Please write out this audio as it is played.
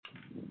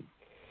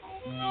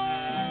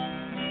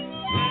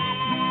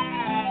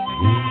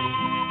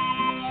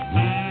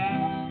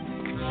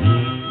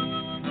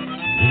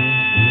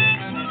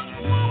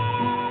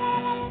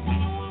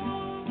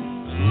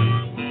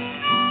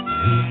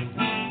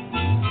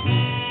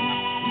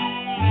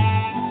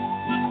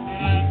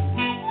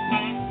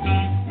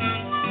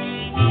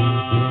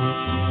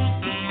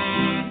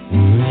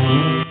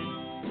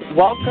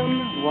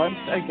Welcome once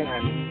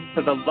again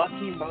to the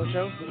Lucky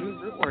Mojo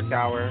Hoodoo Rootwork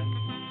Hour,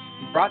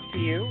 brought to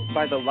you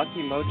by the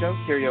Lucky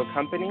Mojo Curio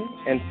Company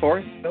in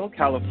Forestville,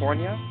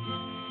 California,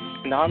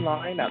 and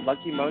online at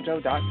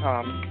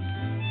luckymojo.com.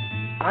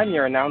 I'm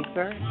your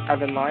announcer,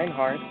 Evan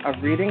Lionheart of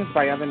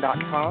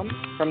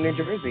readingsbyevan.com from New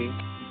Jersey.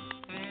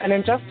 And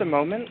in just a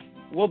moment,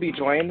 we'll be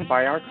joined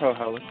by our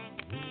co-host,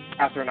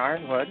 Catherine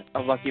Ironwood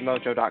of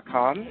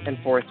luckymojo.com in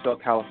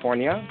Forestville,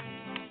 California,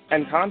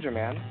 and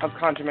ConjureMan of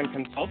ConjureMan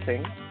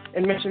Consulting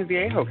in Mission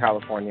Viejo,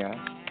 California.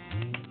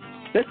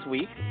 This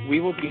week, we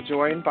will be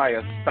joined by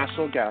a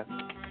special guest,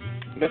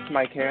 Miss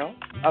Michaele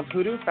of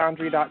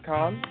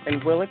HoodooFoundry.com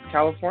in Willits,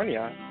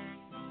 California,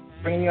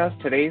 bringing us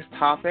today's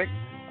topic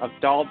of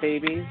doll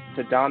babies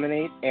to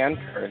dominate and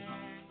curse.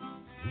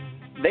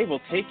 They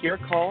will take your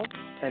calls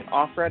and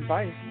offer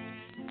advice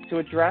to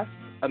address,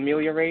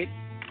 ameliorate,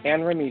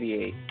 and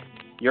remediate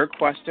your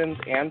questions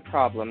and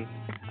problems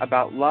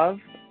about love,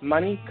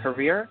 money,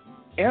 career,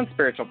 and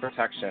spiritual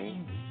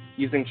protection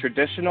using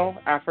traditional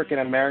African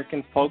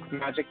American folk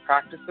magic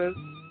practices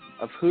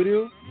of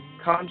hoodoo,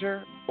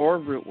 conjure, or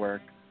rootwork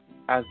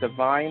as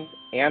divined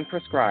and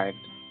prescribed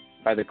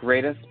by the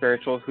greatest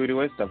spiritual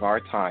hoodooist of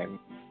our time.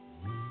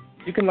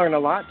 You can learn a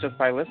lot just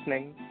by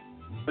listening,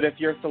 but if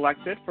you're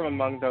selected from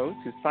among those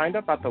who signed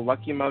up at the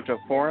Lucky Mojo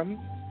forum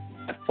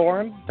at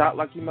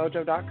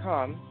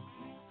forum.luckymojo.com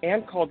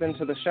and called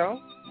into the show,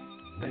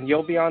 then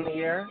you'll be on the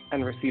air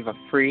and receive a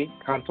free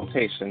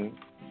consultation.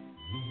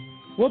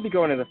 We'll be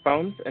going to the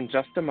phones in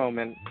just a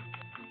moment.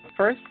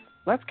 First,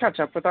 let's catch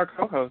up with our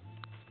co-hosts,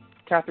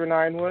 Catherine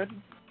Ironwood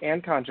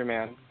and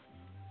ConjureMan.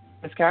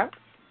 Miss Cat?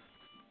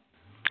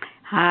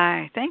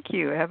 Hi, thank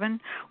you,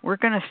 Evan. We're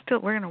gonna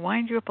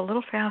wind you up a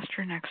little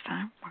faster next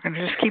time. We're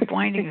gonna just keep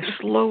winding you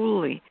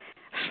slowly.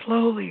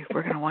 Slowly,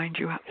 we're gonna wind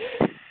you up.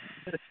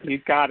 You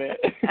got it.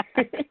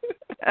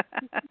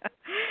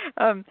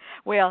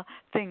 Well,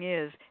 thing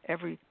is,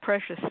 every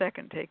precious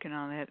second taken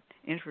on that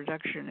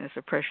introduction is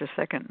a precious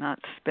second not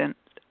spent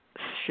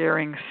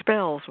sharing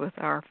spells with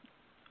our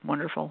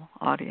wonderful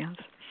audience.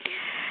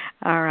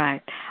 All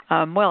right.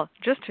 Well,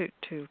 just to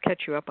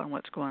catch you up on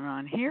what's going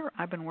on here,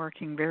 I've been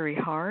working very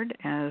hard,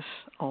 as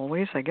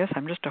always. I guess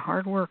I'm just a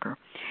hard worker.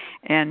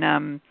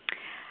 And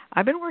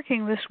I've been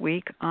working this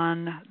week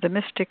on the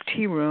Mystic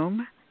Tea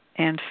Room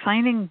and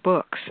signing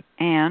books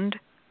and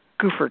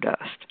goofer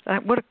dust.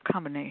 What a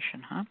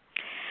combination, huh?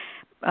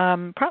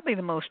 Probably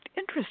the most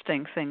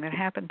interesting thing that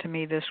happened to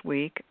me this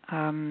week,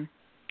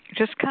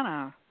 just kind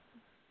of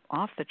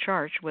off the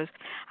charts, was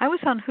I was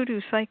on Hoodoo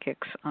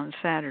Psychics on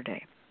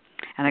Saturday,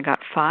 and I got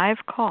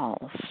 5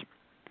 calls,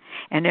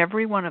 and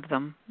every one of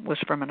them was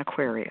from an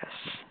Aquarius.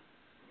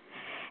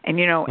 And,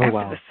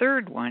 after the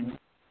third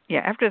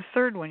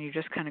one, you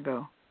just kind of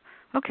go,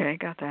 okay,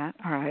 got that.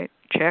 All right,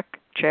 check,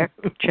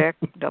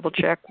 double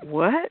check.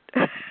 What?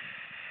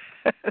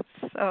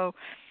 So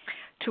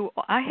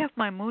I have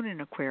my moon in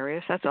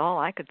Aquarius. That's all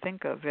I could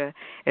think of.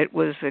 It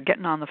was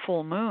getting on the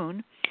full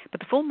moon, but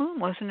the full moon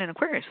wasn't in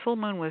Aquarius. Full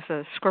moon was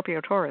a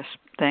Scorpio-Taurus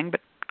thing, but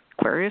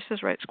Aquarius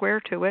is right square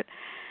to it,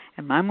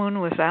 and my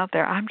moon was out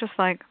there. I'm just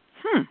like,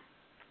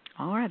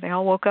 all right. They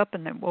all woke up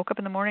in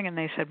the morning, and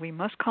they said, we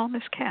must call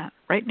Miss Cat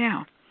right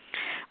now.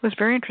 It was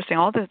very interesting.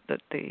 All the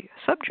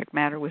subject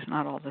matter was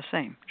not all the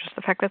same, just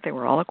the fact that they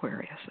were all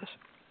Aquariuses.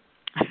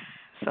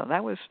 So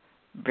that was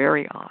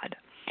very odd.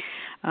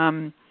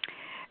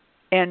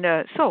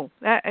 So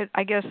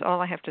I guess all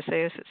I have to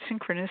say is that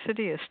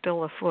synchronicity is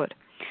still afoot.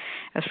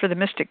 As for the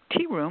Mystic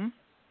Tea Room,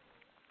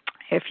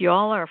 if you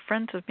all are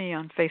friends of me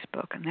on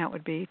Facebook, and that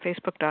would be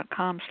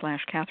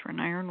facebook.com/Catherine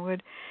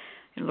Ironwood,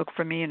 and look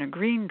for me in a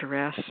green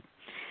dress,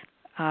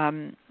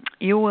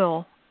 you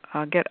will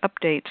get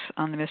updates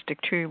on the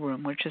Mystic Tea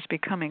Room, which is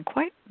becoming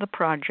quite the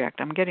project.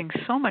 I'm getting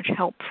so much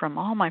help from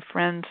all my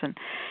friends and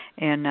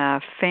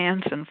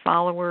fans and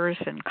followers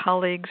and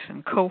colleagues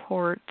and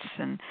cohorts,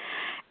 and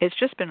it's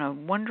just been a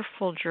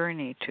wonderful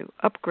journey to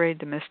upgrade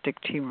the Mystic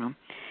Tea Room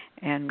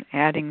and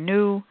adding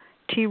new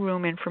tea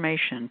room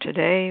information.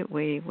 Today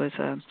was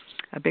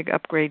a big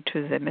upgrade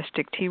to the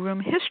Mystic Tea Room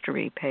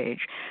history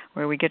page,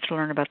 where we get to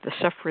learn about the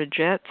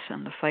suffragettes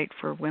and the fight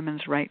for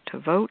women's right to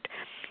vote,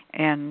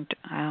 and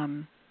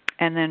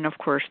then, of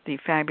course, the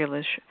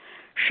fabulous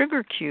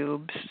sugar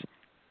cubes,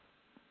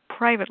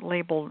 private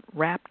labeled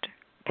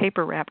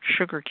paper-wrapped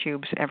sugar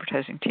cubes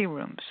advertising tea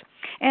rooms,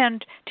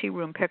 and tea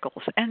room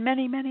pickles, and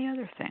many, many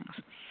other things.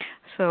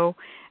 So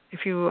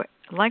if you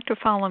like to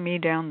follow me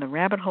down the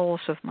rabbit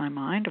holes of my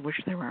mind, of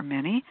which there are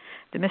many,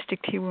 the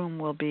Mystic Tea Room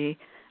will be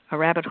a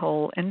rabbit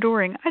hole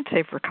enduring, I'd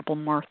say, for a couple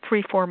more,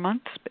 3-4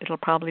 months. It'll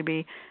probably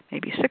be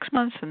maybe 6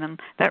 months, and then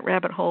that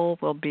rabbit hole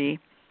will be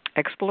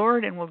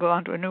explored and we'll go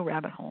on to a new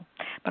rabbit hole.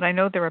 But I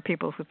know there are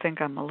people who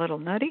think I'm a little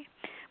nutty,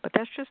 but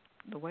that's just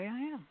the way I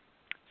am.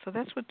 So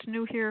that's what's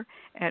new here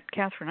at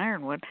Catherine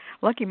Ironwood.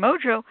 Lucky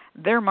Mojo,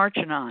 they're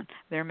marching on.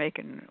 They're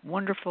making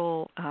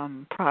wonderful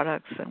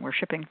products, and we're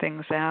shipping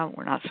things out.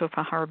 We're not so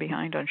far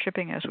behind on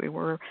shipping as we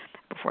were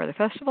before the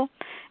festival.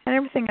 And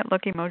everything at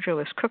Lucky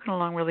Mojo is cooking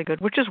along really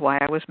good, which is why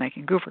I was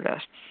making goofer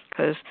dust,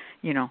 because,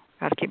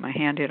 got to keep my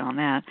hand in on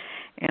that.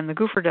 And the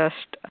goofer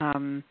dust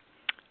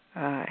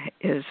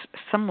is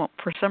somewhat,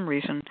 for some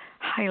reason,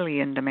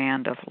 highly in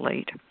demand of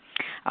late.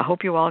 I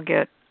hope you all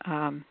get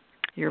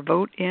your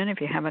vote in if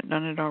you haven't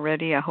done it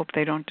already. I hope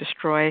they don't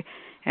destroy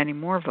any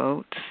more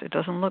votes. It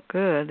doesn't look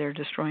good. They're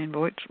destroying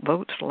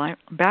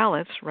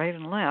ballots right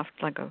and left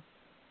like a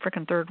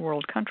frickin' third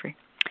world country.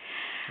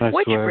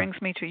 Which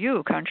brings me to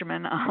you,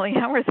 Countryman Ollie.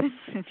 How are things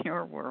in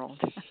your world?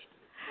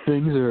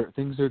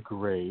 Things are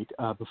great.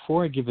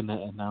 Before I give an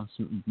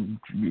announcement,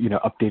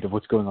 update of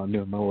what's going on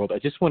new in my world, I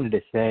just wanted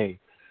to say,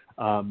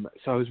 so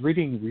I was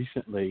reading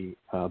recently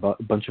about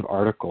a bunch of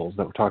articles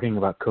that were talking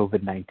about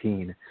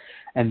COVID-19,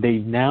 and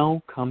they've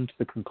now come to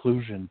the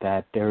conclusion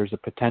that there's a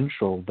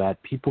potential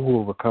that people who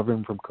are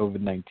recovering from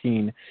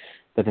COVID-19,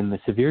 that in the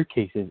severe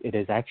cases, it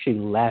has actually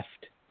left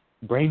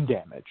brain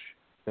damage,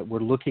 that we're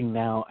looking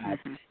now at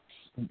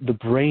the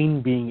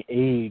brain being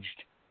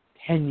aged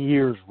 10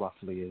 years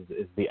roughly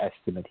is the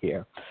estimate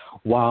here,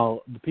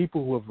 while the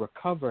people who have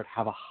recovered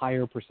have a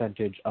higher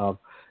percentage of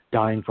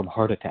dying from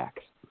heart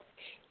attacks.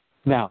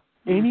 Now,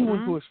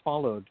 anyone who has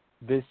followed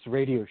this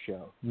radio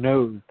show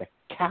knows that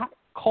Kat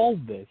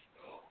called this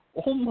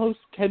almost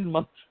 10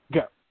 months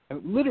ago.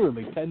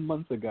 Literally 10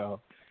 months ago,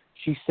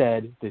 she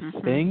said this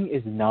thing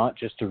is not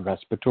just a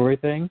respiratory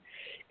thing.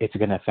 It's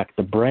going to affect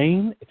the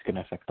brain, it's going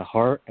to affect the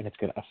heart, and it's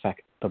going to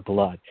affect the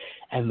blood.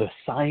 And the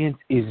science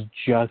is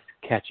just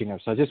catching up.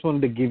 So I just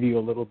wanted to give you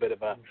a little bit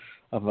of a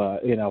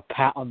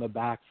pat on the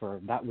back for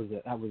that was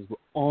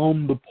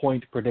on the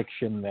point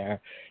prediction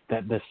there,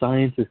 that the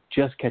science is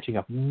just catching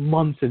up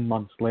months and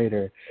months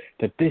later,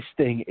 that this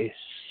thing is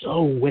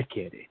so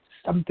wicked. It's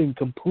something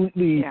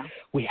completely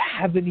we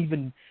haven't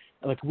even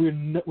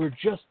we're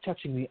just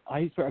touching the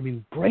iceberg. I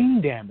mean,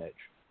 brain damage.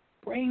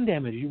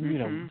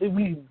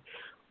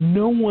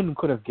 No one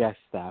could have guessed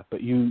that,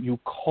 but you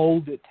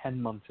called it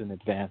 10 months in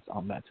advance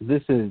on that. So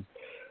this is,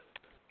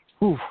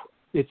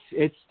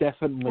 it's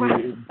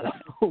definitely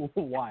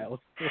wild.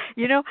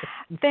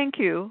 Thank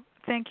you,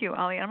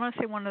 Ollie. I'm going to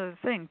say one other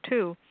thing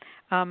too.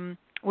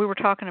 We were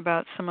talking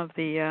about some of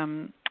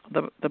the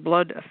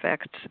blood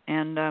effects,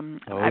 and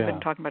I've been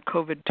talking about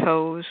COVID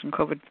toes and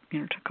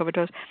COVID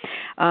toes.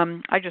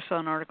 I just saw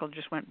an article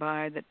just went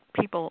by that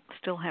people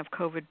still have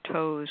COVID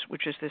toes,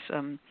 which is this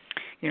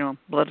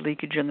blood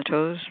leakage in the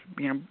toes.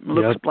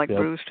 Looks like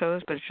bruised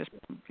toes, but it's just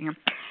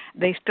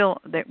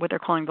what they're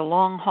calling the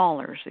long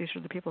haulers. These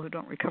are the people who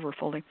don't recover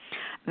fully.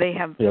 They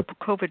have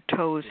COVID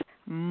toes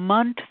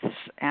months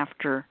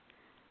after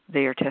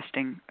they are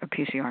testing a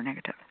PCR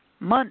negative.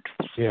 Months.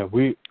 Yeah,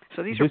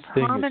 So these are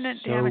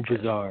permanent damages.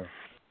 Bizarre.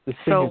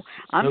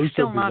 I'm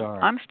still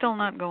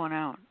not going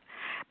out.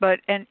 But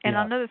and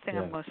another thing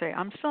I'm going to say,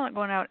 I'm still not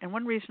going out. And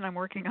one reason I'm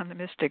working on the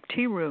Mystic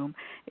Tea Room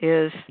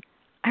is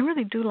I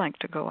really do like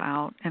to go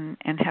out and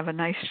have a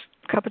nice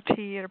cup of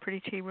tea at a pretty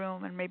tea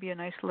room, and maybe a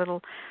nice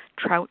little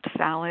trout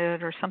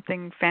salad or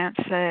something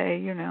fancy,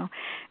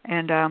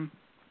 and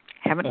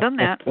haven't done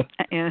that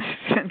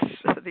since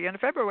the end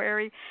of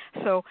February.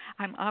 So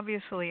I'm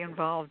obviously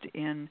involved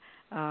in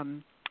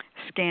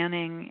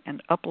scanning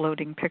and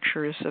uploading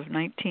pictures of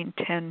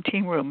 1910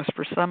 tea rooms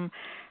for some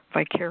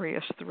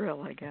vicarious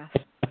thrill, I guess.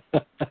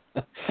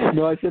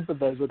 No, I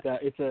sympathize with that.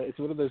 It's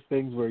one of those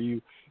things where you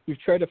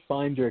try to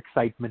find your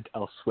excitement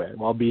elsewhere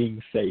while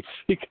being safe,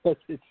 because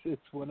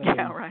it's one of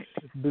those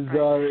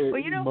bizarre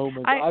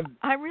moments.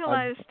 I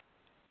realized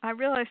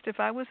if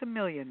I was a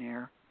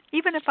millionaire,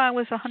 even if I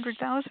was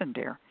 100,000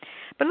 there,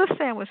 but let's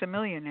say I was a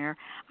millionaire,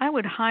 I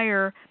would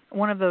hire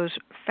one of those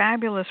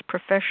fabulous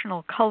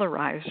professional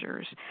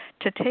colorizers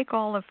to take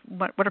all of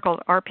what are called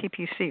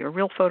RPPC, or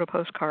real photo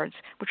postcards,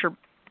 which are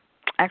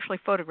actually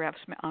photographs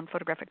on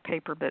photographic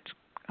paper that's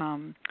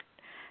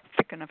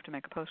thick enough to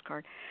make a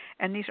postcard.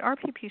 And these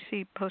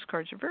RPPC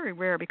postcards are very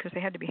rare because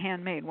they had to be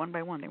handmade one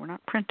by one. They were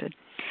not printed.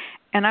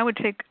 And I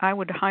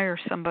would hire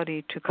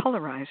somebody to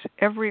colorize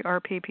every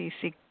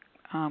RPPC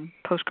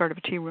postcard of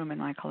a tea room in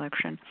my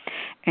collection,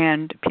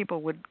 and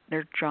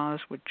their jaws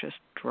would just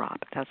drop.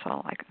 That's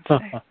all I can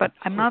say. But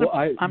I'm not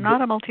I'm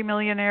not a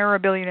multimillionaire or a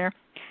billionaire.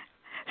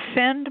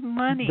 Send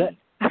money.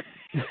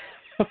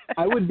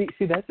 I would be.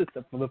 See, that's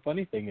the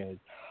funny thing is,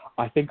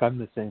 I think I'm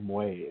the same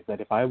way. Is that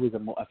if I was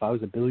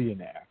a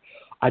billionaire,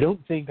 I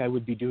don't think I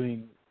would be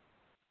doing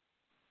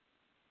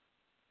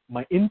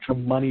my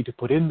interim money to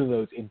put into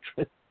those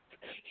interests.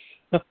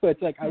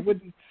 It's like I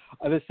wouldn't.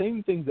 The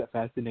same things that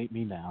fascinate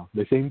me now,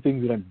 the same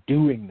things that I'm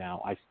doing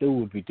now, I still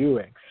would be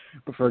doing.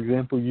 But for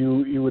example,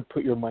 you would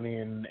put your money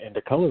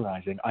into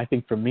colorizing. I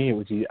think for me,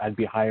 I'd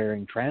be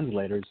hiring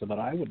translators so that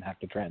I wouldn't have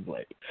to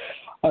translate.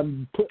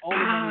 Put all the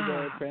money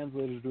there,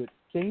 translators do it,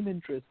 same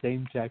interest,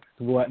 same checks,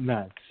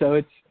 whatnot.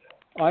 So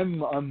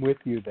I'm with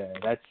you there.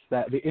 That's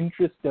that. The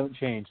interests don't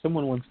change.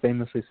 Someone once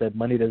famously said,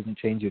 "Money doesn't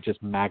change; it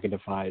just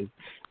magnifies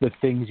the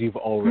things you've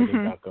already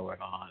got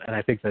going on." And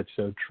I think that's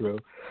so true.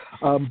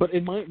 But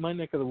in my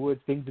neck of the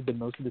woods, things have been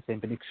mostly the same.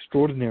 Been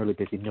extraordinarily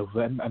busy.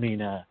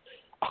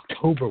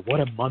 October. What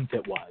a month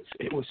it was!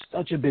 It was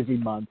such a busy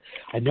month.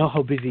 I know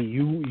how busy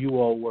you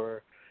all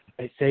were.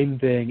 Same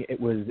thing. It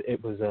was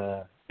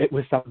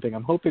something.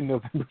 I'm hoping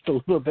November's a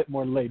little bit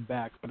more laid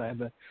back, but I have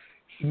a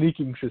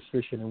sneaking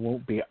suspicion it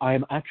won't be. I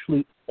am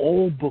actually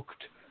all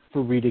booked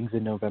for readings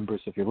in November,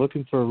 so if you're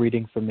looking for a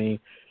reading for me,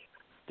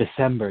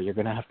 December, you're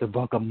going to have to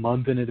book a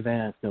month in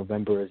advance.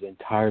 November is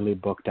entirely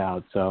booked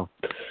out, so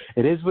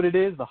it is what it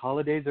is. The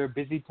holidays are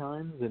busy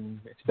times, and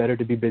it's better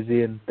to be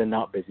busy than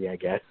not busy, I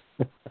guess.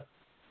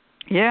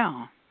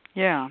 Yeah.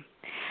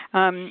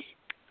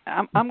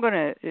 I'm going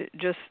to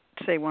just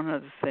say one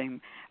other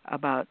thing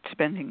about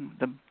spending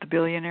the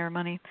billionaire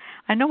money.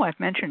 I know I've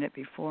mentioned it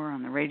before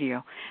on the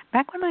radio.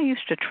 Back when I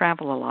used to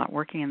travel a lot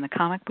working in the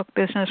comic book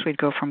business, we'd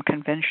go from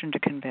convention to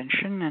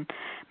convention, and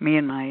me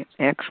and my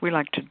ex, we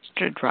liked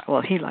to drive.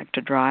 Well, he liked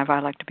to drive. I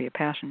like to be a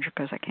passenger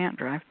because I can't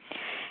drive.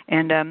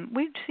 And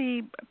we'd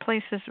see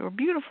places that were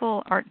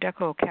beautiful Art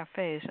Deco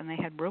cafes, and they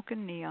had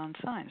broken neon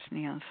signs.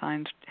 Neon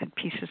signs had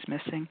pieces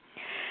missing.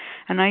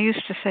 And I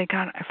used to say,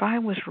 God, if I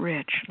was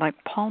rich, like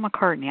Paul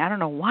McCartney, I don't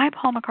know why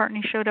Paul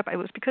McCartney showed up. It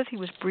was because he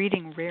was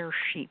breeding rare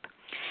sheep.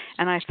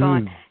 And I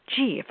thought,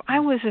 gee, if I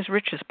was as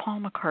rich as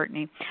Paul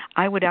McCartney,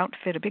 I would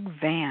outfit a big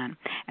van,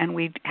 and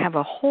we'd have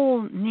a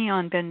whole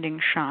neon bending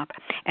shop,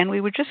 and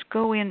we would just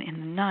go in the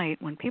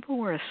night when people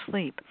were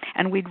asleep,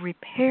 and we'd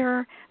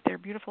repair their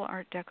beautiful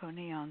Art Deco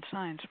neon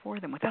signs for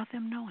them without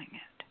them knowing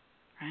it,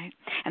 right?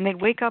 And they'd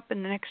wake up,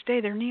 and the next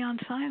day their neon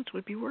signs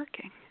would be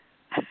working.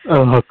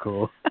 Oh,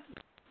 cool.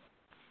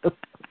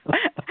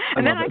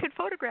 And then I could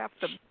photograph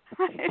them.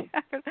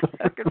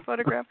 I could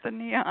photograph the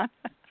neon.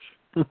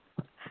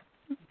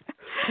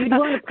 You'd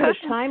want to put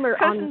a timer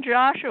on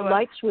the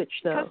light switch,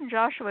 though. Cousin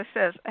Joshua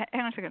says,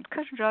 hang on a second.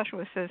 Cousin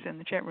Joshua says in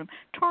the chat room,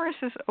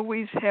 Tauruses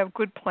always have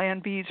good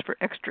plan Bs for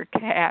extra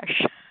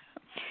cash.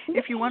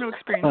 If you want to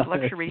experience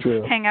luxury,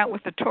 hang out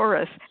with the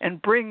Taurus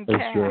and bring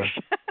cash.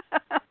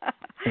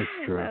 That's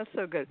true. That's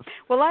so good.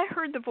 Well, I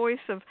heard the voice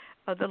of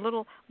the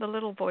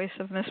little voice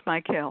of Miss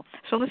Michaele.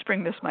 So let's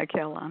bring Miss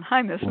Michaele on.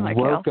 Hi, Miss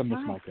Michaele. Welcome, Miss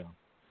Michaele.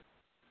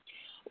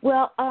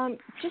 Well,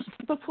 just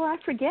before I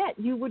forget,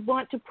 you would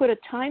want to put a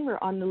timer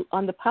on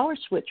the power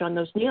switch on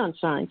those neon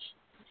signs,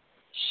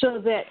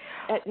 so that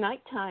at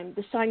nighttime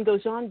the sign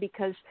goes on,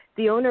 because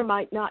the owner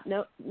might not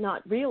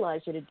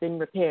realize it had been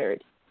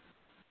repaired,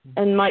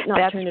 and might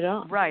not turn it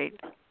on. Right.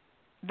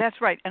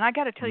 That's right. And I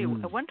got to tell you,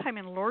 one time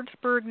in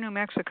Lordsburg, New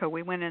Mexico,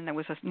 we went in, there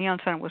was a neon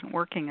sign that wasn't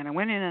working, and I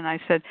went in and I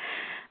said,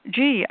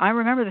 gee, I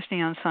remember this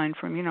neon sign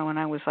from, when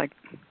I was like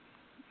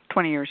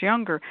 20 years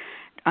younger.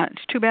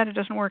 It's too bad it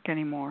doesn't work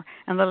anymore.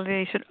 And the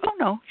lady said, oh,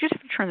 no, you just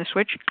have to turn the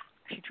switch.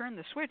 She turned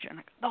the switch, and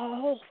the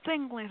whole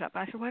thing lit up.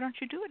 I said, why don't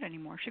you do it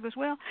anymore? She goes,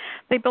 well,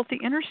 they built the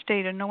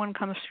interstate, and no one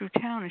comes through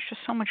town. It's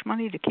just so much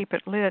money to keep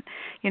it lit,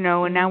 and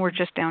now we're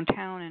just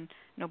downtown, and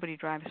nobody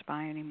drives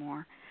by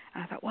anymore.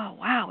 And I thought, well,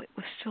 wow, it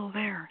was still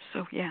there.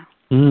 So, yeah.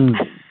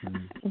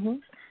 Mm-hmm.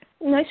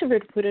 Nice of her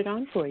to put it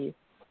on for you.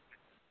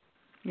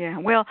 Yeah,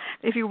 well,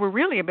 if you were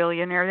really a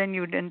billionaire, then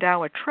you'd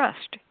endow a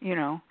trust,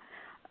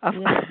 of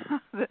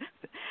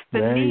the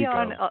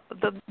neon,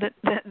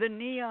 the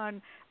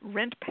neon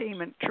rent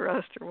payment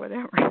trust or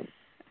whatever.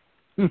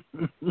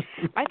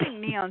 I think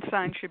neon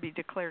signs should be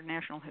declared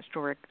National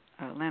Historic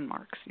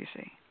Landmarks. You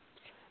see.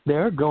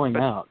 They're going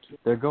out.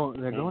 They're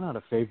going out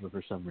of favor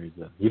for some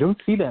reason. You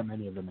don't see that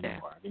many of them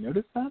anymore. Have you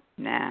noticed that?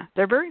 Nah,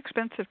 they're very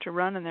expensive to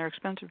run, and they're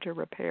expensive to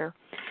repair.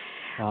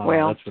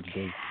 Well, that's what it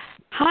is.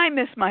 Hi,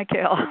 Miss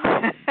Michaele.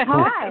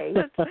 Hi.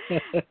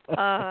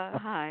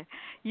 Hi.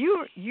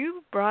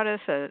 You brought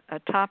us a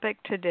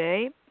topic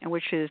today,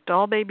 which is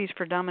doll babies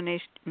for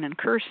domination and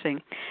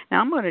cursing.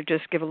 Now, I'm going to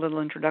just give a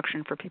little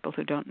introduction for people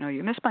who don't know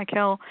you. Miss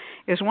Michaele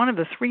is one of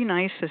the 3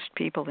 nicest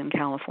people in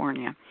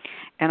California,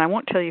 and I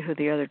won't tell you who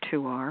the other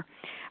 2 are,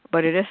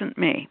 but it isn't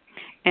me.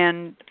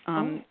 And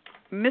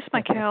Miss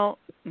Michaele,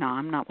 no,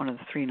 I'm not one of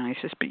the 3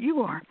 nicest, but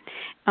you are.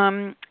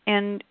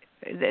 And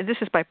this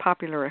is by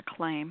popular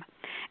acclaim.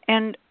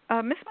 And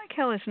Miss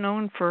Michaele is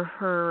known for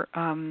her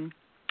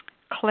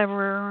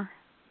clever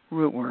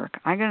rootwork.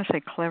 I'm going to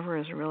say clever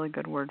is a really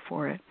good word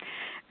for it.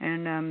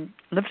 And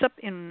lives up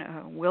in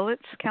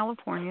Willits,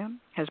 California,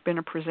 has been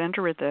a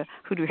presenter at the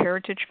Hoodoo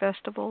Heritage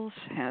Festivals,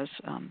 has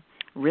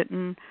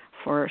written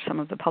for some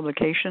of the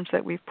publications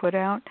that we've put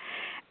out,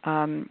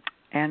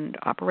 and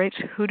operates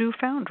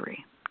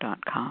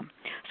hoodoofoundry.com.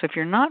 So if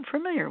you're not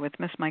familiar with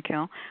Miss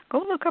Michaele, go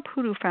look up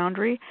Hoodoo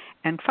Foundry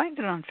and find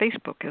it on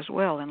Facebook as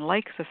well, and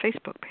like the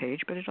Facebook page,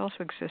 but it also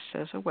exists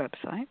as a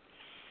website.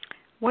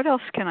 What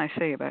else can I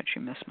say about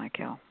you, Miss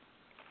Michaele?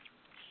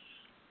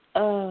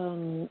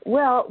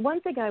 Well, one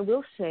thing I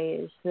will say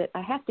is that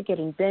I have to get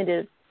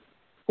inventive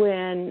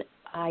when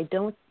I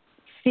don't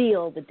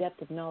feel the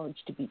depth of knowledge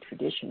to be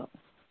traditional.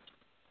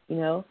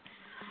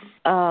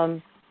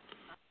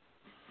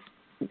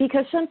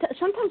 because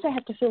sometimes I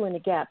have to fill in a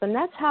gap, and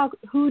that's how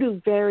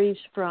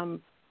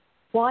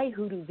why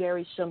hoodoo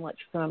varies so much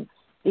from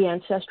the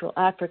ancestral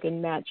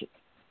African magic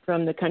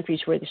from the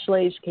countries where the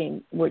slaves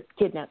were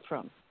kidnapped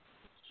from.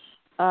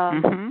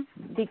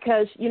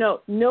 Because,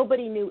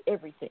 nobody knew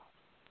everything,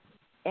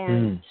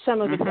 and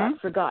some of it got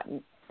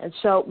forgotten. And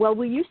so,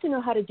 we used to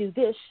know how to do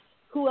this.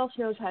 Who else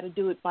knows how to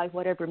do it by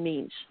whatever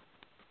means?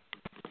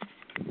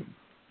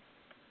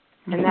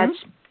 And that's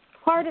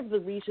part of the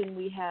reason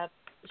we have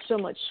so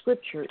much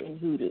scripture in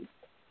hoodoo.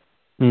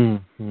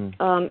 And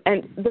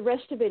the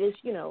rest of it is,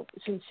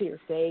 sincere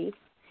faith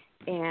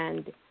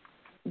and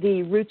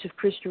the roots of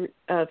Christianity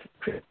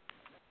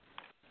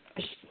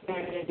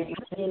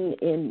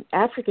in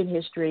African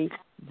history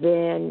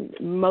than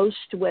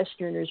most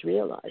Westerners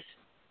realize.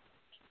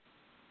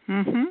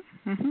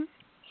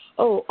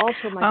 Oh,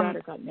 also my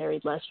daughter got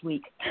married last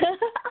week.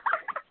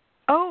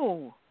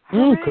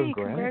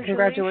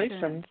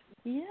 Congratulations.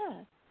 Yeah.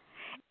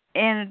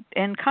 And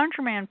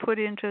ConjureMan put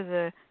into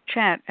the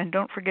chat, and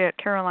don't forget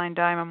Caroline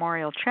Dye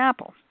Memorial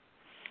Chapel.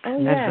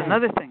 Oh, that's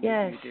another thing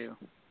that you do.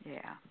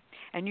 Yeah.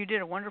 And you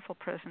did a wonderful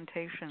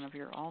presentation of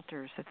your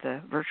altars at the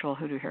Virtual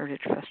Hoodoo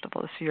Heritage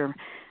Festival this year.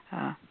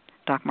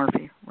 Doc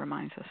Murphy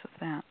reminds us of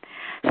that.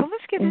 So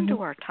let's get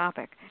into our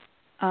topic.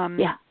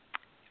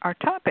 Our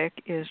topic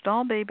is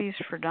doll babies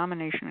for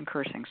domination and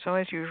cursing. So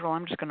as usual,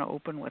 I'm just going to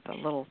open with a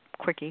little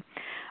quickie.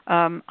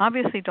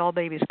 Obviously, doll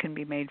babies can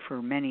be made for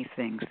many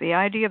things. The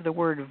idea of the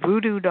word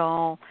voodoo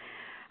doll,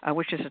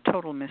 which is a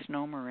total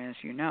misnomer, as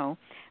you know,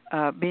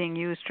 being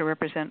used to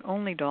represent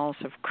only dolls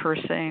of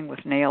cursing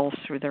with nails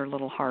through their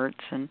little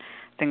hearts and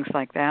things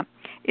like that,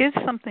 is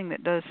something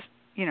that does,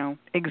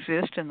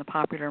 exist in the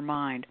popular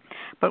mind.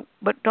 But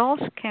dolls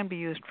can be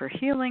used for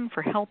healing,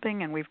 for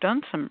helping, and we've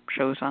done some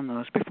shows on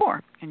those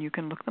before, and you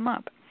can look them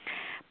up.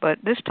 But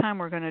this time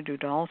we're going to do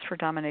dolls for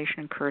domination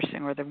and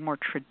cursing, or the more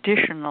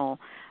traditional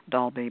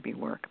doll baby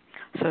work.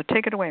 So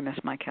take it away, Miss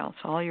Michaele.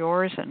 It's all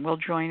yours, and we'll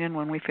join in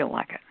when we feel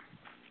like it.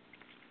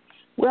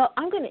 Well,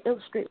 I'm going to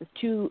illustrate with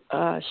two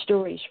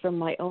stories from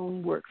my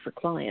own work for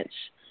clients.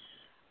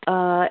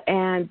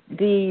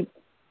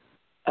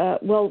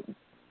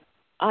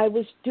 I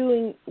was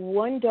doing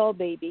one doll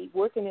baby,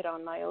 working it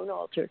on my own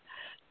altar,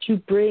 to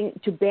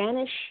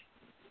banish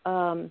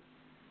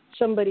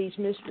somebody's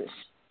mistress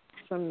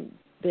from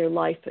their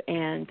life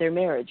and their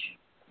marriage.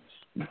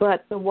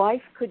 But the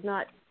wife could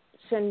not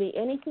send me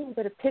anything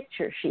but a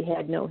picture. She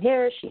had no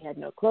hair, she had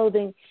no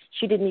clothing,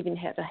 she didn't even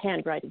have a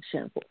handwriting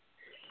sample.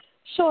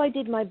 So I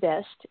did my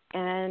best,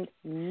 and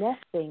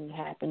nothing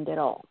happened at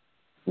all.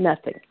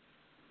 Nothing.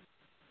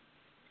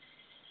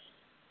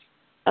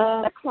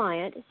 A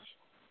client,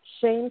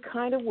 same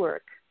kind of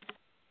work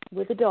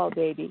with a doll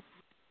baby,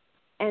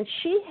 and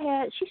she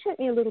sent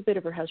me a little bit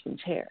of her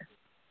husband's hair,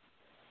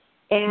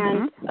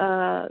 and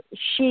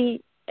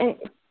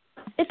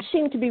it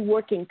seemed to be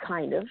working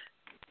kind of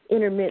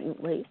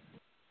intermittently,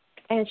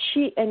 and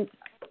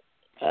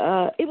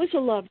it was a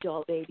love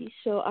doll baby,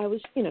 so I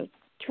was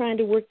trying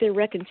to work their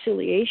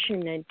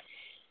reconciliation, and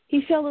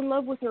he fell in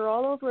love with her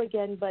all over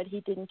again, but he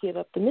didn't give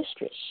up the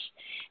mistress.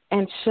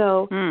 And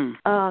so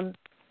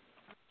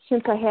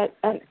since I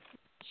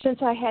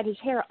had his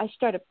hair, I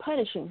started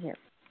punishing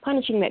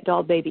that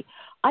doll baby.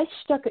 I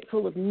stuck it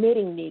full of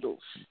knitting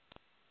needles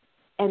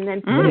and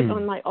then put it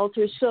on my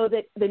altar so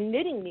that the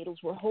knitting needles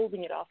were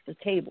holding it off the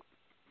table.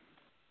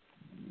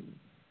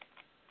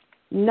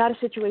 Not a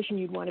situation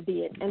you'd want to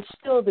be in. And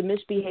still the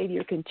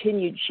misbehavior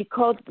continued. She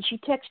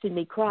texted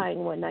me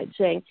crying one night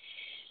saying,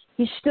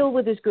 he's still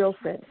with his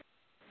girlfriend.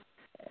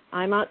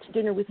 I'm out to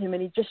dinner with him,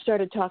 and he just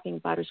started talking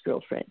about his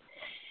girlfriend.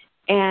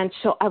 And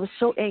so I was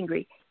so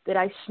angry that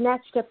I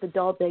snatched up the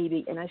doll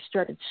baby and I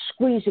started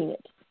squeezing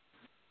it.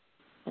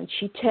 And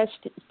she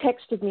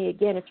texted me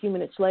again a few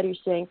minutes later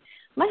saying,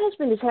 my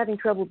husband is having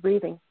trouble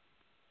breathing.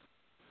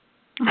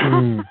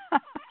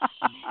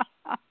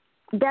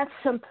 That's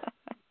some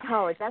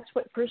power. That's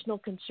what personal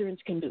concerns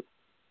can do.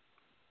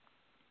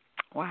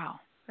 Wow,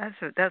 that's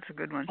a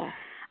good one.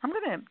 I'm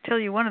going to tell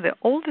you one of the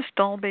oldest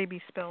doll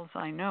baby spells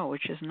I know,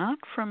 which is not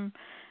from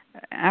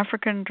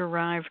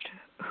African-derived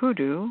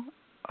hoodoo.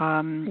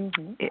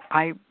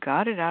 I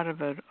got it out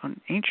of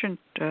an ancient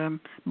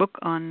book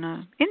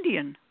on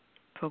Indian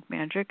folk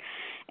magic,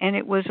 and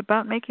it was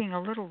about making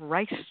a little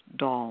rice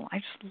doll. I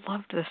just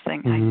loved this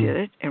thing. I did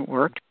it. It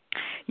worked.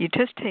 You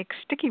just take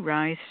sticky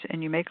rice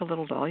and you make a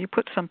little doll. You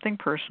put something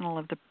personal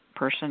of the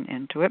person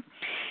into it,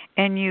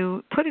 and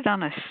you put it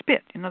on a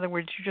spit. In other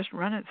words, you just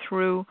run it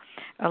through,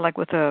 like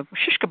with a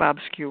shish kebab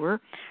skewer,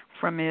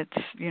 from its,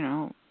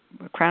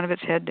 the crown of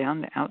its head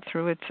down out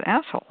through its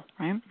asshole,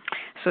 right?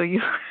 So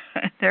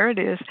there it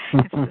is.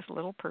 It's this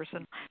little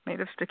person made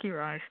of sticky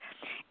rice,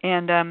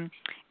 and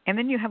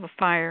then you have a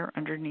fire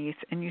underneath,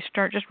 and you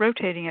start just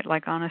rotating it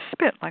like on a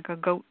spit, like a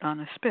goat on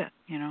a spit,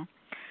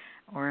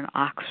 or an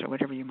ox or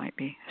whatever you might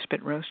be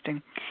spit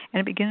roasting, and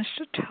it begins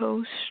to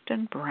toast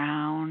and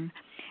brown,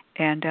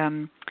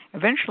 and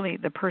eventually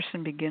the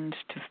person begins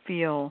to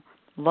feel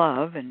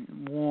love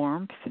and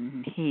warmth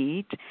and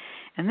heat,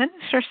 and then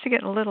it starts to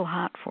get a little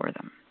hot for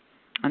them.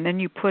 And then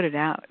you put it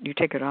out, you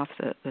take it off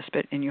the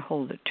spit and you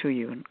hold it to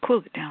you and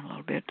cool it down a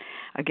little bit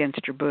against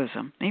your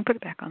bosom. And you put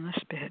it back on the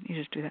spit. You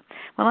just do that.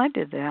 Well, I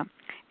did that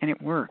and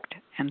it worked.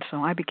 And so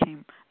I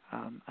became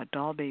a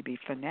doll baby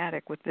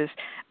fanatic with this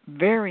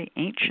very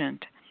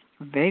ancient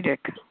Vedic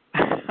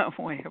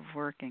way of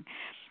working.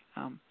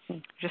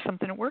 Just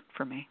something that worked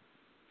for me.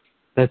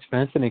 That's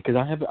fascinating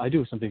because I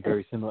do something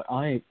very similar.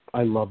 I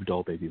love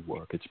doll baby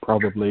work. It's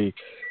probably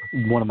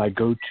one of my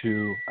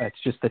go-to. It's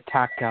just the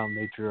tactile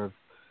nature of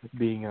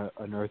being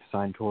an earth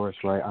sign Taurus,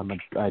 right?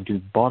 I do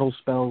bottle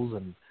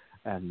spells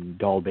and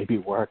doll baby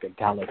work and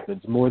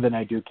talismans more than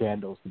I do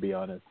candles, to be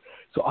honest.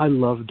 So I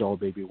love doll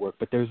baby work,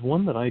 but there's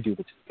one that I do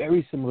that's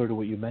very similar to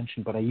what you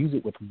mentioned, but I use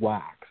it with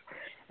wax.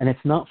 And it's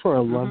not for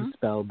a love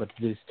spell, but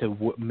it is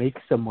to make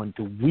someone,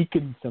 to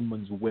weaken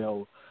someone's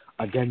will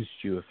against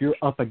you. If you're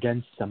up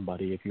against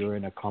somebody, if you're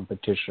in a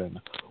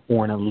competition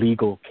or in a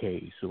legal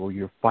case, or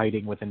you're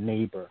fighting with a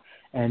neighbor,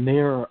 and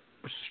they're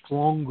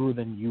stronger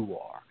than you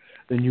are,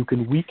 then you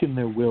can weaken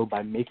their will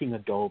by making a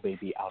doll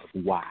baby out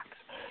of wax.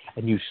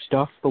 And you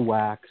stuff the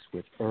wax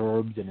with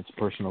herbs and its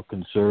personal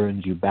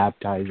concerns, you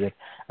baptize it,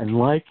 and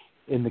like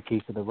in the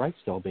case of the rice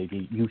doll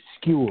baby, you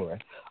skewer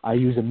it. I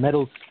use a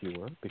metal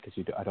skewer because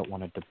I don't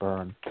want it to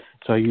burn.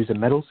 So I use a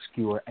metal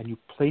skewer, and you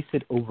place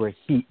it over a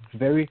heat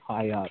very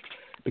high up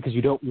because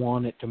you don't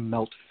want it to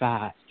melt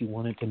fast. You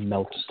want it to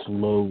melt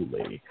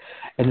slowly.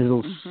 And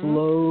it'll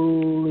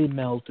slowly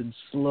melt and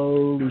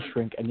slowly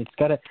shrink. And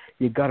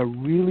you gotta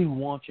really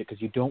watch it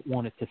because you don't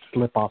want it to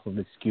slip off of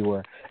the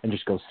skewer and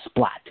just go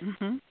splat.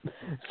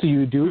 So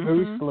you do it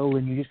very slowly,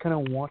 and you just kind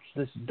of watch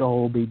this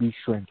doll baby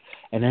shrink.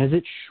 And as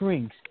it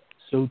shrinks,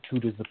 so too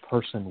does the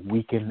person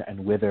weaken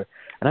and wither.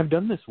 And I've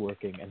done this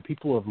working, and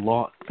people have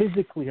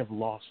physically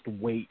lost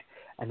weight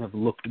and have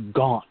looked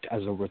gaunt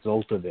as a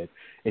result of it.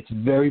 It's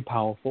very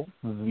powerful.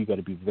 You've got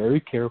to be very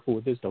careful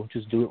with this. Don't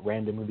just do it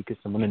randomly because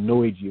someone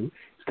annoyed you.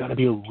 It's got to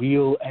be a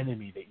real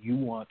enemy that you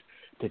want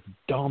to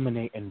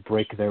dominate and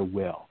break their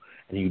will.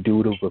 And you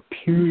do it over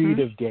a period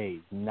of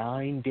days,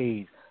 9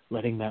 days,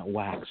 letting that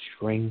wax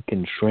shrink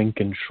and shrink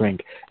and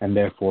shrink, and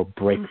therefore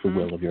break the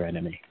will of your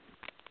enemy.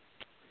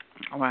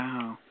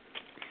 Wow.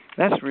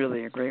 That's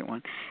really a great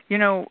one. You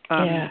know,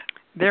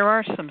 there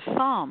are some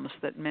Psalms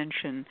that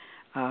mention,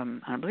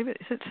 I believe is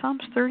it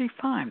Psalms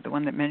 35, the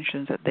one that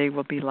mentions that they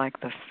will be like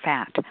the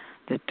fat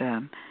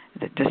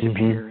that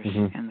disappears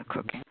in the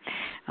cooking.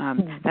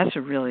 That's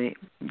a really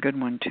good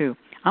one too.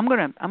 I'm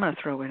gonna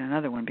throw in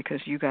another one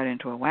because you got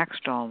into a wax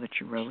doll that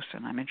you roast,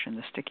 and I mentioned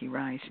the sticky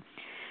rice.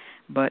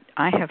 But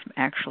I have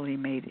actually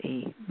made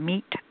a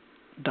meat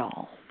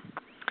doll,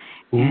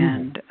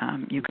 and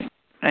you can.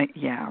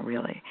 Yeah,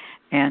 really.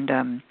 And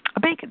a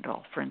bacon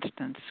doll, for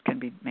instance, can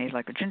be made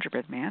like a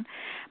gingerbread man,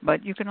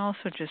 but you can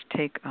also just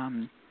take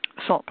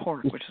salt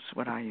pork, which is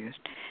what I used,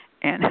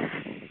 and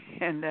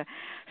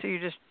so you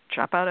just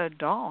chop out a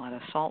doll out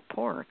of salt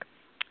pork,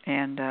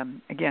 and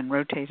again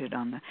rotate it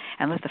and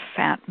let the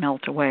fat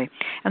melt away.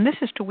 And this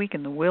is to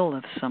weaken the will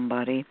of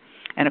somebody.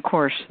 And of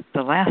course,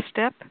 the last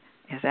step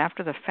is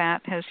after the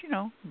fat has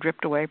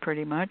dripped away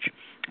pretty much,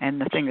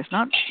 and the thing is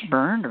not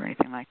burned or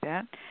anything like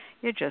that.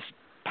 You just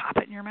pop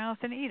it in your mouth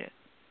and eat it.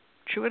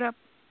 Chew it up.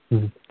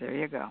 There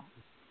you go.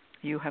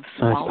 You have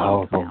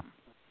swallowed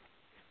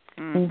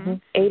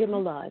them. Ate them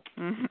alive.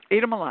 Eat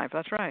them alive.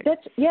 That's right.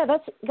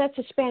 That's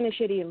a Spanish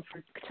idiom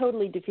for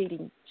totally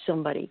defeating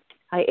somebody.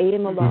 I ate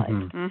him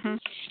alive.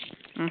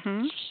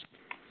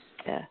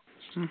 Yeah.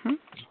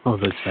 Oh,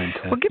 that's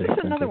fantastic. Well, give us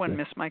another one,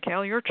 Miss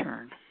Michaele. Your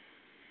turn.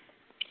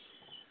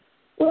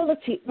 Well,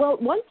 let's see. Well,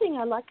 one thing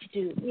I like to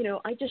do,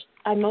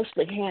 I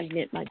mostly hand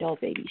knit my doll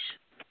babies.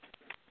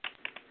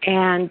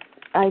 And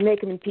I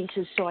make them in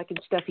pieces so I can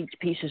stuff each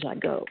piece as I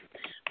go.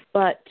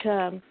 But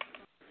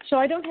so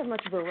I don't have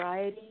much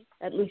variety,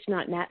 at least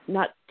not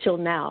till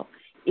now,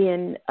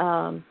 in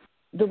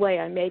the way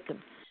I make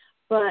them.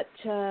 But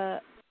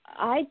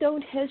I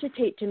don't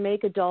hesitate to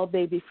make a doll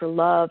baby for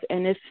love.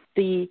 And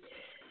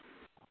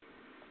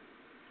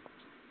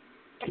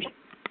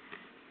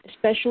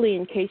especially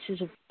in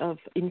cases of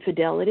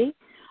infidelity,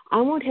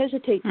 I won't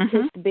hesitate to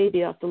take the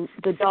baby off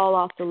the doll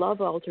off the love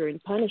altar and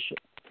punish it.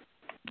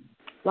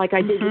 Like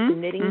I did with the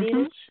knitting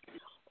needles,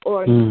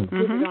 or you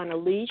can put it on a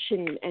leash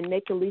and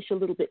make the leash a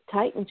little bit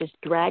tight and just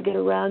drag it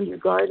around your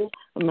garden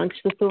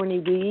amongst the thorny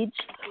weeds,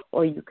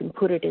 or you can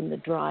put it in the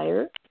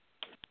dryer,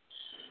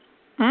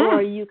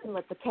 or you can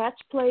let the cats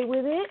play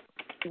with it,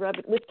 rub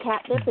it with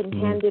catnip and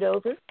hand it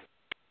over.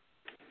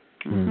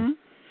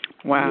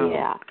 Wow.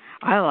 Yeah.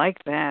 I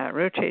like that,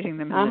 rotating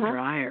them in the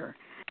dryer.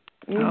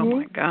 Oh,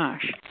 my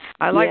gosh.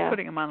 I like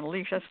putting them on a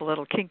leash. That's a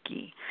little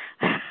kinky.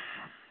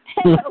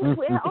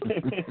 Well,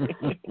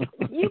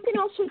 you can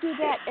also do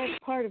that as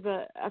part of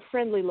a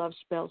friendly love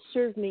spell.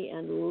 Serve me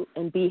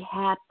and be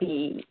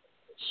happy.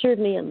 Serve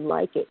me and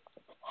like it.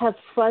 Have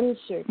fun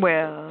serving.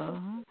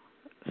 Well,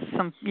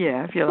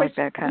 if you like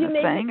that kind of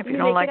thing. If you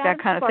don't like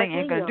that kind of thing, you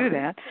ain't going to do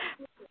that.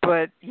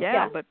 But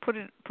but put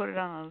it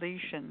on a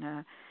leash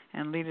and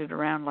and lead it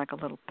around like a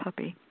little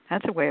puppy.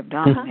 That's a way of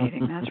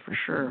dominating, that's for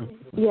sure.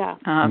 Yeah.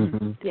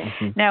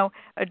 Now,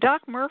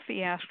 Doc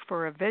Murphy asked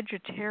for a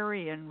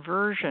vegetarian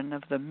version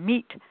of the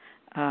meat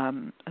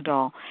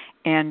doll,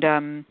 and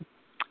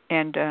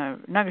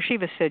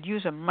Nagashiva said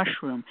use a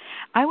mushroom.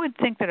 I would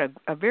think that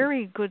a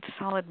very good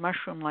solid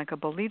mushroom like a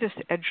Boletus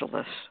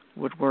edulis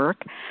would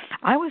work.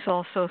 I was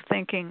also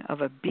thinking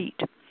of a beet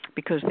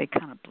because they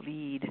kind of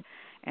bleed,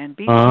 and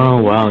beets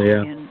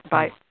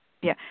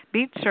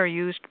beets are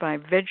used by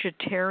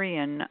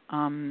vegetarian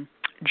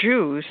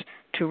Jews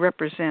to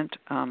represent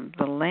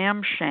the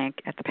lamb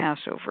shank at the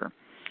Passover.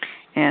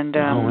 And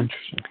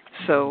interesting.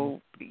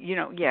 So, you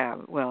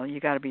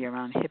got to be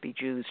around hippie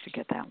Jews to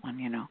get that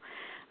one,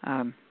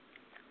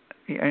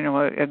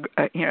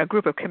 a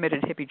group of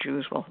committed hippie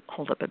Jews will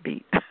hold up a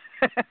beet.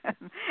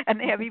 And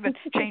they have even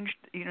changed,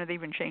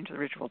 the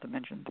ritual to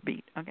mention the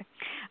beet. Okay,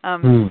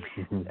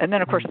 and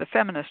then of course the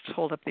feminists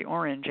hold up the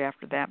orange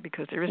after that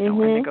because there is no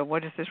orange. They go,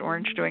 "What is this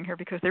orange doing here?"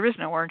 Because there is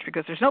no orange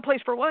because there's no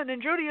place for one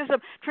in Judaism.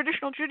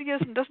 Traditional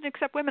Judaism doesn't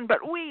accept women,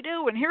 but we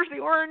do, and here's the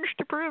orange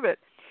to prove it.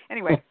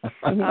 Anyway,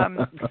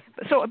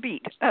 so a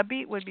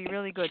beet would be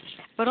really good.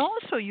 But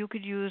also you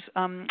could use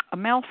a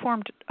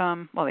malformed,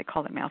 they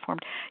call it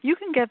malformed. You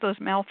can get those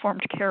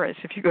malformed carrots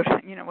if you go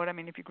to,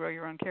 if you grow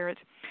your own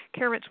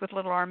carrots with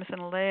little arms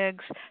and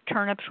legs,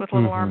 turnips with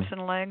little arms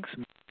and legs.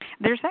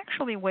 There's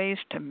actually ways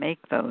to make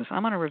those.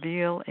 I'm going to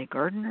reveal a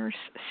gardener's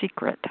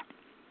secret.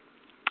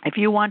 If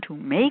you want to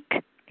make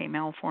a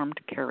malformed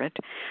carrot,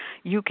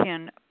 you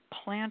can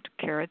plant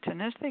carrots,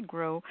 and as they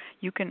grow,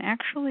 you can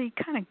actually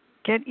kind of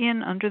get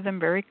in under them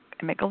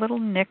make a little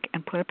nick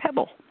and put a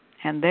pebble.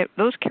 And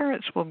those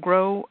carrots will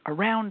grow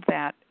around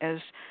that as,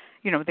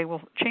 they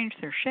will change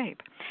their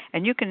shape.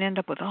 And you can end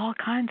up with all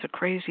kinds of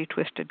crazy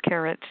twisted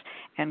carrots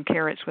and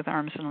carrots with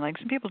arms and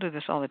legs. And people do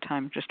this all the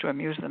time just to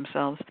amuse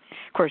themselves.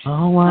 Of course,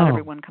 not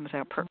everyone comes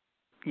out perfect.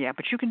 Yeah,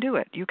 but you can do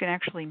it. You can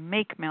actually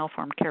make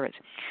malformed carrots.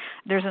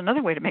 There's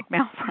another way to make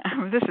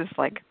malformed. This is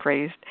like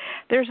crazed.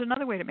 There's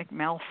another way to make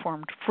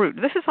malformed fruit.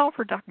 This is all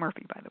for Doc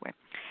Murphy, by the way.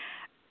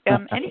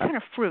 Any kind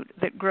of fruit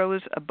that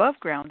grows above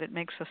ground that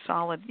makes a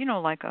solid,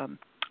 like a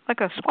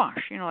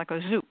squash, like a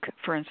zook,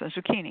 for instance,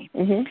 zucchini.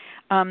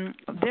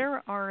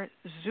 There are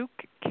zook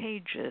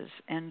cages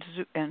and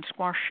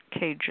squash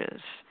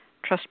cages.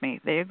 Trust me,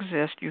 they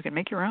exist. You can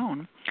make your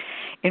own,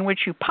 in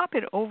which you pop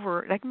it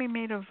over. That can be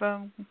made of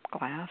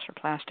glass or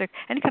plastic.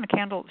 Any kind of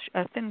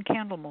a thin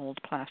candle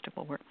mold plastic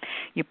will work.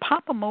 You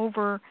pop them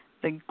over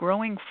the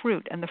growing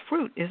fruit, and the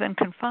fruit is then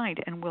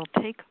confined and will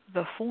take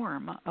the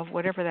form of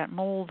whatever that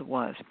mold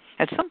was.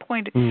 At some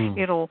point,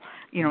 it'll,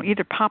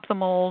 either pop the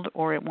mold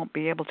or it won't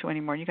be able to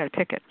anymore. You got to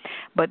pick it.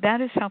 But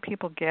that is how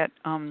people get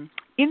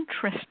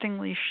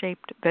interestingly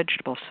shaped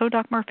vegetables. So,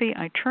 Doc Murphy,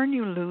 I turn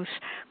you loose.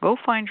 Go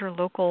find your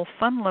local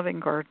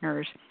fun-loving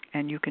gardeners,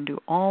 and you can do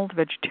all the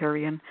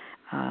vegetarian.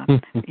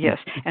 Yes,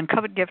 and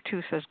Covet Gift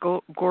too says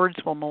gourds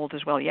will mold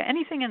as well. Yeah,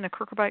 anything in the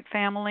cucurbite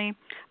family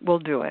will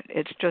do it.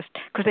 It's just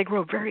because they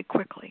grow very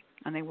quickly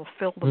and they will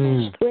fill the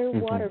mold. Square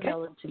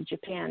watermelons in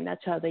Japan.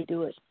 That's how they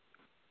do it.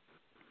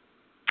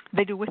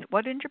 They do with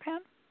what in Japan?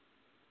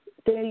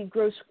 They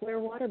grow square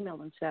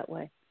watermelons that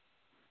way.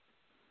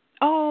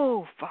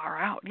 Oh,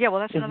 far out. Yeah, well,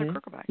 that's another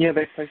cucurbite. Yeah,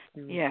 they place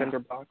in the cinder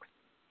box.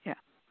 Yeah.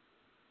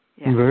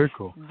 Very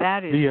cool.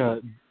 That is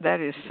that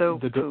is so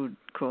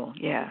cool.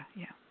 Yeah.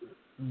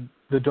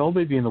 The doll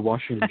baby in the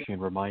washing machine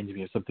reminds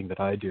me of something that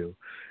I do,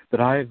 that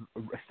I've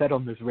said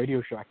on this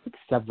radio show, I think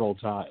several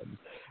times.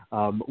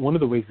 One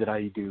of the ways that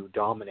I do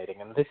dominating,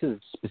 and this is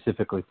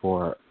specifically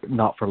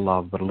not for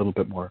love, but a little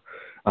bit more,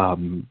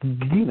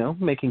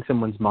 making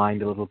someone's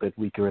mind a little bit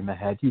weaker in the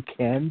head. You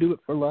can do it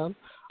for love.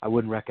 I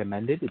wouldn't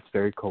recommend it. It's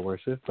very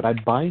coercive. But I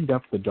bind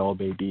up the doll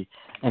baby,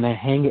 and I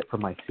hang it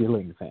from my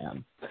ceiling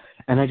fan.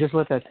 And I just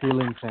let that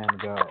ceiling fan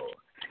go.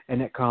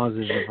 And it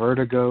causes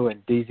vertigo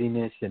and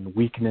dizziness and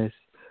weakness.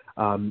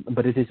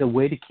 But it is a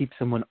way to keep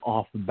someone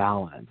off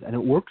balance. And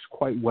it works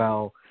quite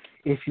well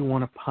if you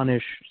want to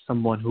punish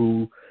someone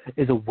who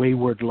is a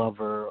wayward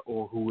lover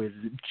or who has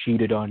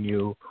cheated on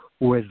you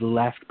or has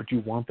left, but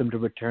you want them to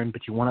return,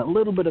 but you want a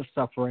little bit of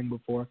suffering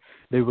before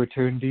they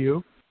return to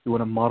you. You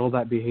want to model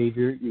that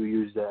behavior, you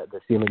use the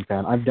ceiling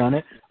fan. I've done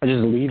it. I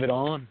just leave it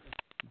on.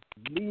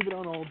 Leave it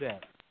on all day.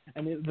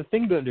 And the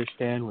thing to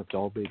understand with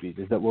doll babies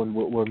is that when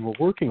we're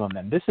working on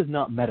them, this is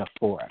not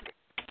metaphoric.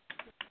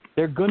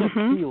 They're going to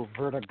feel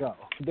vertigo.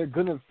 They're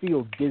going to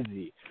feel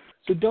dizzy.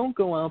 So don't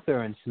go out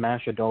there and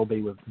smash a doll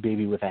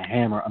baby with a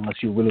hammer unless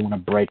you really want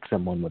to break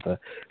someone with a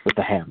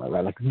hammer,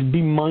 right? Like,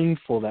 be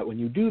mindful that when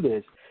you do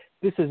this,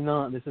 this is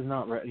not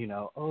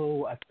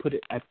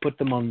I put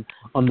them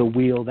on the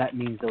wheel, that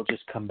means they'll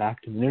just come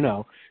back to me.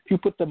 No. If you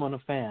put them on a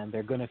fan,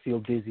 they're going to feel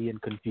dizzy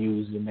and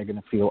confused, and they're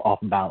going to feel off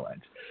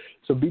balance.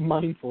 So be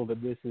mindful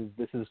that this is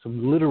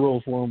some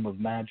literal form of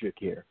magic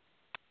here.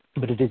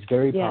 But it is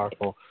very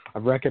powerful.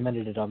 I've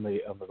recommended it on the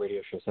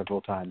radio show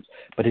several times,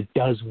 but it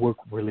does work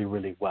really,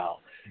 really well.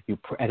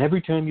 And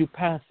every time you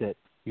pass it,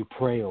 you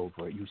pray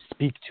over it, you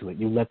speak to it,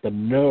 you let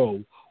them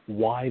know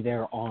why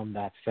they're on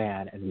that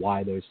fan and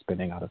why they're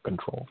spinning out of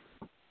control.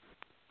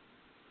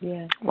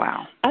 Yeah.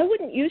 Wow. I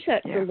wouldn't use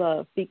that for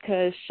love,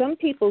 because some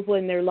people,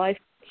 when their life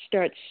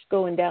starts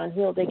going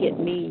downhill, they get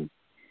mean.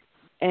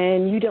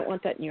 And you don't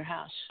want that in your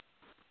house.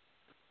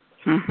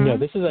 Mm-hmm. No,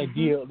 this is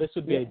ideal. This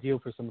would be ideal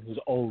for someone who's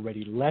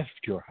already left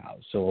your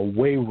house, so a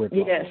wayward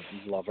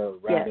lover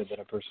rather than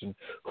a person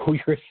who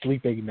you're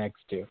sleeping next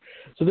to.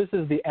 So this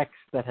is the ex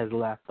that has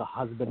left, the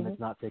husband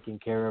that's not taking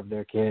care of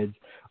their kids,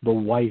 the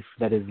wife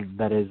that is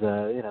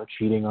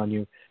cheating on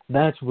you.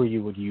 That's where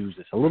you would use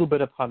this. A little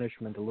bit of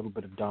punishment, a little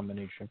bit of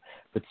domination,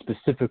 but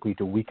specifically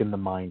to weaken the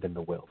mind and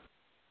the will.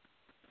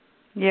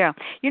 Yeah.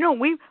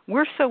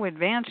 We're so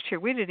advanced here,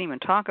 we didn't even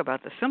talk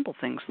about the simple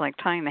things like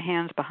tying the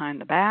hands behind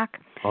the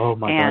back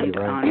and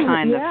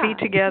tying the feet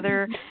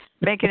together,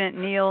 making it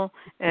kneel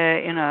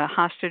in a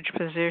hostage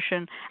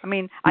position. I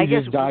mean, I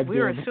guess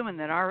we're assuming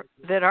that our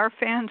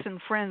fans and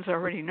friends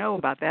already know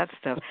about that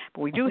stuff,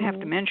 but we do have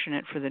to mention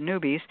it for the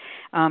newbies.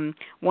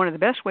 One of the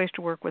best ways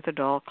to work with a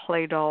doll,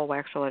 clay doll,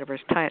 wax doll, whatever,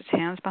 is tie its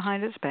hands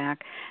behind its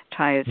back,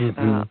 tie its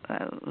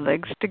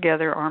legs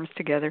together, arms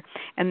together,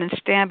 and then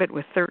stab it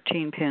with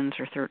 13 pins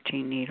or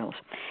 13 needles.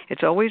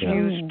 It's always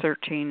used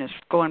 13 as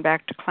going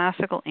back to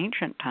classical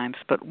ancient times,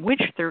 but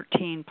which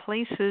 13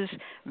 places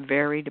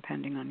vary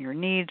depending on your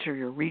needs or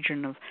your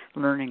region of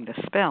learning the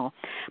spell.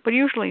 But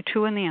usually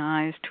 2 in the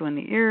eyes, 2 in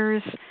the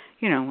ears,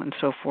 and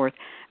so forth.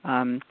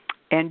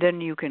 And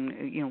then you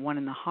can, 1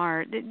 in the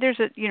heart. There's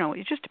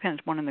it just depends.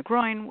 1 in the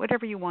groin,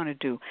 whatever you want to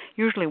do.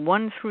 Usually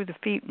 1 through the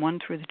feet, 1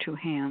 through the 2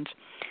 hands.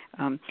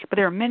 But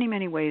there are many,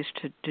 many ways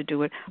to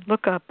do it.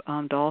 Look up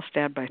doll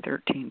stabbed by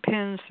 13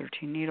 pins,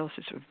 13 needles.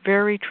 It's a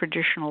very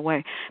traditional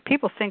way.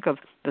 People think of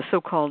the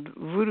so-called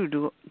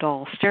voodoo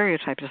doll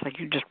stereotypes as like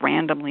you just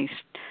randomly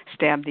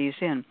stab these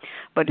in.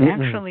 But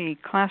actually,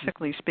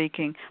 classically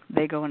speaking,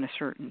 they go in a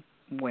certain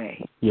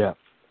way. Yeah.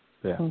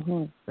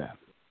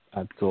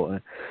 Absolutely.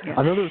 Yeah.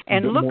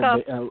 And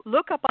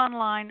look up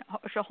online.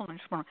 Hold on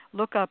just a moment.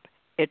 Look up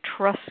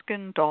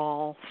Etruscan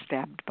doll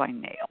stabbed by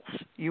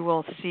nails. You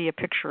will see a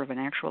picture of an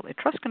actual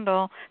Etruscan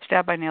doll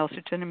stabbed by nails.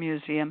 It's in a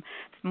museum.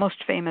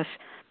 Most famous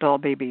doll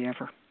baby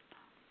ever.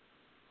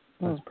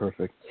 That's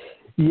perfect.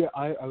 Yeah,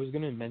 I was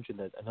going to mention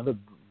that another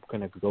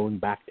kind of going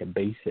back to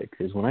basics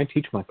is when I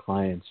teach my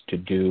clients to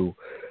do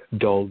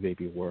doll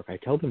baby work, I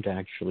tell them to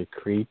actually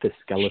create the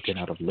skeleton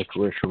out of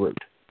licorice root.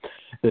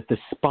 That the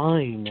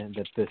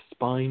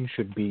spine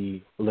should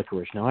be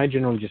licorice. Now, I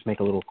generally just make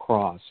a little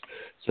cross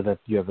so that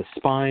you have a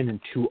spine and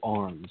 2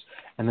 arms,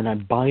 and then I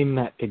bind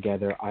that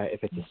together.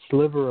 If it's a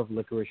sliver of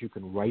licorice, you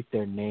can write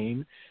their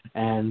name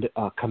and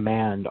a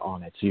command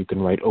on it. So you can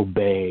write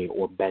obey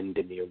or bend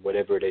to me or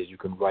whatever it is. You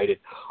can write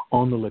it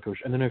on the licorice,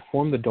 and then I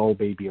form the doll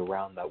baby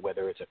around that,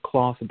 whether it's a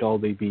cloth doll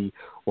baby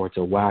or it's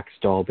a wax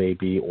doll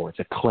baby or it's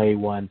a clay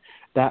one.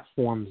 That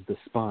forms the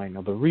spine.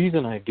 Now, the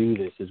reason I do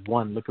this is,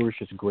 1, licorice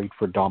is great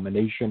for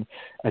domination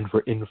and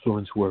for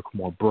influence work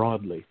more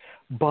broadly,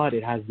 but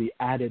it has the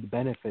added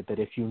benefit that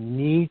if you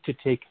need to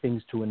take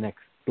things to a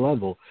next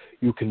level,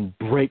 you can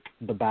break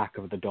the back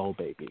of the doll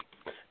baby.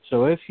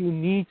 So if you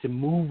need to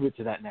move it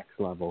to that next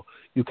level,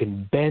 you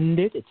can bend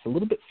it. It's a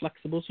little bit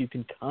flexible, so you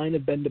can kind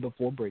of bend it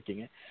before breaking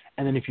it.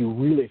 And then if you're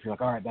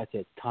like, all right, that's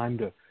it, time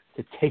to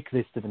take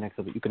this to the next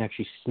level, you can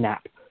actually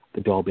snap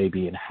the doll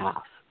baby in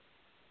half.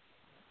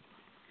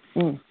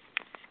 Wow.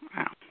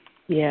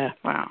 Yeah.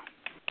 Wow.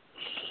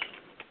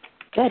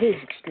 That is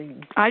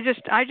extreme. I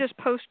just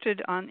posted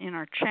in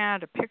our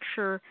chat a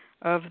picture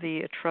of the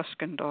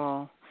Etruscan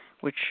doll,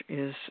 which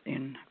is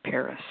in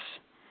Paris.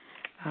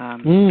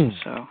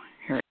 So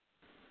here.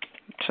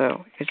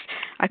 So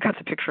I got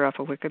the picture off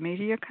of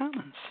Wikimedia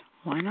Commons.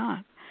 Why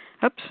not?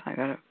 Oops, I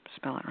got to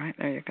spell it right.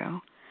 There you go.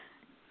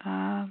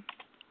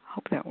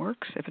 Hope that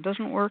works. If it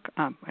doesn't work,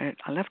 I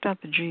left out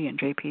the G in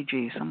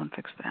JPG. Someone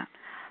fix that.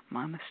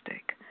 My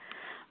mistake.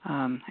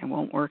 It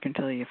won't work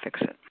until you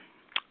fix it.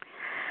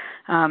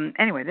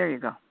 Anyway, there you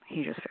go.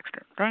 He just fixed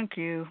it. Thank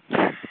you.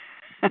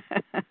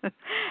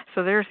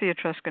 So there's the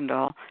Etruscan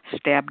doll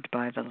stabbed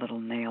by the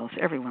little nails.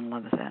 Everyone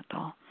loves that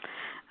doll.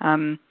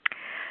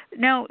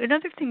 Now,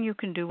 another thing you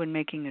can do when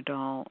making a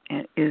doll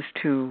is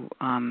to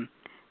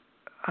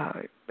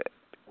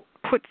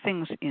put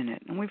things in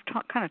it. And we've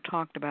kind of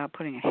talked about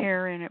putting a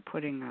hair in it,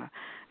 putting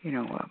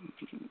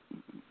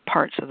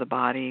parts of the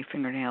body,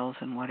 fingernails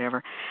and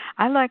whatever.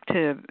 I like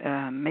to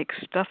make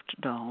stuffed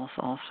dolls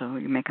also.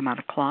 You make them out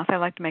of cloth. I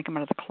like to make them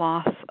out of the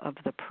cloth of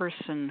the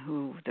person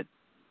who the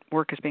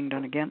work is being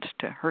done against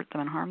to hurt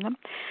them and harm them.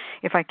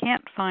 If I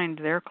can't find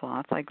their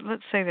cloth, like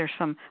let's say there's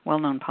some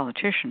well-known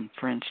politician,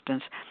 for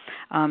instance,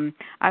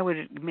 I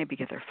would maybe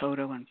get their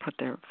photo and put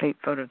their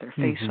photo of their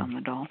face on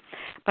the doll.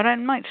 But I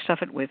might stuff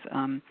it with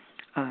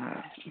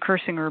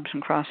cursing herbs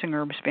and crossing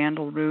herbs,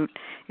 vandalroot,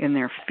 in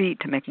their feet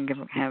to make them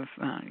have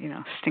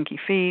stinky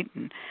feet,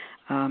 and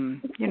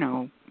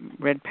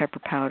red pepper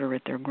powder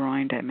at their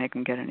groin to make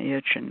them get an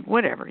itch, and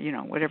whatever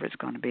it's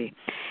going to be.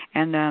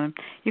 And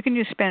you can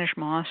use Spanish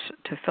moss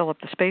to fill up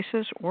the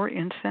spaces, or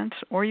incense,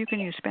 or you can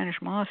use Spanish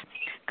moss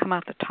come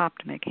out the top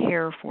to make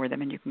hair for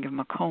them, and you can give them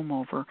a comb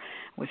over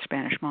with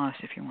Spanish moss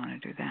if you want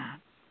to do that.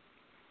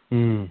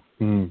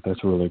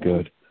 That's really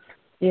good.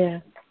 Yeah.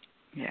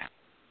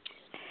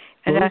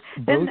 And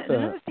then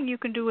another thing you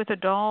can do with a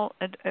doll,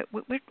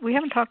 we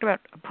haven't talked about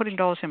putting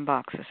dolls in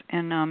boxes.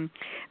 And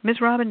Ms.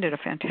 Robin did a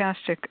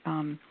fantastic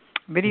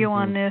video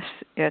on this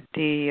at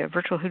the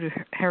Virtual Hoodoo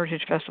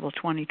Heritage Festival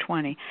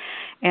 2020.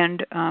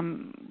 And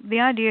the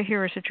idea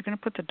here is that you're going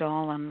to put the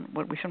doll on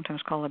what we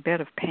sometimes call a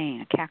bed of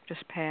pain, a cactus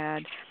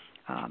pad,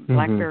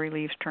 blackberry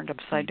leaves turned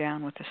upside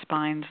down with the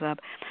spines up.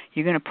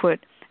 You're going to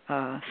put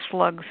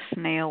slugs,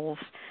 snails,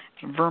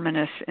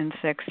 verminous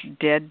insects,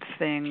 dead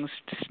things,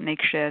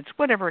 snake sheds,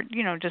 whatever,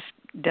 just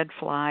dead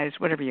flies,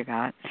 whatever you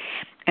got.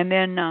 And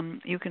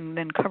then you can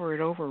then cover it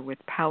over with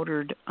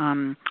powdered,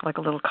 like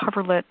a little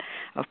coverlet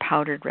of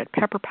powdered red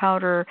pepper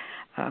powder,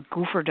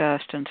 gopher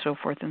dust, and so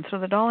forth. And so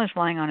the doll is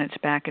lying on its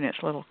back in its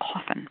little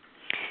coffin.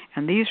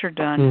 And these are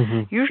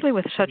done, usually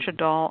with such a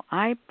doll,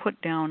 I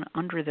put down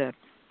under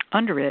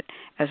it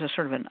as a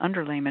sort of an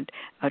underlayment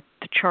the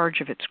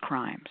charge of its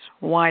crimes,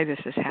 why this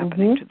is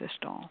happening to this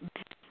doll.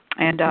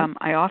 And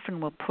I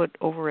often will put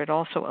over it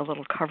also a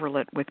little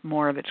coverlet with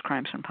more of its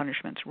crimes and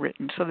punishments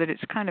written, so that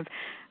it's kind of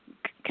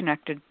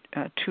connected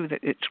to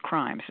its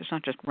crimes. It's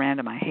not just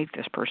random, I hate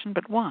this person,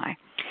 but why?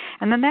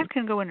 And then that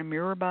can go in a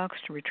mirror box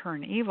to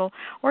return evil,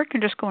 or it can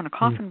just go in a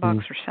coffin box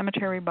or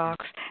cemetery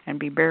box and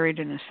be buried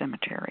in a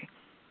cemetery.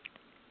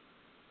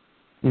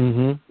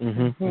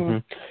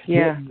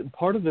 Yeah.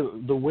 Part of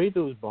the way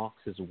those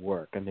boxes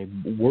work, and they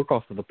work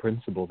off of the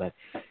principle that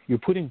you're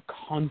putting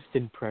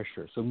constant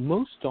pressure. So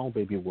most doll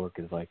baby work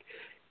is like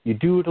you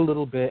do it a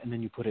little bit and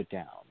then you put it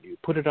down. You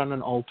put it on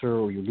an altar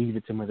or you leave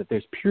it somewhere. That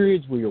there's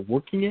periods where you're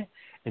working it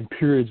and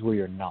periods where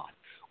you're not,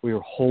 where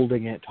you're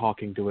holding it,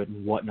 talking to it,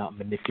 and whatnot,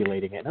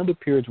 manipulating it, and other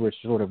periods where it's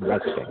sort of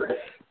resting.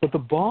 But the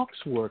box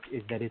work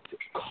is that it's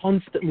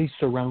constantly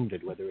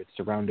surrounded, whether it's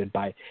surrounded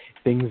by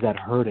things that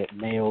hurt it,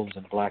 nails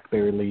and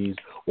blackberry leaves,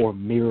 or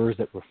mirrors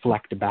that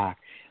reflect back.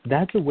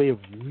 That's a way of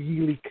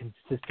really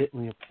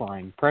consistently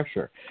applying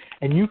pressure.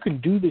 And you can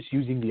do this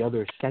using the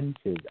other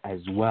senses as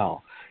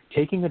well.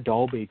 Taking a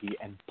doll baby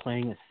and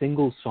playing a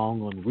single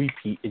song on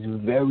repeat is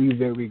very,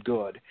 very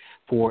good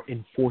for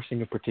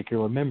enforcing a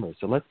particular memory.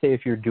 So let's say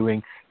if you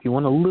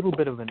want a little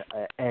bit of an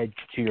edge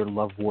to your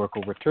love work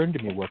or return to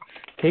me work,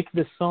 take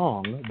the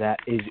song that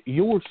is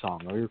your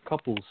song or your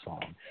couple's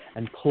song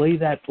and play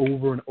that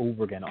over and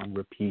over again on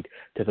repeat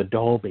to the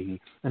doll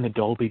baby, and the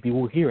doll baby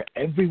will hear it.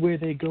 Everywhere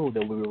they go,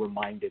 they'll be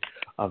reminded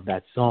of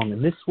that song.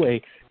 And this way,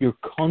 you're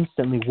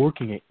constantly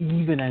working it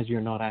even as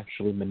you're not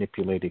actually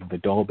manipulating the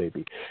doll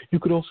baby. You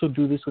could also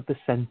do this with the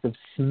sense of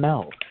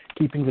smell,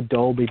 keeping the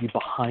doll baby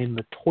behind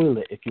the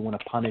toilet if you want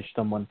to punish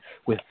someone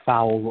with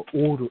foul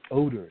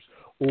odors.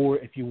 Or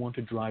if you want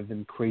to drive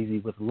them crazy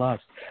with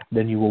lust,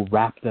 then you will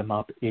wrap them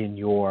up in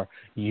your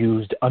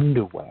used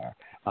underwear.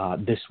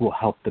 This will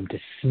help them to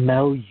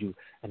smell you,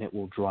 and it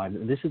will drive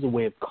them. This is a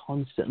way of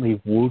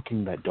constantly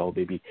working that doll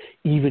baby,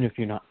 even if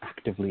you're not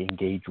actively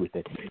engaged with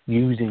it,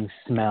 using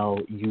smell,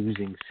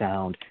 using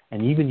sound,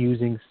 and even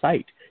using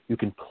sight. You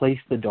can place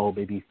the doll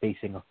baby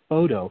facing a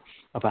photo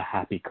of a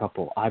happy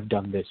couple. I've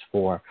done this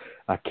for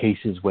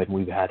cases when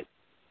we've had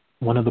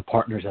one of the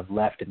partners have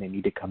left and they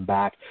need to come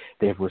back.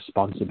 They have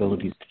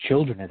responsibilities to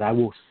children, and I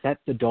will set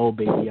the doll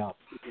baby up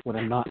when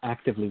I'm not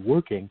actively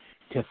working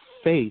to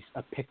face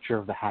a picture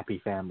of the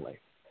happy family.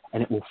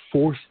 And it will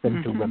force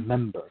them to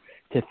remember,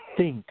 to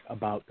think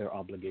about their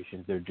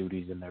obligations, their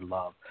duties, and their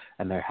love,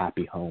 and their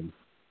happy home.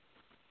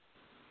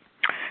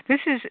 This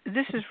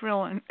is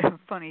real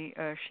funny.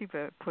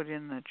 Shiva put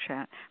in the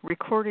chat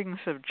recordings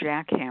of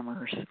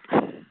jackhammers.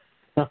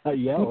 Yeah,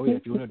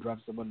 if you want to drive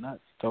someone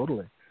nuts,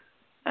 totally.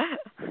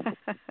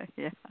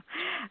 Yeah,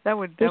 that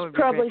would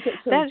probably be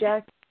some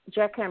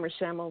jackhammer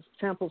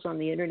samples on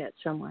the internet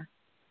somewhere.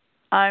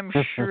 I'm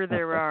sure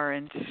there are,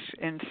 and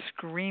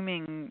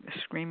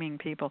screaming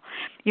people.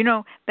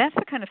 That's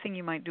the kind of thing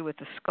you might do with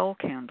the skull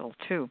candle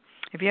too.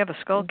 If you have a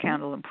skull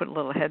candle and put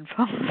little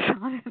headphones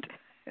on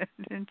it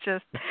and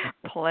just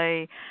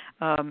play,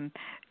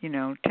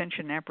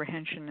 tension,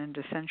 apprehension, and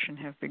dissension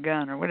have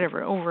begun, or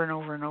whatever, over and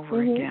over and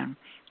over again.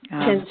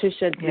 Tensor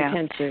said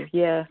tensor,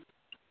 yeah.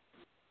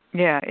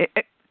 Yeah.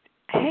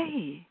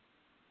 Hey,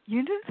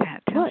 you knew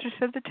that. Tensor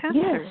said the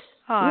tensor. Yes.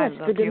 Oh, I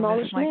love The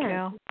Demolished you, Miss Man.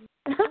 Michaele.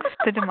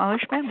 The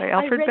Demolished Man by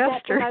Alfred I read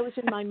Bester. that when I was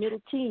in my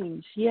middle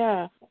teens.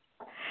 Yeah.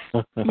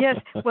 Yes.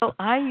 Well,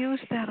 I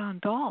use that on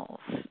dolls.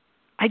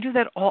 I do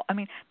that all. I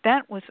mean,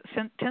 that was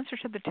Tensor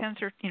said the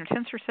tensor.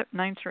 Tensor said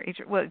ninth or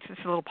eighth. Well, it's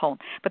a little poem,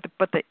 but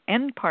the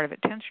end part of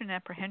it, tension,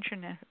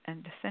 apprehension,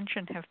 and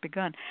dissension have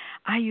begun.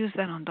 I use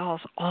that on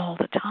dolls all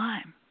the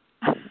time.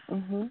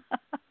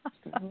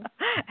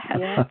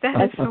 Yeah.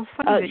 That is so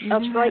funny that you do that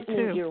too. A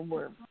frightening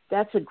earworm.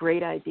 That's a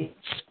great idea.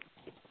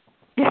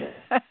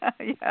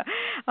 Yeah.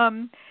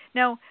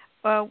 Now,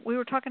 we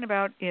were talking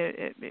about,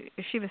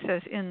 Shiva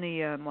says in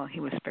the, well, he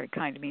was very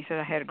kind to me. He said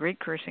I had a great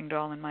cursing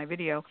doll in my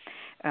video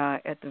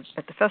at the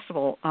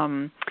festival.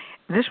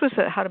 This was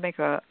how to make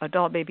a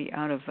doll baby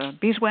out of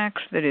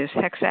beeswax that is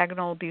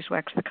hexagonal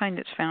beeswax, the kind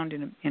that's found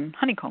in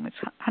honeycomb. It's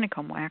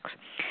honeycomb wax.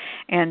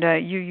 And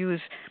you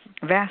use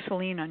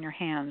Vaseline on your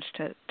hands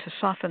to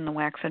soften the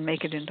wax and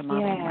make it into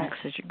modeling wax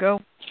as you go.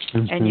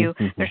 And you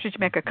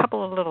make a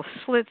couple of little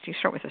slits. You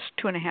start with a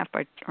 2.5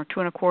 by or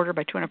 2.25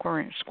 by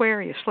 2.25 inch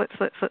square. You slit,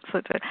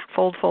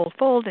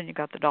 fold, and you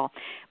got the doll.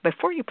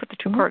 Before you put the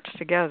two parts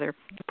together,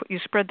 you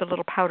spread the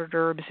little powdered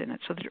herbs in it.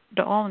 So the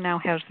doll now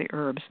has the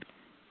herbs.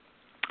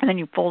 And then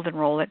you fold and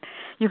roll it.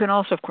 You can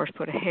also, of course,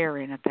 put a hair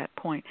in at that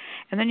point.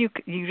 And then you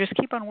just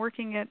keep on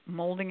working it,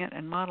 molding it,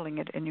 and modeling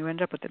it, and you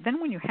end up with it. Then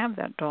when you have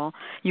that doll,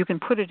 you can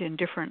put it in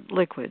different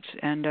liquids.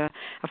 And,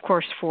 of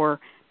course, for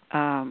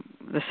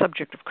the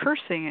subject of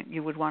cursing,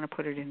 you would want to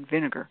put it in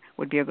vinegar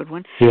would be a good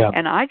one. Yeah.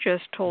 And I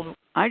just told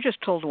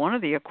one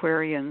of the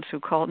Aquarians who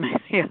called me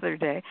the other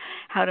day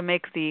how to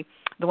make the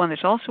one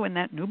that's also in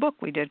that new book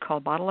we did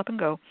called Bottle Up and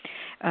Go,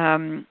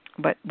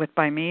 but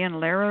by me and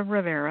Lara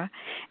Rivera.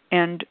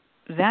 And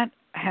that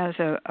has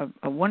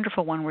a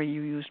wonderful one where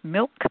you use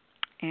milk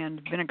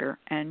and vinegar,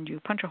 and you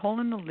punch a hole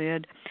in the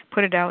lid,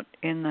 put it out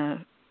in the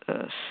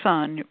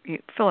sun. You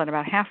fill it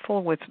about half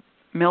full with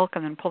milk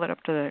and then pull it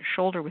up to the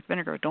shoulder with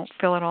vinegar. Don't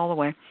fill it all the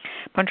way.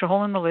 Punch a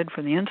hole in the lid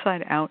from the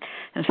inside out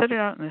and set it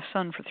out in the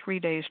sun for 3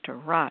 days to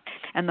rot.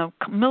 And the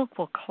milk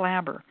will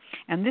clabber.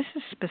 And this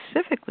is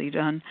specifically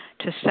done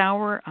to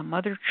sour a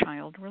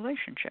mother-child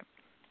relationship.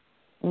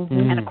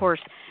 And, of course,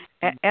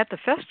 at the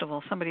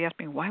festival, somebody asked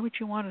me, why would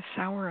you want to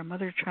sour a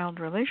mother-child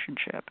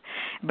relationship?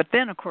 But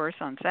then, of course,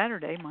 on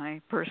Saturday, my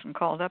person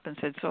called up and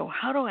said, so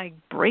how do I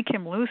break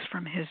him loose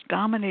from his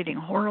dominating,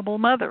 horrible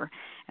mother?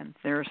 And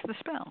there's the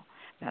spell.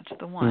 That's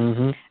the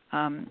one.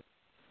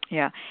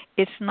 Yeah,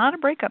 it's not a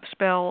breakup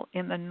spell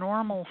in the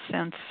normal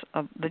sense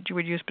of that you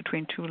would use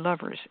between two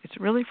lovers. It's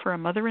really for a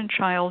mother and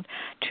child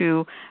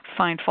to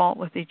find fault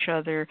with each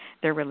other,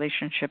 their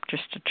relationship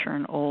just to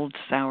turn old,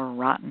 sour,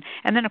 rotten.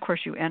 And then, of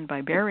course, you end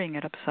by burying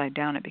it upside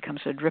down. It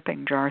becomes a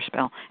dripping jar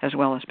spell as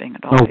well as being a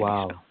doll baby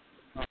spell.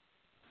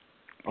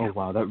 Oh,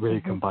 wow. That really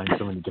combines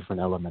so many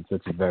different elements.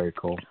 That's very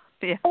cool.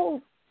 Yeah.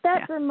 Oh,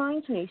 that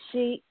reminds me.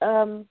 See,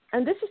 and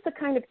this is the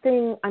kind of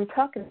thing I'm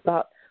talking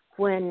about.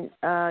 When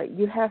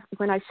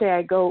when I say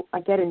I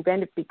get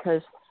inventive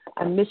because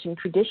I'm missing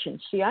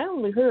traditions. See, I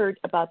only heard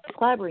about the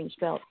clabbering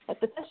spell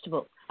at the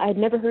festival. I had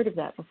never heard of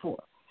that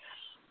before.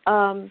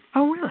 Oh,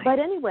 really? But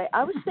anyway,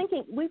 I was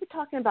thinking we were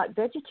talking about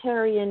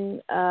vegetarian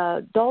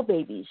doll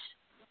babies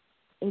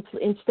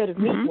instead of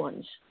meat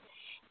ones,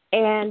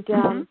 and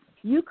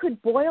you could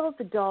boil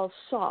the doll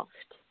soft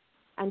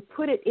and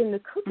put it in the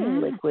cooking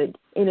liquid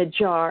in a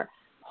jar,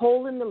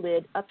 hole in the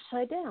lid,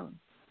 upside down.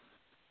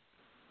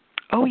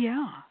 Oh,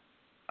 yeah.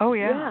 Oh,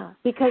 yeah. Yeah,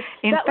 because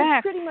in that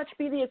fact, would pretty much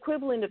be the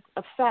equivalent of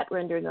fat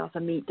rendering off a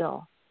meat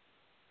doll.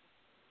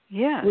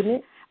 Yes. Wouldn't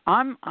it?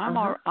 I'm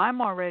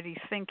already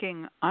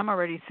thinking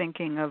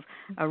of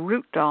a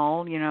root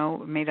doll,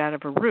 made out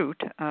of a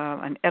root,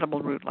 an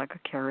edible root like a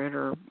carrot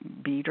or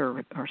beet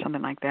or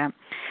something like that,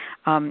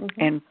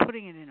 and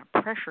putting it in a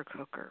pressure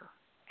cooker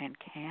and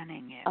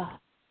canning it.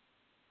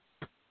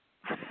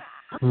 How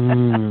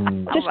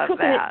Just about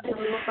cooking that?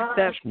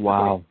 It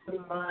wow.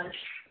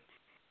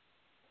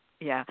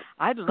 Yeah,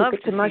 I'd love to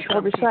see some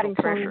people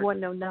pressure.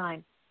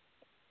 109.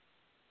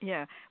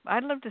 Yeah,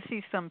 I'd love to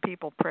see some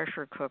people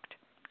pressure cooked,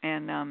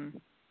 and then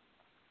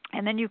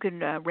you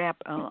can wrap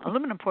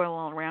aluminum foil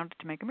all around it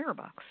to make a mirror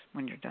box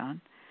when you're done.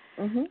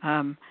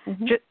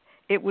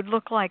 It would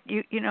look like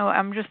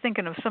I'm just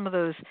thinking of some of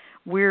those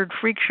weird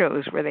freak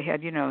shows where they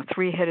had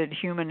 3-headed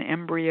human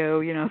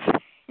embryo. You know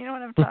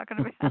what I'm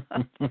talking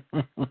about.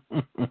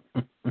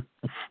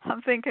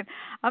 I'm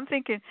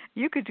thinking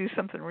you could do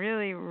something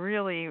really,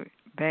 really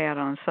bad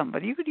on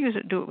somebody. You could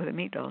do it with a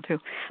meat doll too,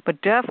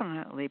 but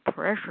definitely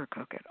pressure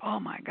cook it. Oh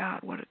my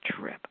God, what a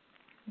trip!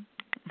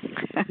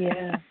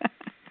 Yeah,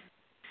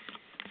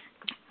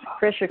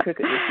 pressure cook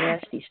it with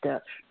nasty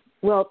stuff.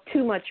 Well,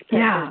 too much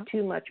pepper,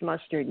 too much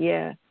mustard.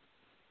 Yeah.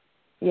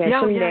 Yeah.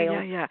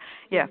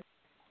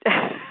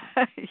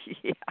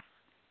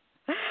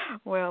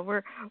 Well,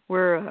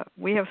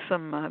 we have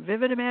some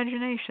vivid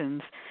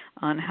imaginations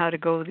on how to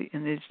go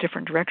in these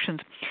different directions.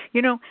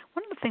 One of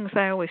the things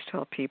I always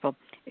tell people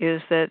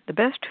is that the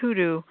best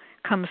hoodoo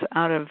comes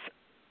out of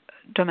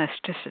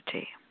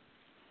domesticity.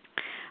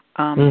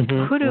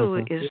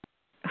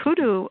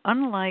 Hoodoo,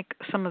 unlike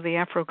some of the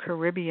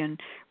Afro-Caribbean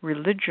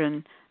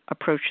religion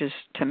approaches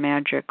to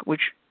magic,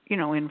 which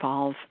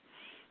involve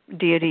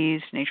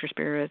deities, nature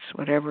spirits,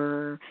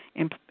 whatever,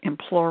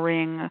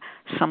 imploring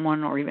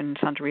someone, or even in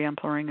Santeria,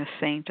 imploring a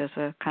saint as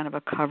a kind of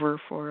a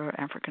cover for an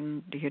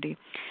African deity.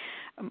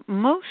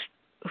 Most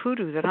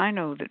hoodoo that I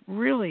know that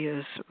really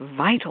is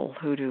vital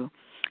hoodoo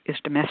is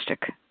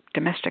domestic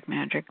domestic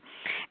magic.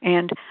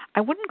 And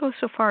I wouldn't go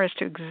so far as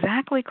to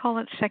exactly call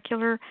it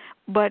secular,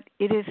 but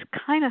it is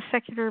kind of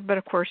secular. But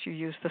of course, you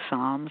use the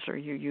Psalms or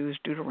you use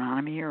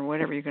Deuteronomy or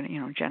whatever you're going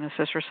to,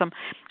 Genesis or some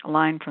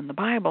line from the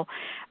Bible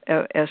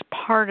as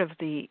part of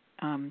the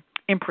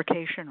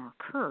imprecation or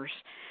curse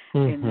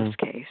in this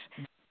case.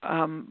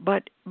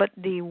 But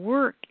the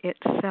work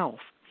itself.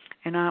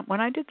 And when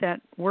I did that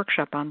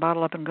workshop on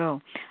Bottle Up and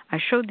Go, I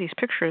showed these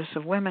pictures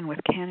of women with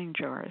canning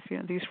jars.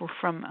 These were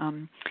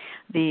from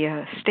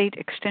the State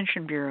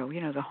Extension Bureau,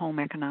 the Home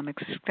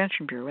Economics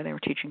Extension Bureau, where they were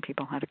teaching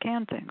people how to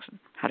can things and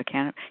how to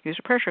can it, use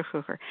a pressure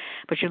cooker.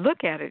 But you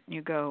look at it and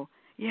you go,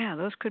 yeah,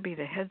 those could be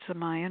the heads of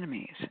my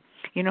enemies.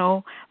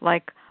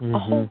 Like a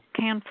whole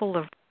handful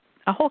of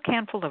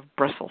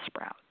Brussels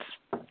sprouts,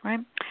 right?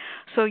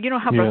 So you know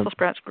how Brussels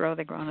sprouts grow?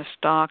 They grow on a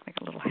stalk, they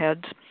got little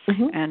heads,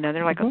 and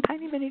they're like a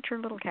tiny miniature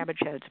little cabbage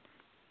heads.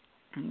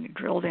 And you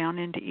drill down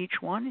into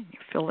each one, and you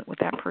fill it with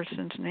that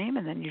person's name,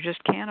 and then you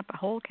just can up a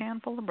whole can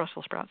full of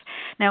Brussels sprouts.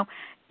 Now,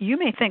 you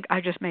may think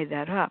I just made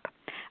that up,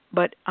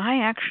 but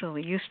I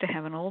actually used to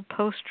have an old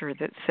poster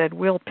that said,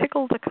 "We'll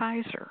pickle the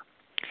Kaiser,"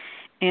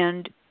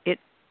 and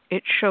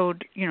it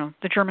showed,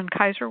 the German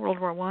Kaiser, World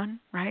War I,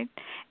 right?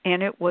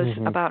 And it was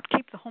about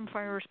keep the home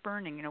fires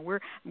burning.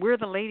 We're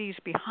the ladies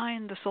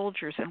behind the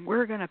soldiers, and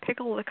we're going to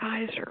pickle the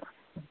Kaiser.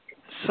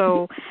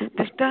 So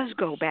this does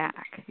go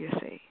back, you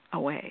see, a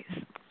ways.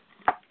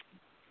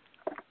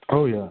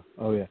 Oh yeah.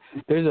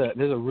 There's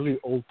a really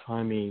old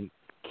timey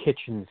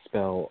kitchen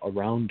spell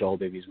around doll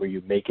babies where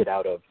you make it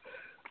out of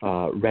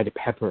red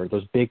pepper,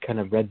 those big kind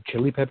of red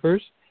chili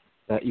peppers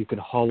that you can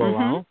hollow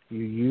out.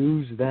 You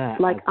use that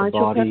like as the ancho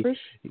body. peppers?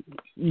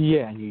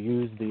 Yeah, and you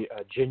use the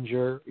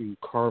ginger. You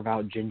carve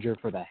out ginger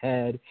for the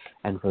head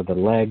and for the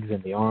legs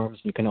and the arms.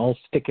 You can all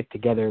stick it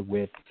together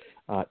with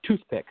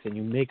toothpicks, and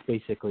you make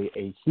basically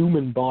a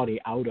human body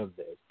out of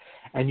this.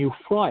 And you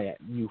fry it.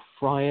 And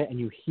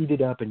you heat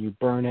it up and you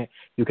burn it.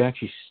 You can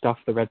actually stuff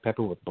the red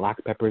pepper with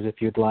black peppers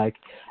if you'd like,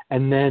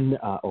 and then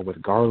or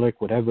with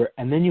garlic, whatever.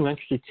 And then you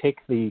actually take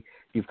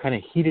you've kind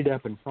of heated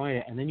up and fry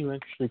it, and then you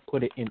actually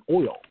put it in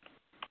oil.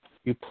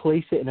 You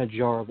place it in a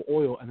jar of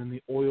oil, and then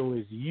the oil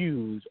is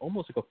used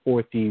almost like a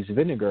Forties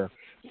vinegar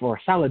for a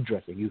salad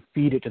dressing. You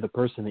feed it to the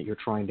person that you're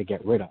trying to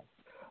get rid of.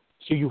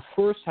 So you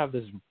first have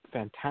this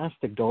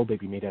fantastic doll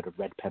baby made out of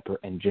red pepper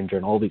and ginger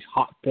and all these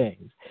hot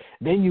things.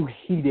 Then you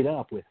heat it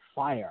up with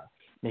fire,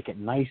 make it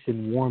nice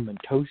and warm and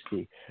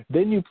toasty.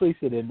 Then you place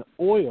it in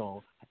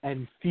oil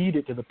and feed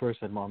it to the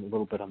person a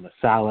little bit on the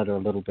salad or a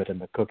little bit in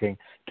the cooking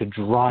to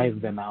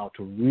drive them out,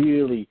 to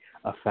really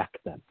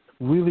affect them.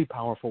 Really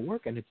powerful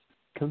work, and it's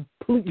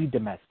completely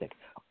domestic,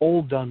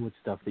 all done with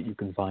stuff that you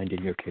can find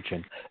in your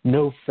kitchen.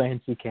 No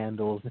fancy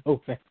candles,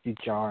 no fancy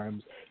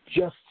charms,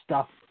 just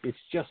stuff. It's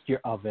just your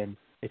oven.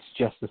 It's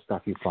just the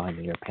stuff you find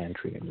in your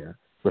pantry and your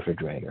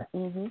refrigerator.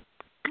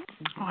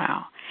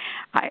 Wow,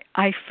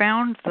 I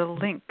found the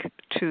link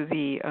to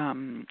the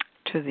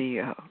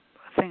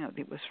thing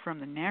that was from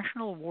the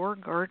National War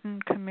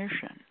Garden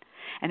Commission,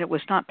 and it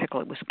was not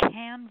pickle. It was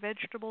canned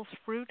vegetables,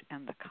 fruit,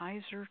 and the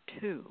Kaiser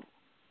too.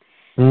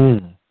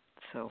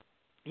 So.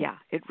 Yeah,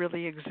 it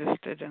really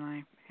existed, and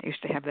I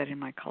used to have that in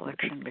my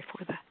collection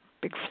before the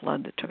big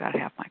flood that took out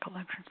half my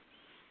collection.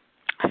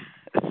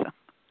 So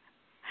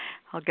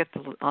I'll get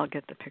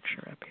the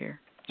picture up here.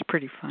 It's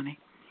pretty funny.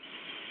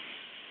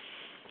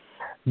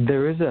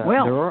 There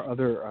are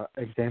other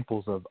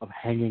examples of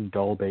hanging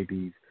doll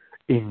babies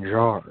in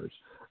jars.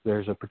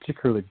 There's a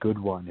particularly good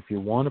one if you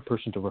want a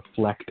person to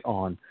reflect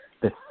on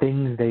the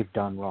things they've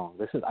done wrong.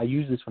 I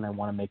use this when I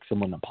want to make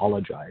someone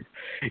apologize.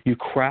 You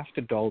craft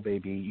a doll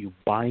baby, you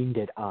bind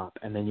it up,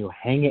 and then you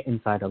hang it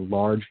inside a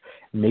large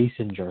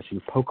mason jar. So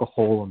you poke a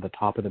hole in the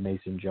top of the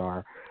mason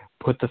jar,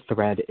 put the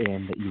thread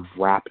in that you've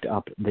wrapped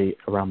up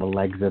around the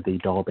legs of the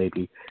doll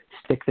baby,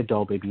 stick the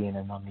doll baby in,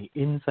 and on the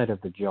inside of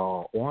the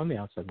jar, or on the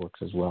outside works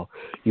as well,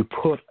 you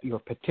put your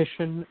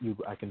petition.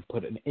 I can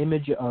put an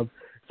image of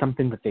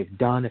something that they've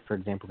done. If, for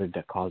example, they've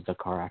caused a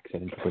car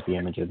accident, you put the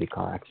image of the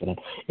car accident.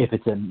 If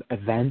it's an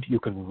event, you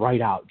can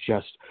write out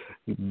just,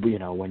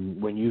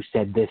 when you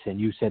said this and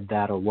you said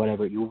that or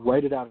whatever. You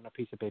write it out on a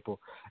piece of paper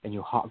and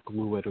you hot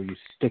glue it, or you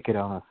stick it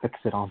on or fix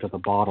it onto the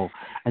bottle.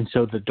 And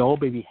so the doll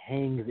baby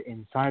hangs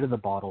inside of the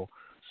bottle,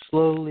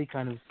 slowly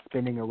kind of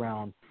spinning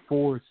around,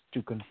 forced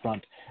to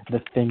confront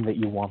the thing that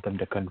you want them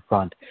to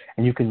confront.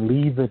 And you can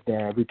leave it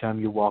there. Every time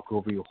you walk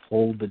over, you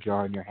hold the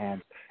jar in your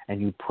hands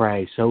and you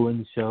pray, so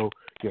and so,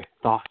 your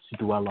thoughts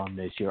dwell on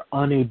this. You're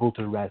unable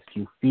to rest.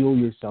 You feel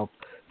yourself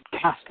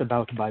cast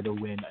about by the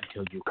wind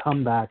until you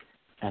come back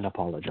and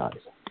apologize.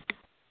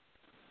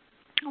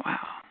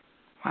 Wow.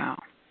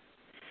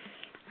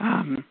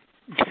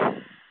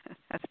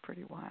 That's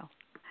pretty wild.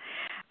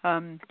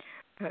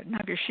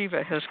 Naga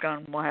Shiva has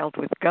gone wild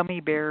with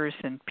gummy bears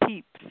and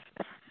peeps.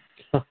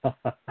 I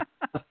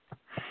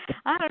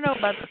don't know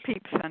about the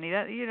peeps, honey.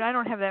 I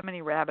don't have that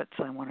many rabbits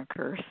I want to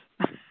curse.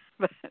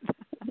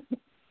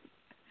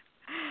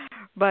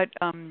 But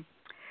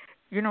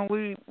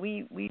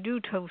we do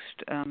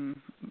toast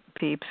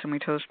peeps, and we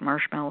toast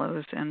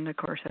marshmallows, and of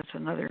course that's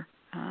another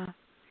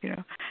You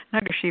know,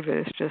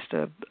 Nagasiva is just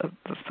a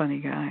funny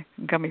guy.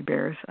 Gummy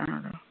bears, I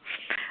don't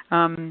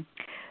know.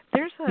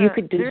 There's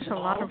a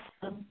lot of.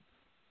 Them.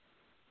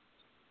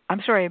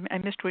 I'm sorry, I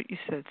missed what you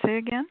said. Say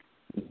again.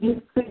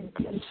 You could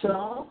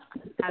dissolve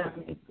the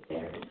gummy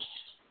bears.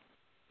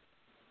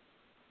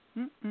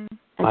 Mm-mm.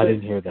 I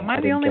didn't hear that. Am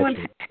I the only one?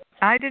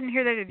 I didn't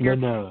hear that.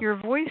 Your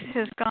voice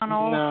has gone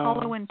all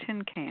hollow and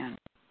tin can.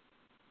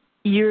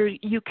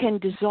 You can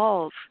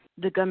dissolve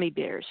the gummy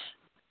bears.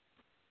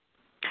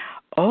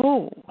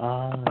 Oh,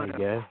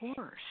 yes. Of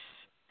course.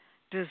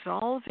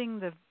 Dissolving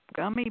the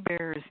gummy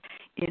bears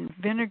in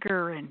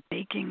vinegar and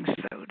baking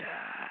soda.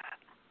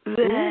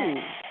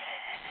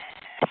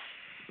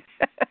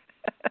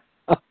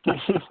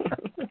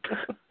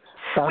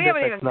 We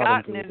haven't even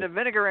gotten into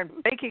vinegar and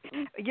baking.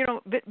 You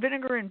know,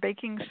 vinegar and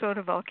baking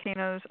soda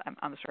volcanoes.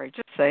 I'm sorry,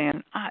 just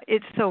saying.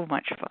 It's so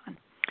much fun,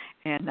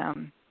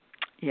 and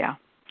yeah.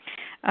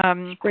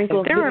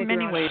 There are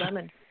many ways.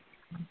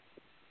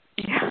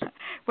 Yeah.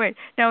 Wait.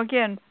 Now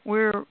again,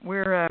 we're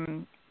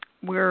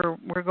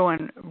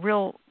going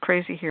real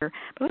crazy here.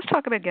 But let's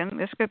talk about again.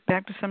 Let's get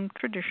back to some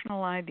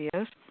traditional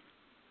ideas.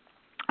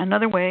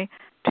 Another way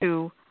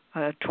to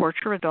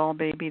torture a doll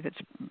baby that's,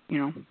 you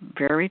know,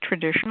 very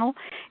traditional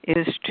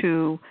is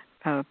to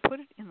put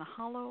it in the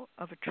hollow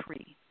of a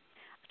tree.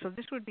 So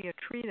this would be a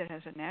tree that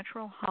has a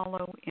natural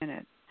hollow in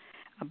it,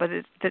 but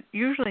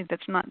usually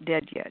that's not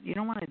dead yet. You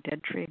don't want a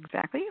dead tree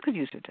exactly. You could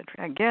use a dead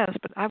tree, I guess,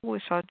 but I've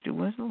always thought to do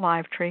with a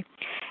live tree.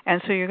 And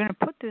so you're going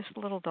to put this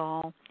little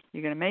doll,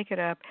 you're going to make it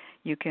up,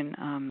 you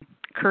can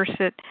curse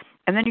it,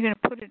 and then you're going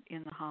to put it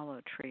in the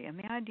hollow tree. And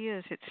the idea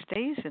is it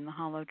stays in the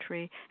hollow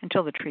tree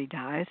until the tree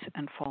dies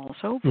and falls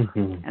over,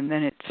 and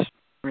then it's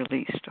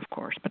released, of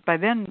course. But by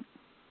then,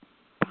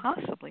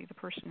 possibly the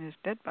person is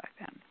dead by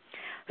then.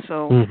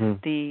 So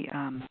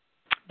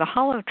the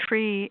hollow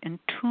tree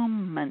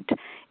entombment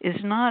is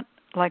not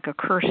like a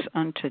curse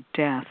unto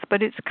death,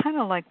 but it's kind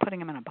of like putting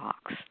them in a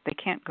box. They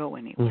can't go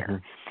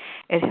anywhere.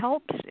 It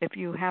helps if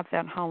you have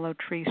that hollow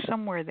tree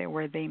somewhere there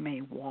where they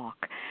may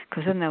walk,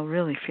 because then they'll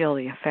really feel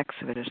the effects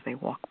of it as they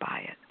walk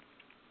by it.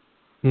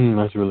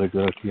 That's really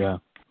good, yeah.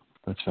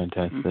 That's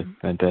fantastic.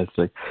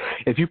 Fantastic.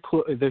 If you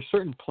there's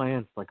certain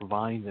plants like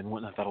vines and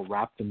whatnot that'll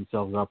wrap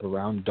themselves up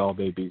around doll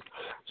babies.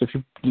 So if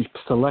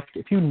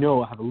you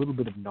have a little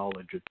bit of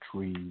knowledge of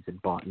trees and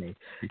botany,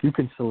 you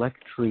can select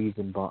trees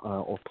and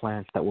or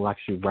plants that will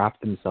actually wrap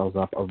themselves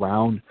up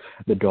around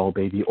the doll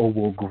baby or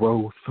will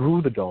grow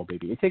through the doll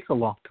baby. It takes a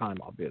long time,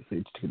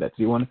 obviously, to do that.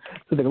 So you want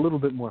something a little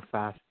bit more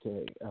fast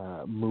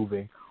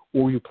moving,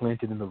 or you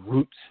plant it in the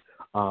roots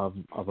of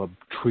a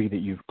tree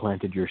that you've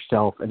planted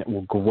yourself, and it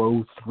will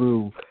grow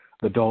through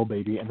the doll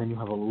baby, and then you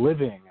have a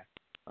living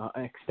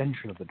an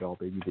extension of the doll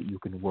baby that you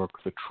can work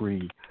the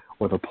tree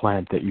or the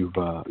plant that you've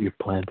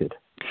planted.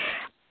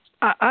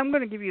 I'm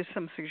going to give you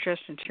some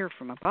suggestions here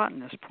from a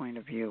botanist point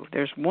of view.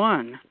 There's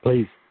one.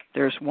 Please.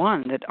 There's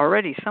one that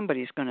already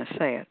somebody's going to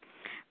say it.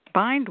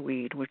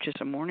 Bindweed, which is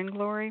a morning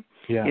glory,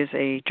 is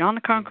a John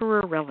the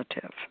Conqueror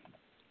relative.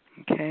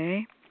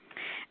 Okay?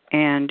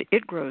 And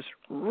it grows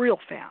real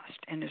fast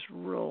and is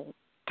real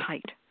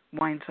tight,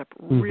 winds up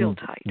real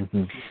tight.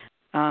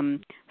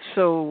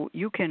 So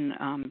you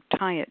can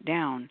tie it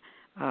down.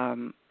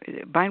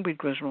 Bindweed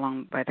grows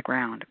along by the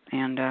ground,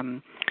 and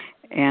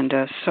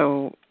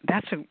so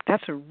that's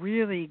a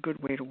really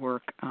good way to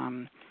work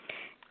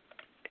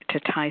to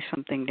tie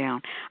something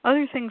down.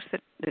 Other things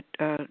that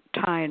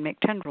tie and make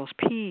tendrils,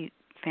 pea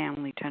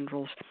family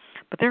tendrils,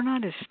 but they're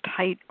not as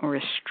tight or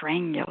as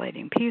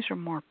strangulating. Peas are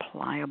more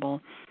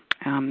pliable.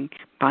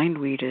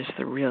 Bindweed is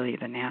really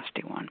the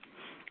nasty one,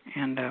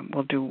 and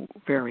will do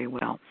very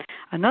well.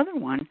 Another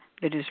one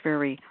that is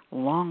very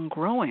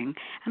long-growing,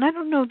 and I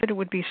don't know that it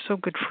would be so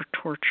good for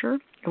torture.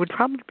 It would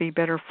probably be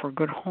better for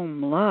good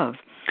home love,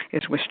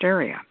 is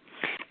wisteria.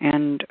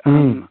 And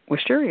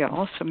wisteria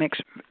also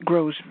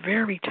grows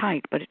very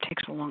tight, but it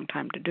takes a long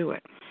time to do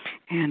it.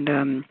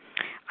 And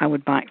I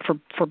would buy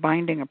for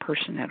binding a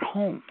person at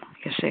home,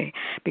 you see,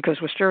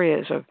 because wisteria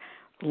is a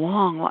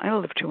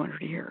it'll live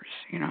 200 years,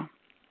 you know.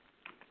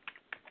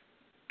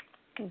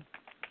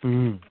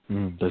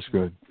 That's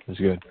good. That's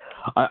good.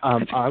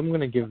 I'm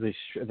going to give the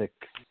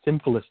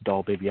simplest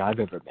doll baby I've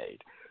ever made.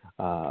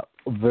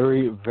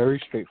 Very,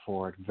 very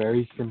straightforward,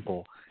 very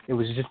simple. It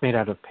was just made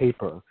out of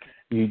paper.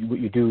 What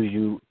you do is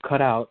you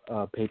cut out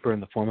paper in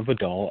the form of a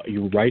doll.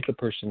 You write the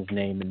person's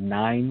name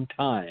 9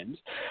 times,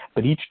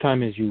 but each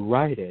time as you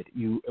write it,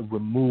 you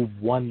remove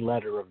one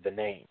letter of the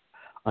name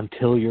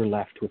until you're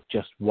left with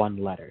just one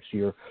letter. So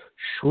you're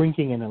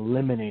shrinking and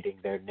eliminating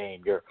their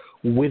name. You're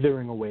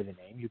withering away the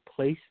name. You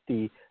place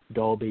the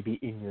doll baby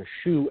in your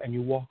shoe and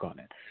you walk on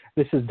it.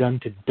 This is done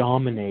to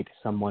dominate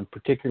someone,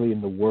 particularly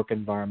in the work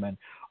environment,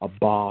 a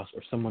boss,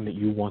 or someone that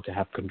you want to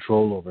have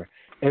control over.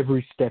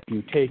 Every step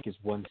you take is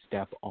one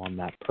step on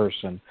that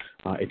person.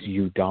 It's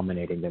you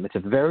dominating them. It's a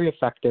very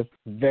effective,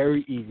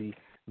 very easy,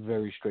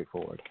 very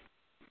straightforward.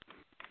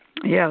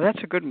 Yeah, that's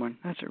a good one.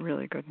 That's a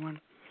really good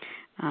one.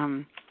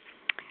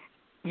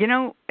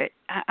 I'm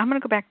going to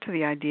go back to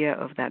the idea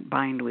of that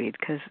bindweed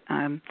because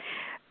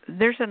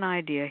there's an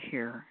idea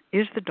here.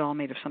 Is the doll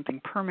made of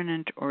something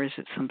permanent or is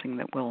it something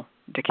that will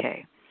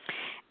decay?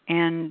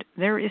 And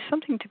there is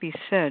something to be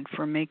said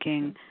for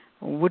making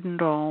wooden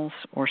dolls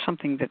or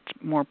something that's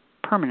more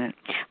permanent.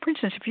 For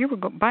instance, if you were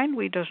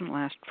bindweed doesn't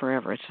last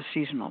forever. It's a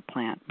seasonal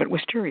plant, but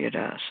wisteria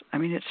does. I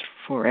mean, it's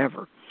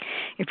forever.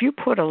 If you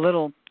put a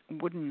little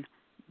wooden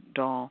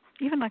doll,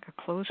 even like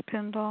a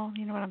clothespin doll,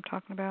 you know what I'm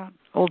talking about?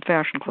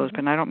 Old-fashioned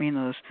clothespin. I don't mean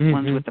those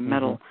ones with the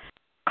metal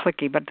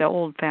clicky, but the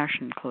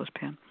old-fashioned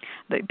clothespin.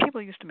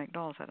 People used to make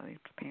dolls out of them. They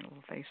used to paint a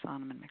little face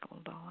on them and make a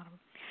little doll out of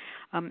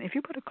them. If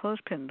you put a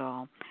clothespin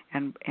doll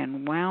and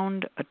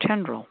wound a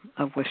tendril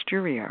of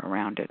wisteria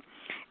around it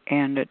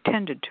and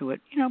tended to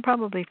it,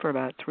 probably for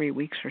about 3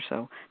 weeks or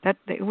so, that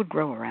it would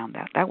grow around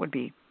that. That would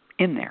be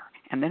in there.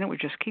 And then it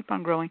would just keep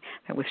on growing.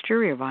 That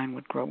wisteria vine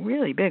would grow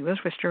really big.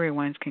 Those wisteria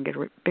vines can get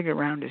big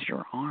around as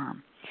your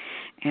arm.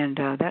 And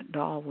that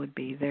doll would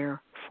be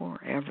there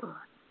forever,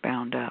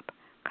 bound up.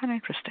 Kind of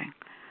interesting.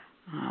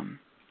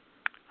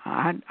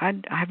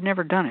 I've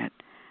never done it,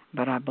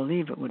 but I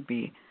believe it would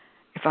be,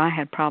 if I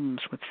had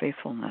problems with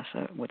faithfulness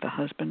with a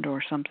husband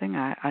or something,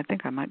 I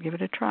think I might give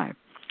it a try.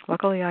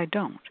 Luckily, I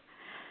don't.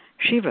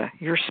 Shiva,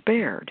 you're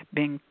spared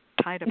being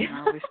tied up in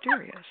our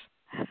wisterias.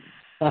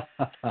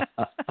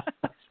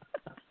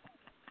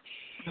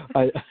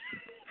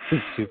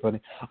 It's too funny.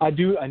 I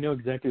know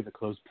exactly the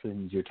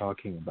clothespins you're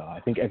talking about. I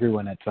think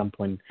everyone at some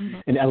point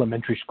in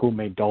elementary school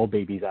made doll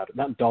babies out of,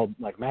 not doll,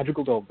 like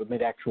magical dolls, but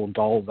made actual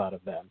dolls out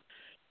of them.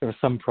 There was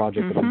some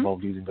project that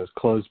involved using those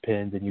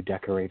clothespins and you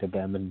decorated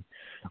them and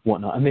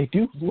whatnot. And they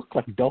do look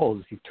like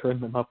dolls. You turn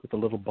them up with a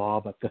little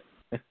bob at the,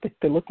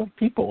 they look like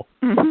people,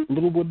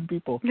 little wooden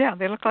people. Yeah,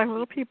 they look like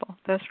little people.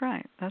 That's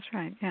right,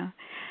 yeah.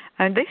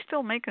 And they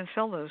still make and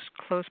sell those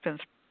clothespins.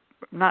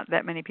 Not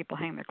that many people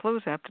hang their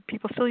clothes up.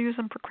 People still use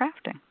them for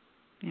crafting,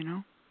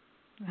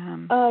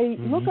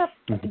 Look up,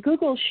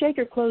 Google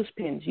shaker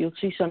clothespins. You'll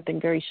see something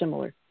very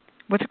similar.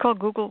 What's it called?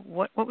 Google,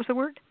 what was the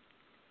word?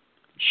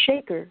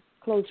 Shaker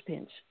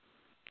clothespins.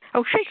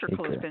 Oh, shaker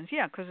clothespins.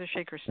 Yeah, because the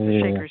shakers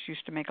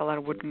used to make a lot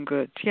of wooden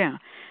goods. Yeah,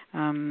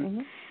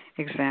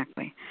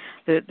 exactly.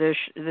 The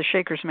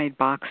shakers made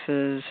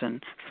boxes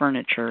and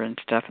furniture and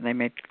stuff, and they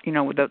made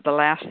the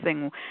last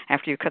thing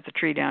after you cut the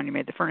tree down, you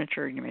made the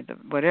furniture, you made the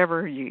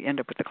whatever, you end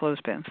up with the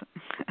clothespins.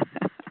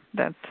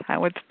 That's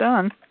how it's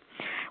done.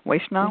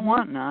 Waste not,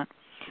 want not.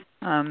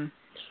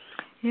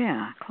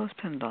 Yeah,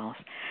 clothespin dolls.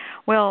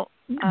 Well.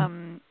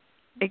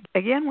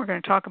 Again, we're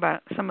going to talk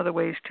about some of the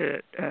ways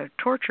to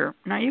torture.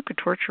 Now, you could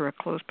torture a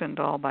clothespin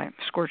doll by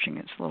scorching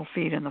its little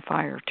feet in the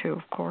fire, too,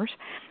 of course.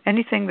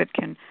 Anything that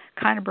can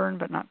kind of burn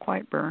but not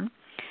quite burn.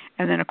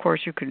 And then, of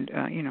course, you could,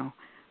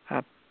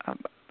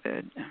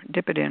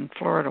 dip it in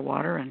Florida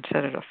water and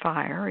set it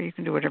afire, or you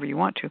can do whatever you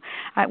want to.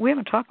 We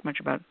haven't talked much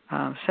about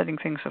setting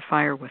things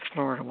afire with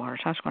Florida water,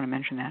 so I just want to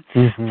mention that.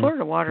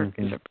 Florida water,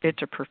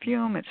 it's a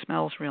perfume. It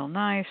smells real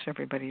nice.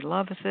 Everybody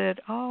loves it.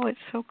 Oh, it's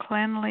so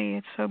cleanly.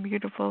 It's so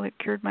beautiful. It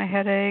cured my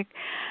headache.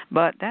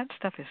 But that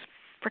stuff is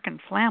frickin'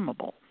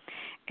 flammable.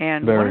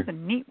 And one of the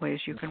neat ways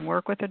you can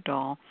work with a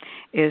doll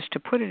is to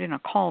put it in a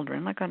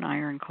cauldron, like an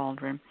iron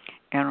cauldron,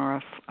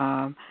 or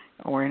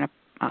in a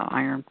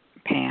iron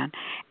pan,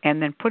 and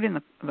then put in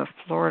the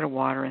Florida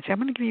water and say, I'm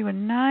going to give you a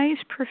nice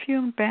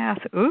perfumed bath.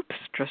 Oops,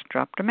 just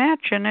dropped a match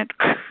in it.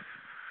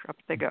 Up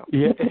they go.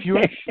 Yeah, if you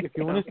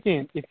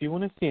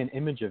want to see an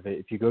image of it,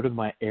 if you go to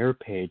my air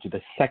page, the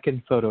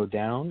second photo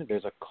down,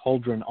 there's a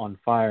cauldron on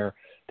fire.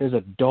 There's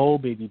a doll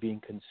baby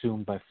being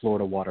consumed by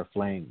Florida water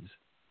flames.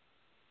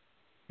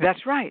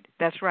 That's right.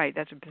 That's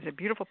a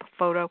beautiful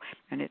photo,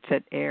 and it's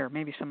at air.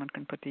 Maybe someone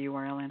can put the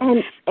URL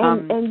in.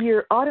 And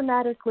you're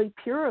automatically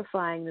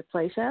purifying the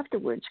place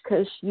afterwards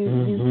because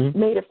you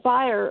made a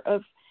fire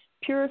of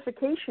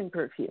purification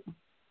perfume.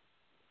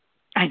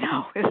 I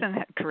know. Isn't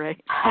that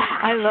great?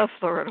 I love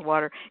Florida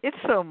water. It's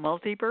so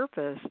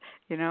multi-purpose,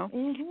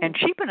 and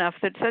cheap enough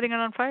that setting it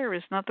on fire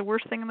is not the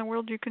worst thing in the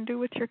world you can do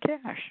with your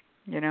cash,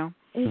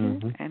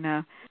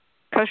 And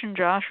Cousin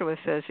Joshua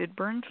says, it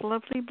burns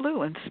lovely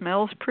blue and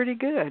smells pretty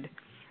good.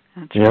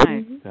 That's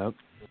right. Yep.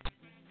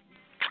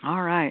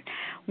 All right.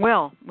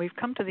 Well, we've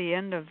come to the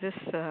end of this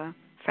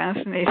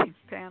fascinating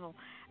panel,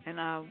 and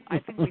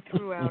I think we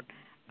threw out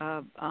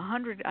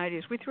 100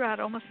 ideas. We threw out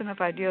almost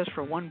enough ideas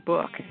for one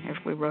book if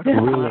we wrote it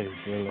all up.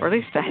 Really. Or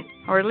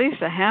at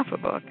least a half a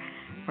book,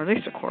 or at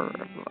least a quarter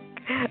of a book.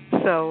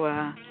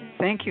 So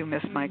thank you,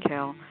 Miss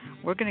Michaele.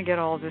 We're going to get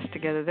all this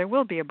together. There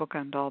will be a book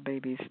on doll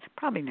babies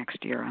probably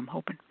next year, I'm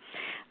hoping.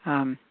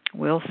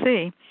 We'll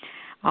see.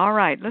 All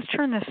right, let's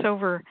turn this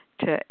over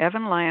to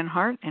Evan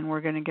Lionheart, and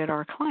we're going to get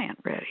our client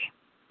ready.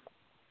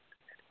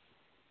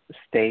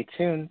 Stay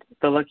tuned.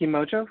 The Lucky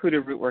Mojo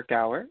Hoodoo Rootwork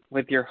Hour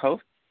with your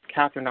host,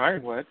 Catherine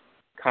Ironwood,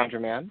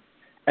 ConjureMan,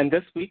 and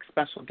this week's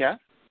special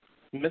guest,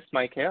 Miss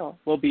Michaele,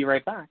 will be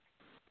right back.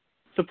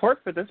 Support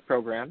for this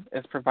program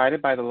is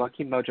provided by the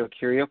Lucky Mojo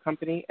Curio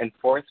Company in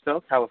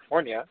Forestville,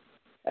 California,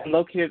 and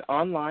located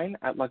online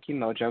at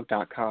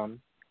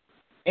luckymojo.com.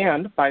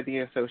 and by the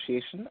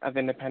Association of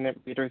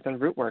Independent Readers and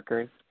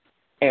Rootworkers,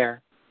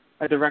 AIR,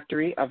 a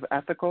directory of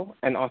ethical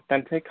and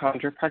authentic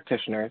conjure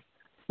practitioners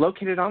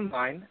located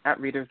online at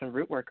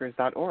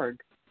readersandrootworkers.org,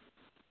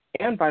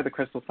 and by the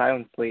Crystal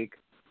Silence League,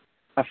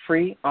 a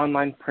free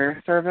online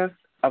prayer service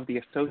of the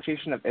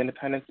Association of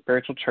Independent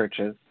Spiritual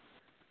Churches,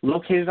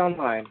 located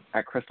online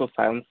at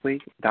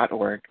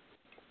crystalsilenceleague.org.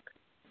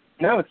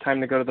 Now it's time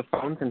to go to the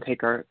phones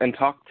and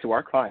talk to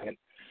our client.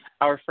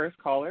 Our first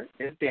caller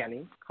is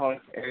Danny, calling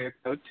from area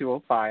code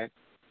 205.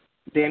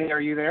 Danny, are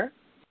you there?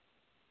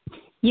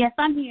 Yes,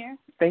 I'm here.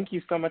 Thank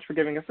you so much for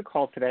giving us a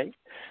call today.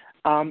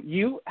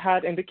 You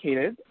had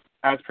indicated,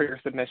 as per your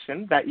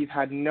submission, that you've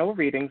had no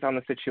readings on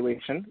the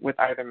situation with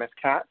either Miss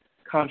Cat,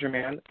 Conjure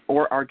Man,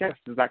 or our guest.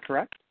 Is that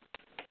correct?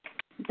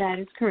 That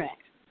is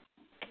correct.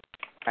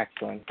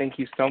 Excellent. Thank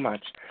you so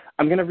much.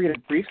 I'm going to read a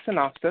brief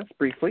synopsis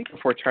briefly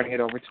before turning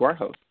it over to our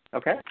host,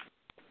 okay?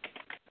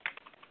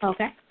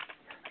 Okay.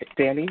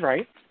 Danny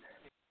writes,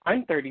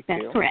 I'm 32.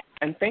 That's correct.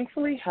 And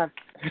thankfully have,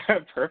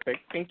 perfect,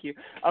 thank you.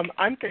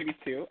 I'm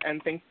 32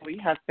 and thankfully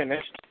have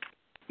finished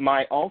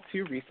my all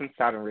too recent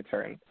Saturn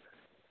return.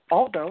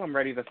 Although I'm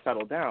ready to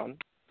settle down,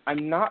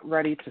 I'm not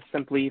ready to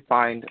simply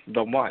find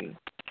the one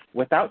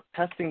without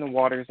testing the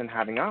waters and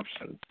having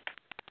options.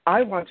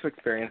 I want to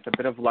experience a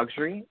bit of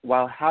luxury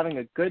while having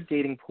a good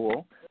dating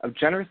pool of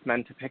generous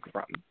men to pick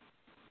from.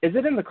 Is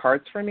it in the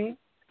cards for me?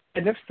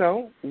 And if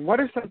so, what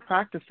are some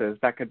practices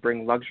that could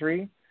bring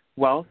luxury,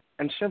 wealth,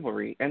 and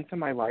chivalry into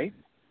my life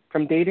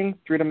from dating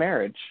through to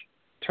marriage?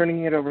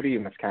 Turning it over to you,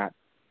 Miss Cat.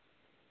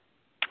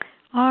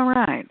 All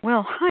right.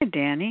 Well, hi,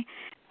 Danny.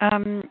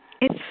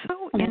 It's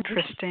so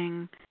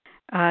interesting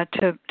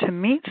to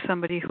meet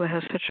somebody who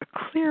has such a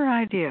clear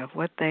idea of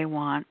what they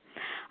want.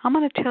 I'm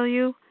going to tell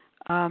you,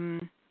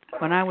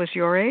 when I was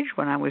your age,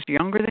 when I was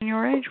younger than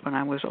your age, when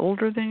I was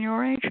older than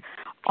your age,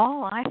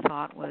 all I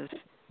thought was,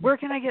 where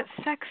can I get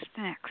sex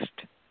next?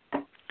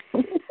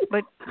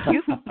 But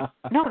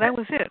no, that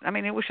was it. I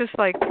mean, it was just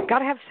like, got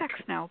to have sex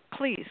now,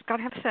 please, got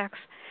to have sex.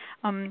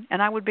 And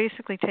I would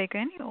basically take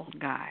any old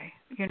guy,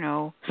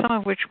 some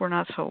of which were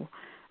not so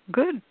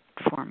good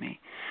for me.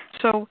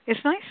 So it's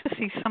nice to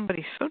see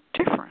somebody so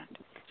different.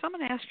 So I'm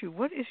going to ask you,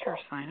 what is your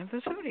sign of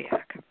the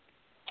zodiac?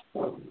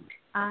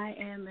 I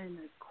am an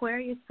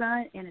Aquarius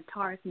sun and a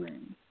Taurus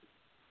moon.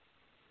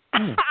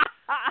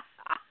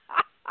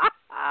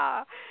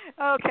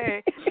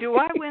 Okay. Do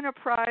I win a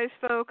prize,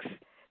 folks?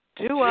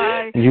 Do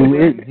I? You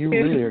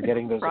really are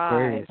getting those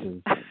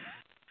Aquariuses.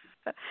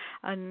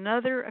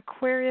 Another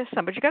Aquarius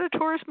sun. But you got a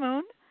Taurus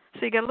moon,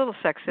 so you got a little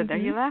sex in there.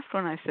 You laughed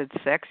when I said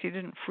sex. You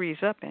didn't freeze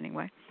up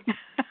anyway.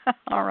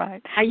 All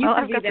right.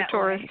 I've got the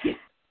Taurus.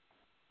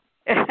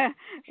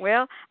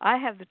 Well, I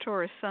have the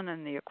Taurus sun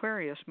and the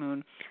Aquarius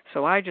moon,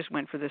 so I just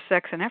went for the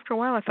sex. And after a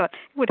while, I thought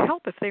it would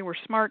help if they were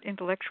smart,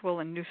 intellectual,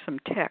 and knew some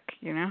tech,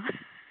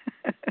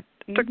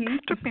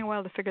 Took me a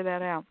while to figure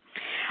that out.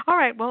 All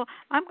right, well,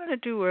 I'm going to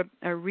do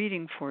a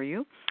reading for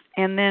you,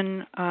 and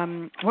then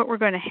what we're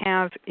going to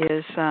have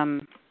is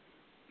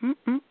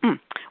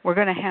we're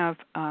going to have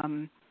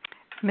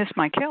Miss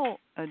Michaele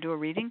do a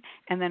reading,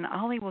 and then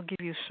Ollie will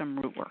give you some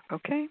root work,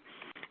 okay?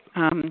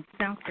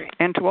 Sounds great.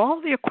 And to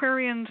all the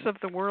Aquarians of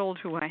the world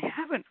who I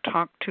haven't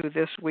talked to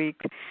this week,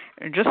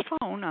 just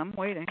phone. I'm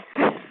waiting.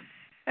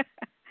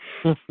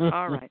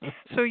 All right.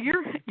 So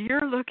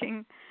you're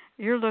looking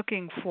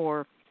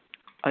for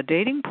a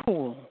dating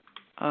pool,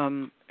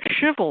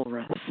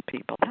 chivalrous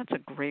people. That's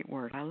a great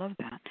word. I love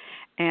that.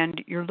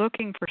 And you're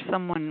looking for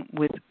someone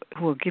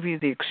who will give you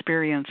the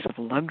experience of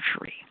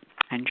luxury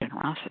and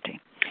generosity.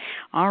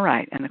 All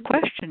right. And the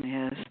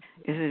question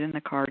is it in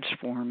the cards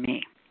for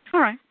me? All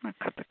right, I'm going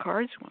to cut the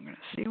cards. We're going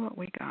to see what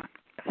we got.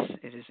 Yes,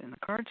 it is in the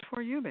cards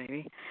for you,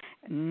 baby.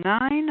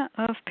 9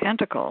 of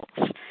Pentacles.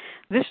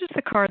 This is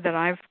the card that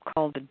I've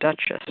called the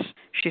Duchess.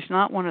 She's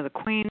not one of the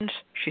queens.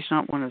 She's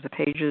not one of the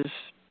pages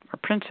or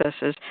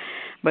princesses,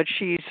 but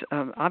she's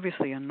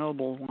obviously a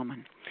noble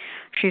woman.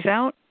 She's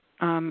out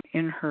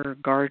in her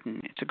garden.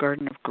 It's a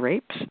garden of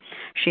grapes.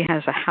 She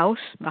has a house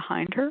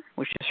behind her,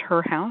 which is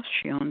her house.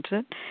 She owns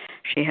it.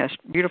 She has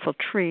beautiful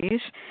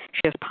trees.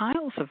 She has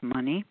piles of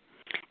money.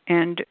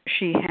 And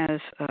she has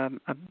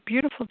a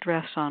beautiful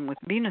dress on with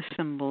Venus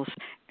symbols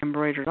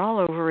embroidered all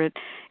over it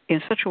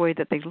in such a way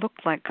that they look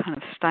like kind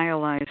of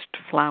stylized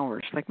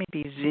flowers, like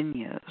maybe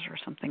zinnias or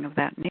something of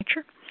that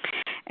nature.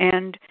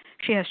 And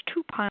she has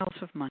 2 piles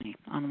of money.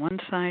 On one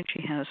side,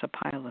 she has a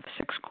pile of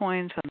 6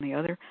 coins. On the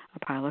other, a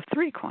pile of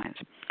 3 coins.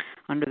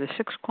 Under the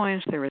 6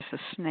 coins, there is a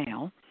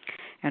snail.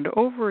 And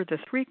over the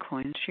 3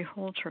 coins, she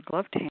holds her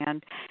gloved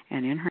hand,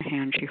 and in her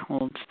hand she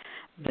holds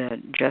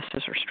the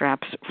jesses or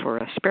straps for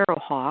a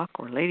sparrowhawk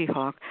or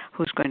ladyhawk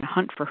who's going to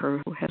hunt for her,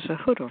 who has a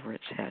hood over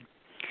its head.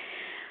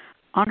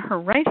 On her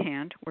right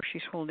hand, where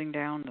she's holding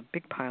down the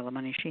big pile of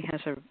money, she has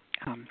a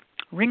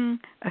ring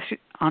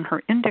on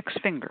her index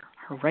finger,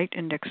 her right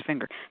index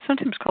finger,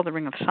 sometimes called the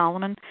Ring of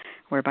Solomon,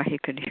 whereby he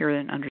could hear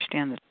and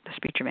understand the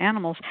speech of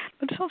animals,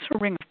 but it's also a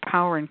ring of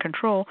power and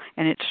control,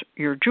 and it's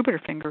your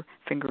Jupiter finger,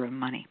 finger of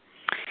money.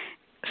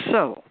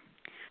 So,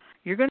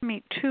 you're going to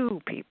meet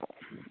two people.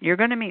 You're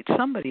going to meet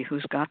somebody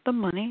who's got the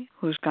money,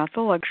 who's got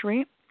the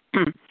luxury,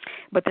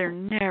 but they're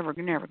never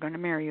going to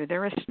marry you.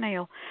 They're a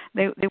snail.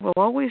 They will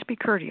always be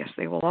courteous.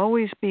 They will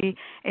always be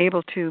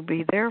able to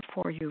be there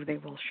for you. They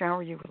will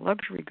shower you with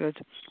luxury goods.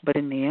 But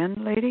in the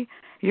end, lady,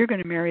 you're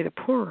going to marry the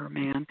poorer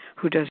man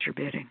who does your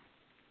bidding.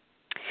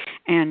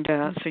 And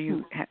so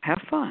you have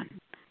fun,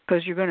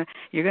 because you're going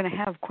to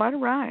have quite a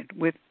ride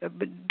with.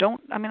 But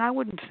I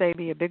wouldn't say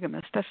be a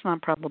bigamist. That's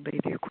not probably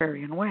the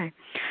Aquarian way.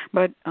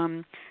 But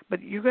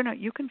you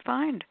can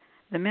find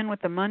the men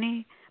with the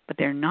money, but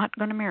they're not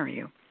going to marry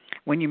you.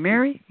 When you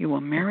marry, you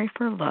will marry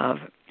for love,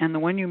 and the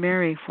one you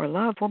marry for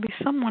love will be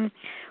someone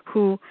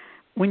who,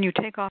 when you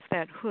take off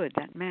that hood,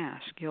 that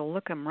mask, you'll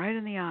look them right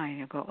in the eye and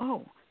you'll go,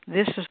 oh,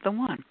 this is the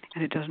one.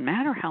 And it doesn't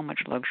matter how much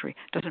luxury,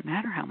 doesn't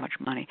matter how much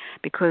money,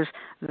 because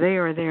they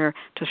are there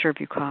to serve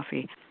you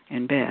coffee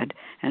in bed,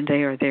 and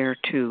they are there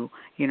to,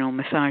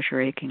 massage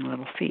your aching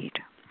little feet.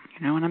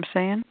 You know what I'm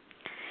saying?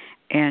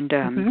 And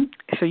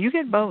so you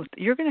get both.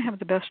 You're going to have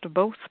the best of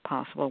both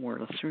possible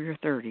worlds through your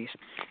 30s,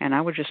 and I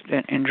would just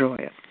enjoy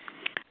it.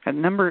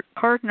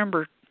 Card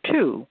number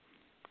 2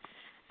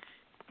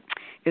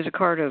 is a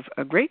card of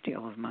a great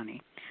deal of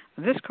money.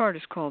 This card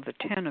is called the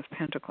Ten of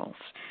Pentacles,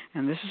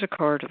 and this is a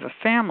card of a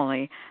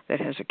family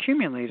that has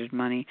accumulated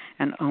money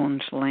and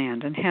owns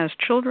land and has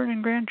children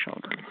and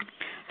grandchildren.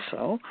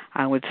 So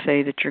I would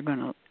say that you're going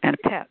to, and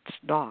pets,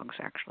 dogs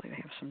actually, they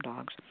have some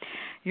dogs.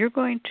 You're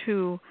going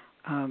to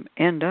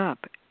end up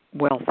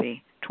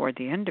wealthy toward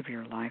the end of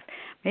your life.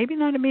 Maybe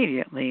not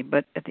immediately,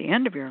 but at the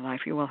end of your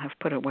life you will have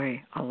put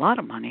away a lot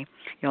of money.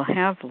 You'll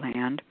have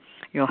land,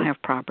 you'll have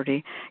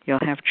property, you'll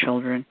have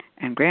children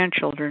and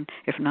grandchildren.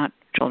 If not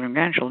children and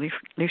grandchildren,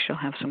 at least you'll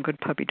have some good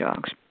puppy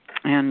dogs.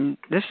 And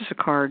this is a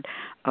card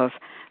of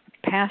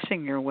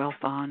passing your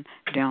wealth on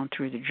down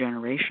through the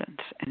generations,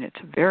 and it's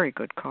a very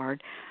good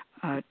card.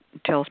 It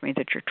tells me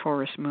that your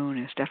Taurus moon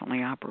is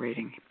definitely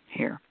operating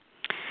here.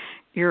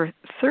 Your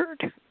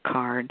third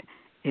card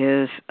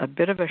is a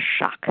bit of a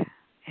shock,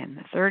 and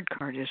the third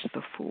card is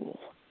the Fool.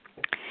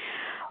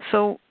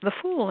 So the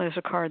Fool is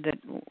a card that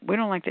we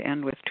don't like to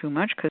end with too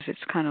much, because it's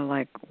kind of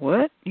like,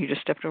 what? You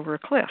just stepped over a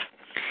cliff.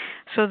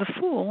 So the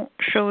Fool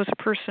shows a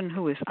person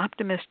who is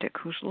optimistic,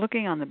 who's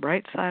looking on the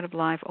bright side of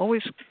life,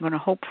 always going to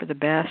hope for the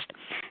best,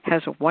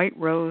 has a white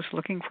rose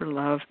looking for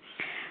love,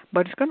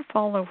 but it's going to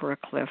fall over a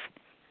cliff.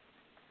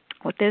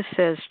 What this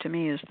says to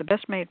me is the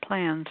best made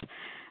plans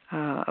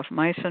of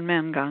mice and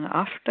men gone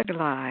off the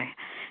gly.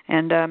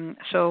 And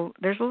so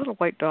there's a little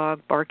white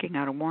dog barking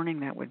out a warning.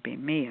 That would be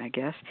me, I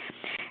guess.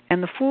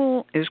 And the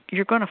Fool is,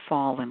 you're going to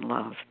fall in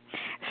love.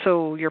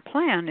 So your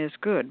plan is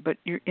good, but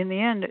in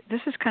the end,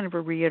 this is kind of a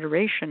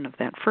reiteration of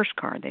that first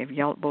card.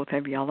 Both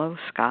have yellow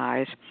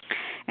skies,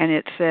 and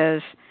it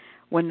says,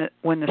 when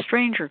the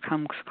stranger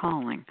comes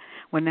calling,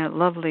 when that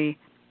lovely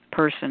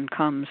person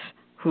comes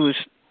who's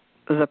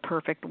the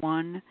perfect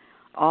one,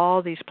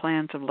 all these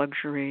plans of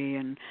luxury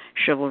and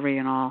chivalry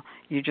and all,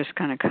 you just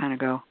kind of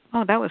go,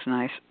 oh, that was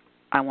nice.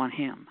 I want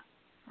him,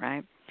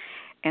 right?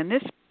 And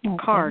this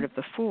card of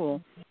the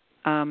Fool,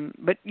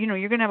 but you're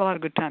going to have a lot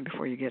of good time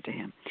before you get to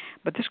him.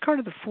 But this card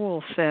of the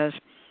Fool says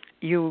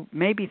you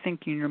may be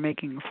thinking you're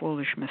making a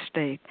foolish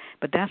mistake,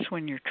 but that's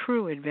when your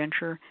true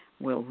adventure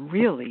will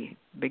really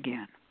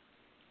begin.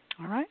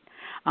 All right?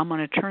 I'm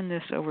going to turn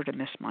this over to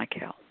Miss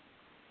Michaele.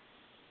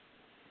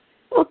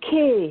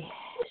 Okay,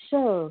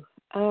 so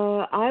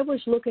I was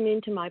looking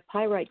into my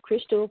pyrite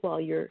crystal while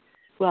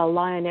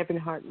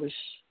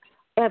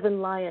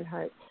Evan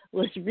Lionheart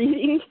was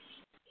reading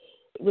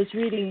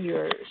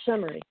your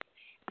summary,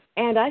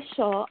 and I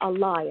saw a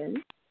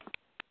lion,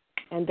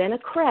 and then a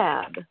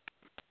crab,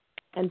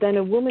 and then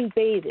a woman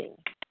bathing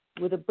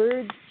with a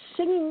bird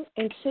singing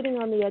and sitting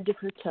on the edge of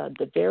her tub,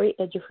 the very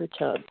edge of her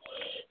tub.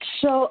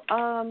 So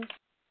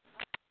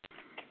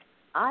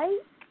I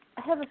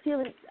have a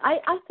feeling,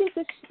 I think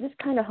this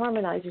kind of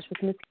harmonizes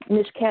with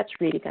Miss Kat's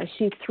reading. I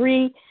see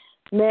 3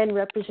 men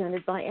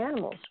represented by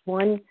animals.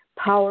 One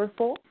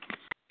powerful,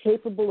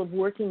 capable of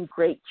working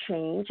great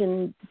change,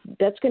 and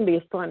that's going to be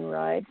a fun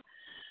ride.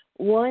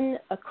 One,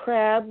 a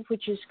crab,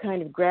 which is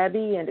kind of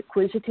grabby and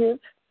acquisitive.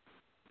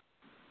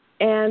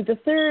 And the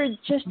third,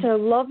 just a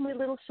lovely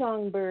little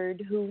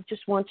songbird who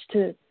just wants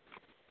to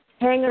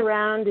hang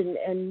around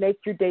and make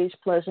your days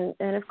pleasant.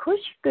 And, of course,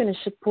 you're going to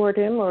support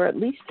him or at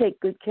least take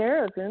good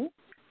care of him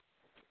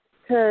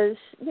because,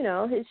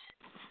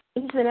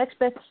 he's the next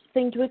best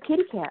thing to a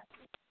kitty cat.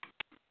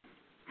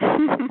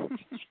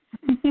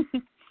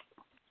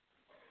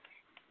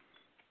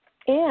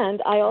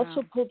 And I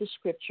also pulled the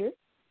scripture,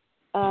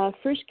 1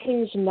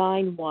 Kings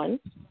 9:1.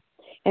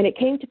 And it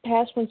came to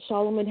pass when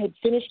Solomon had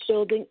finished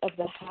building of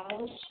the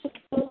house of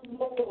the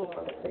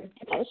Lord,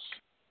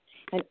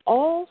 and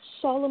all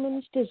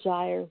Solomon's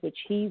desire which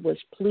he was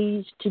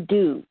pleased to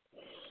do.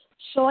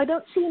 So I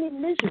don't see any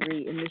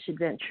misery in this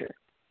adventure.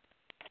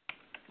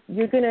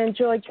 You're going to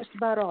enjoy just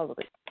about all of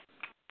it.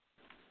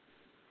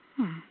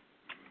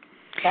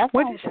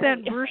 What is that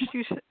verse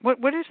you said?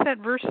 What is that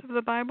verse of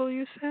the Bible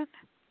you said?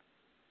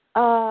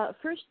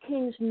 First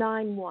Kings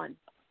 9:1.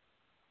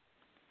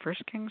 1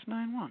 Kings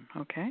 9:1.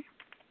 Okay.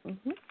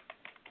 Mm-hmm.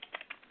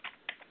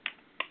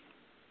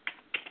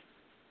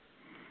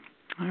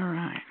 All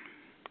right.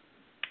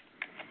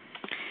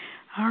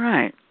 All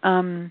right.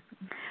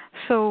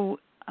 So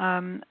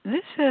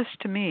this says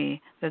to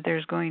me that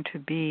there's going to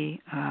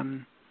be,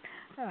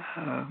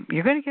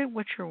 you're going to get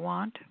what you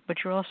want, but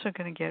you're also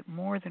going to get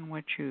more than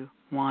what you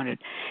wanted.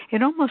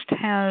 It almost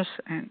has,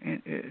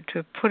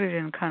 to put it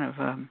in kind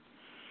of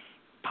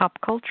pop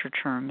culture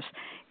terms,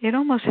 it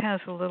almost has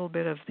a little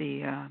bit of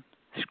the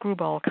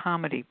screwball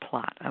comedy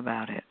plot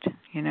about it.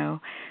 You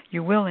know,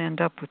 you will end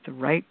up with the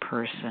right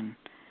person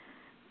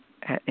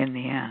in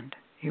the end.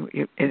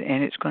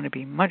 And it's going to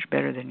be much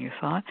better than you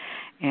thought,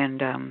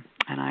 and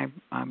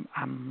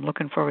I'm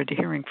looking forward to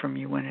hearing from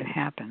you when it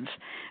happens,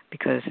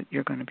 because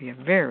you're going to be a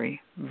very,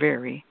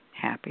 very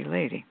happy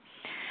lady.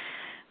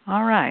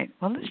 All right,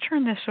 well, let's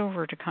turn this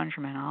over to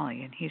Conjurman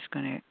Ali, and he's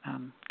going to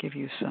give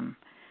you some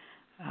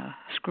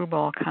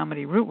screwball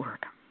comedy root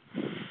work.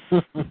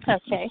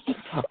 Okay.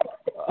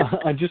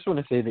 I just want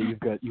to say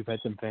that you've had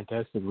some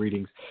fantastic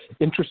readings.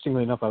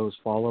 Interestingly enough, I was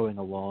following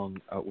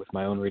along with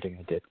my own reading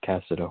I did,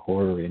 Casted a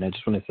Horror, and I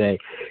just want to say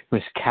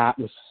Miss Cat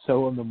was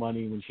so on the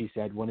money when she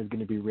said one is going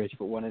to be rich,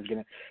 but one is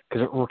going to,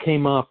 because it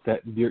came up that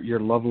your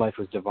love life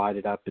was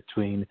divided up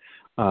between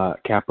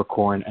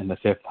Capricorn and the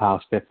fifth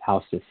house. Fifth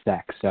house is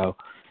sex, so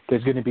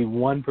there's going to be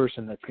one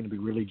person that's going to be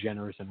really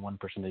generous and one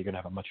person that you're going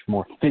to have a much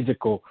more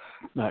physical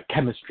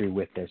chemistry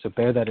with there. So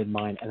bear that in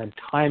mind. And then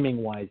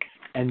timing-wise,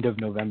 end of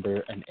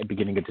November and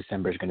beginning of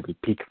December is going to be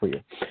peak for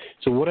you.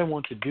 So what I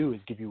want to do is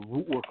give you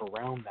root work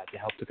around that to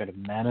help to kind of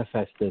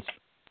manifest this,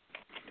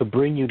 to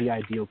bring you the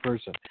ideal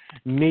person.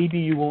 Maybe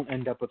you won't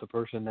end up with a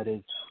person that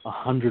is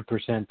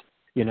 100%,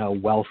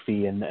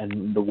 wealthy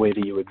and the way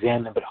that you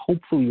examine them, but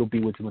hopefully you'll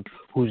be with someone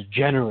who's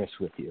generous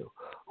with you,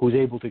 who's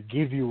able to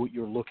give you what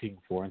you're looking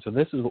for. And so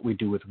this is what we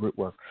do with root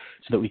work,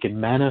 so that we can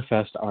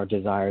manifest our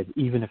desires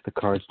even if the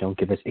cards don't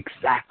give us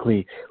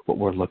exactly what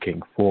we're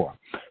looking for.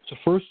 So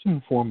first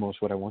and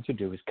foremost, what I want to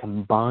do is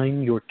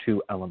combine your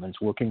two elements,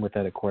 working with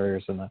that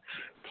Aquarius and the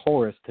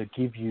Taurus, to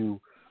give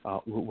you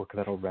root work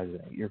that'll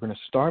resonate. You're going to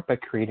start by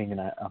creating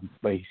a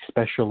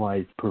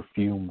specialized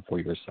perfume for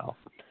yourself.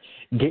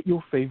 Get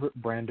your favorite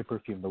brand of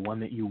perfume, the one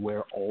that you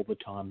wear all the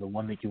time, the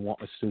one that you want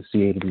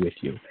associated with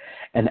you,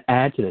 and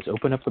add to this.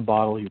 Open up the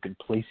bottle. You can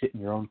place it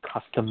in your own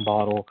custom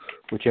bottle,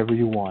 whichever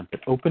you want, but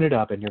open it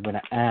up, and you're going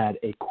to add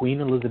a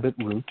Queen Elizabeth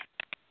root,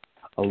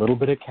 a little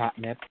bit of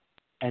catnip,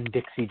 and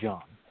Dixie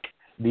John.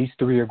 These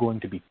three are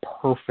going to be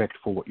perfect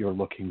for what you're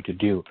looking to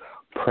do.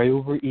 Pray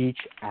over each,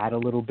 add a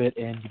little bit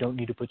in. You don't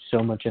need to put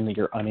so much in that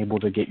you're unable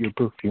to get your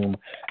perfume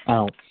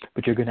out,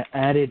 but you're going to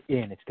add it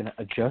in. It's going to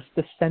adjust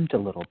the scent a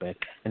little bit,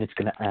 and it's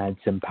going to add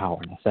some power.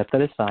 Now set that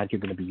aside. You're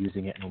going to be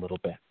using it in a little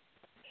bit.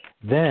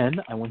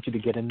 Then I want you to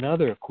get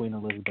another Queen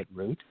Elizabeth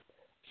root,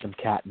 some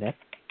catnip,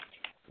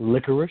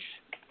 licorice,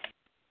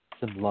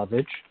 some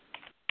lovage,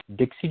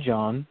 Dixie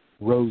John,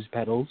 rose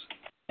petals,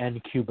 and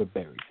Cuba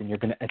berries. And you're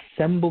going to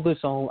assemble this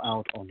all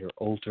out on your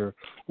altar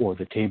or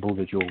the table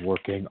that you're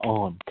working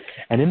on.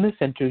 And in the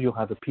center, you'll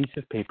have a piece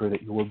of paper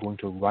that you are going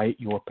to write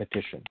your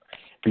petition.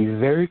 Be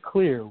very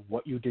clear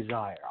what you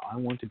desire. I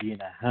want to be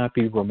in a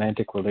happy,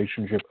 romantic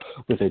relationship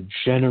with a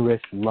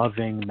generous,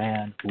 loving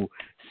man who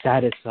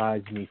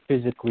satisfies me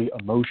physically,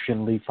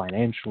 emotionally,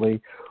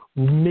 financially.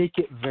 Make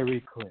it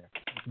very clear.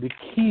 The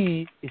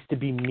key is to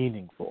be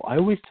meaningful. I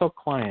always tell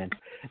clients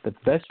that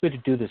the best way to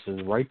do this is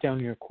write down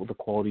the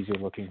qualities you're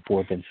looking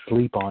for, then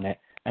sleep on it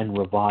and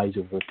revise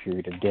over a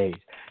period of days,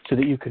 so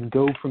that you can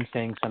go from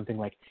saying something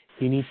like,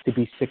 he needs to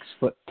be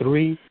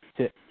 6'3"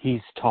 to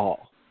he's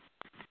tall,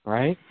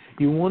 right?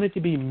 You want it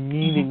to be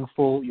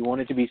meaningful. You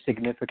want it to be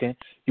significant.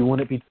 You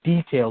want it to be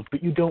detailed,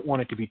 but you don't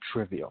want it to be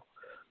trivial.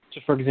 So,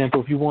 for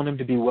example, if you want him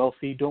to be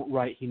wealthy, don't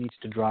write he needs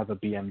to drive a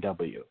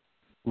BMW.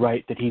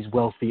 Right, that he's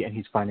wealthy and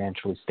he's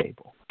financially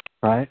stable,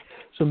 right?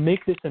 So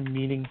make this a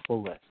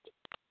meaningful list.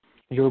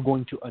 You're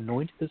going to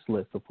anoint this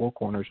list, the four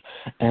corners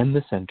and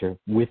the center,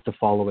 with the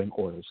following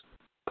orders: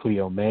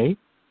 Cleo May,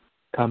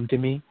 come to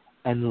me,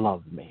 and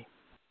love me.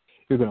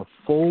 You're going to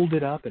fold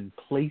it up and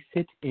place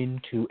it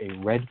into a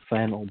red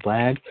flannel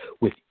bag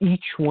with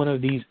each one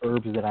of these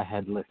herbs that I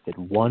had listed,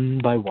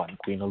 one by one: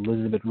 Queen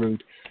Elizabeth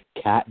root,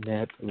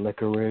 catnip,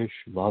 licorice,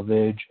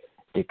 lovage,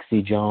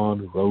 Dixie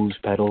John, rose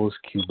petals,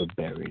 Cuba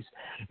berries.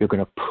 You're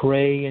going to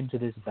pray into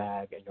this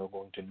bag, and you're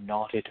going to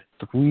knot it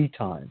 3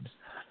 times.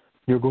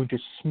 You're going to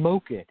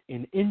smoke it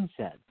in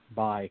incense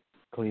by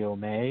Cleo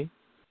May,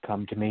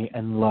 come to me,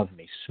 and love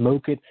me.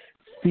 Smoke it.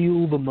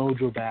 Feel the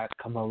mojo bag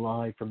come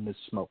alive from the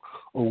smoke.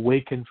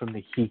 Awaken from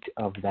the heat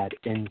of that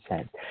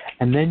incense.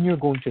 And then you're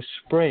going to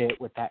spray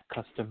it with that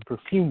custom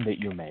perfume that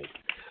you made.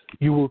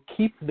 You will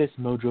keep this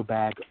mojo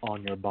bag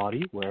on your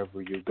body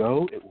wherever you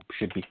go. It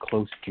should be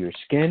close to your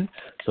skin,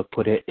 so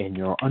put it in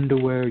your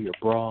underwear, your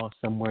bra,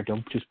 somewhere.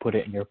 Don't just put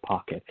it in your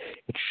pocket.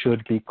 It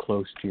should be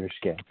close to your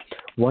skin.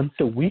 Once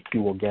a week,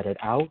 you will get it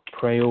out,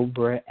 pray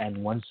over it, and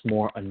once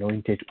more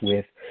anoint it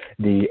with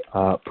the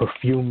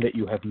perfume that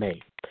you have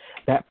made.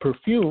 That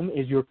perfume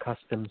is your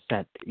custom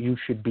scent. You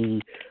should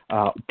be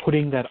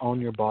putting that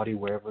on your body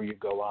wherever you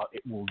go out.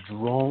 It will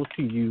draw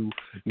to you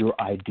your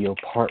ideal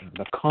partner.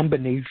 The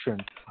combination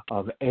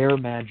of air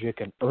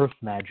magic and earth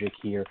magic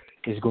here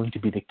is going to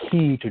be the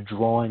key to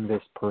drawing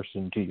this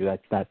person to you.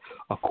 That's that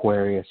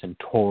Aquarius and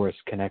Taurus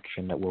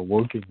connection that we're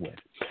working with.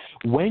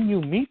 When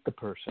you meet the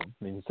person,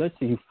 I mean, let's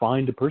say you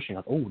find a person, you're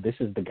like, oh, this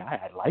is the guy,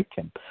 I like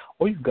him.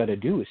 All you've got to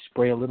do is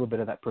spray a little bit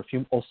of that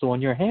perfume also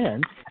on your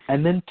hand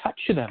and then touch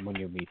them when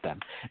you meet them.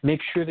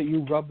 Make sure that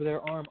you rub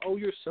their arm, oh,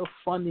 you're so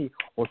funny,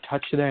 or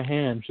touch their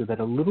hand so that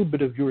a little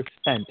bit of your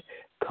scent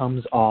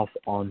comes off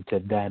onto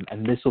them.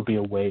 And this will be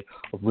a way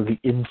of really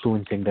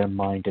influencing their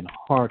mind and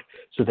heart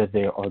so that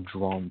they are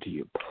drawn to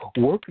you.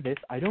 Work this.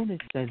 I don't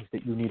sense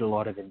that you need a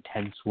lot of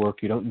intense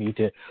work. You don't need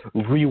to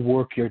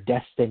rework your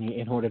destiny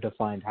in order to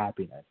find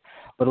happiness.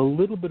 But a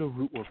little bit of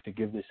root work to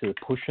give this a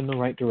push in the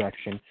right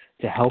direction,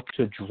 to help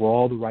to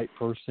draw the right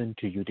person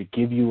to you, to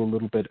give you a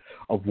little bit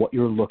of what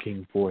you're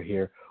looking for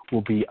here,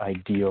 will be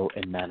ideal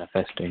in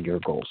manifesting your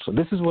goals. So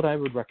this is what I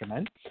would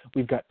recommend.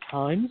 We've got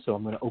time, so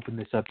I'm going to open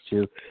this up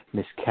to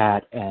Miss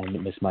Kat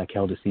and Miss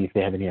Michaele to see if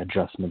they have any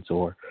adjustments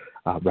or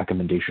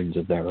recommendations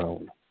of their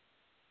own.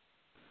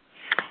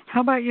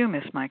 How about you,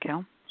 Miss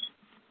Michaele?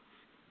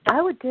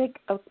 I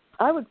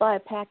would buy a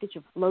package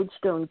of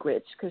lodestone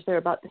grits because they're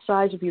about the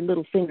size of your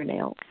little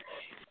fingernail,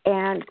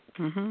 and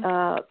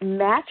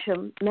match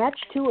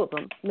two of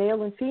them,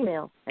 male and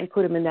female, and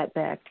put them in that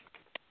bag.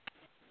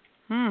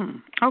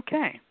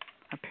 Okay.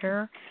 A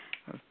pair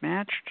of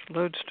matched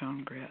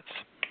lodestone grits.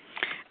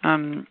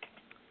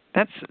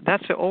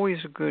 That's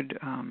always a good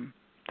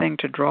thing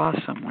to draw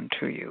someone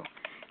to you,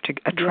 to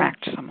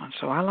attract someone.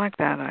 So I like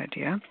that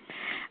idea.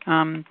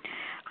 I'm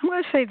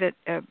going to say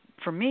that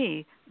for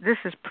me, this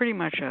is pretty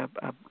much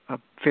a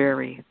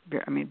very,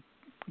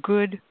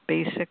 good,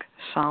 basic,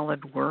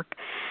 solid work.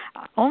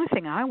 Only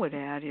thing I would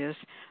add is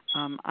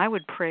I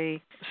would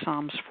pray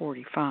Psalms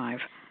 45.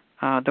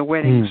 The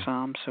wedding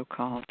psalm,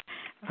 so-called,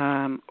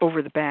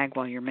 over the bag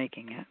while you're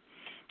making it.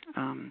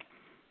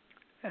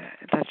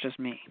 That's just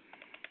me.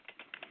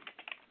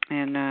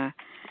 And,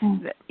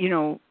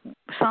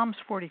 Psalms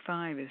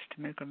 45 is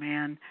to make a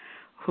man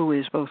who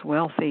is both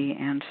wealthy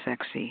and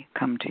sexy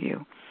come to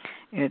you.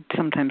 It's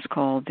sometimes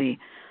called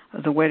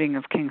the wedding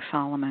of King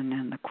Solomon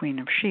and the Queen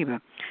of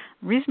Sheba.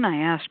 The reason I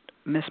asked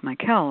Miss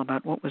Michaele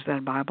about what was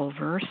that Bible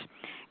verse,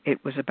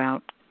 it was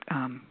about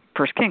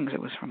First Kings.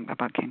 It was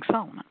about King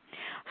Solomon.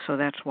 So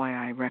that's why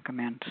I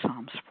recommend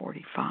Psalms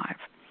 45.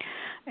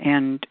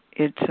 And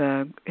it's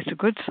a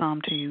good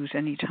psalm to use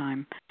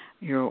anytime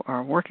you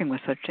are working with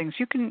such things.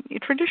 You can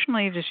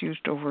traditionally it is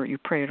used you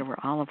pray it over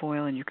olive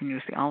oil, and you can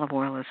use the olive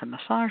oil as a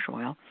massage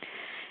oil.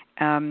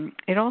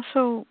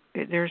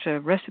 There's a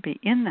recipe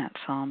in that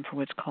psalm for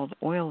what's called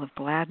oil of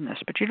gladness,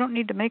 but you don't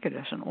need to make it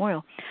as an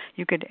oil.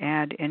 You could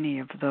add any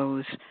of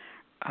those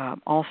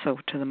also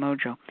to the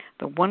Mojo.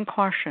 The one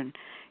caution,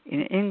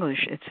 in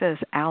English it says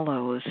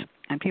aloes,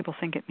 and people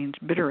think it means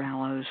bitter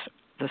aloes,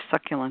 the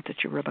succulent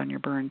that you rub on your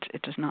burns.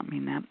 It does not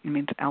mean that. It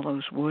means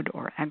aloes wood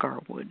or agar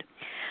wood.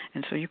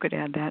 And so you could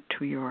add that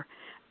to your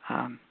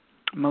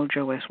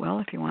Mojo as well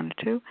if you wanted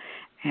to.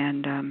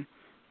 And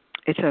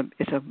it's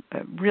a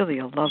really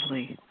a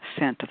lovely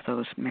scent of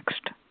those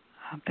mixed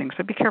things.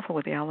 But be careful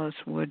with the aloes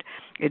wood.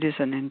 It is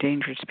an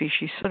endangered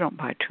species, so don't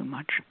buy too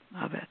much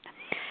of it.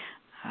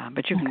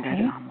 But you can get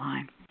it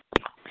online.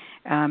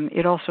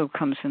 It also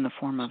comes in the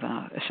form of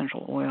an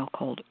essential oil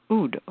called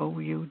oud,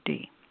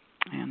 O-U-D.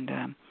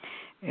 And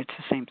it's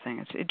the same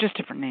thing. It's just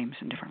different names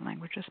in different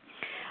languages.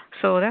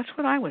 So that's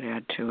what I would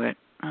add to it.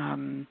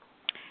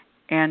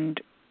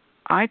 And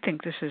I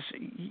think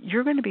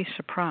you're going to be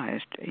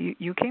surprised.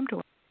 You came to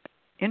an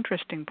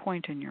interesting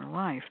point in your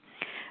life.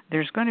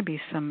 There's going to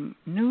be some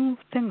new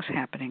things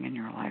happening in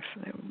your life.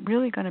 They're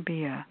really going to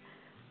be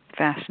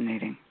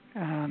fascinating.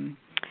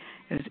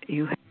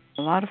 You have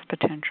a lot of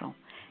potential,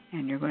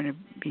 and you're going to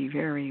be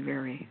very,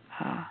 very,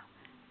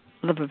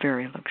 live a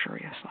very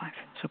luxurious life.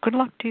 So good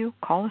luck to you.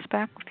 Call us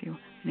back if you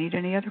need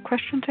any other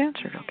questions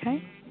answered,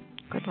 okay?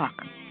 Good luck.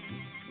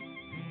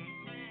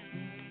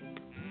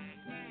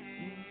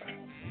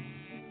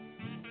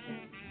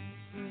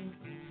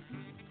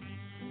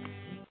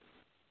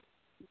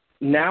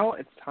 Now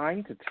it's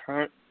time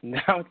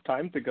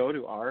to go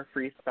to our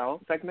free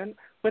spell segment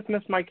with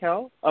Miss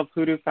Michaele of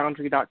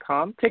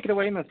HoodooFoundry.com. Take it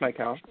away, Miss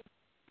Michaele.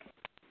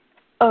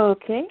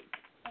 Okay.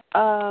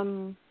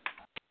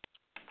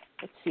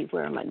 Let's see,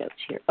 where are my notes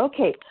here?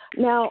 Okay.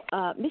 Now,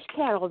 Miss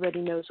Kat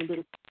already knows a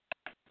little.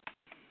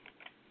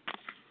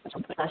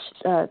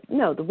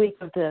 The week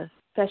of the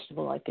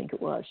festival, I think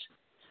it was.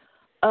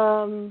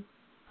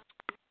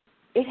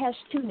 It has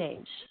two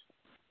names.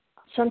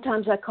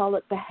 Sometimes I call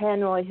it the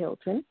Hanoi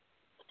Hilton.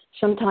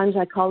 Sometimes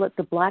I call it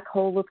the Black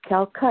Hole of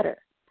Calcutta.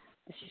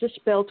 This is a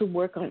spell to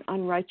work on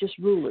unrighteous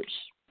rulers.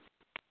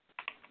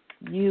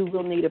 You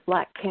will need a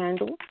black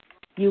candle.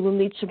 You will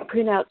need some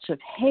printouts of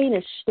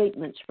heinous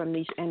statements from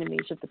these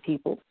enemies of the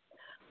people.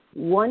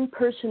 One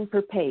person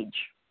per page.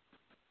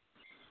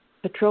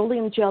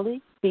 Petroleum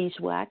jelly,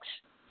 beeswax,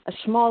 a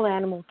small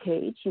animal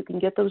cage. You can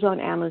get those on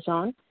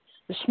Amazon.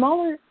 The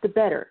smaller, the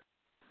better,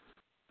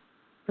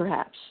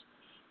 perhaps.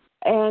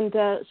 And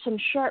some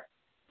sharp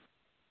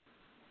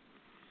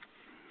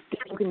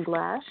broken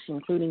glass,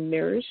 including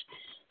mirrors,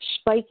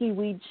 spiky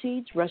weed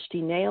seeds,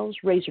 rusty nails,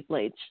 razor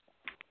blades,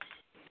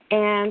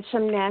 and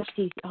some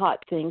nasty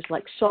hot things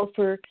like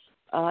sulfur,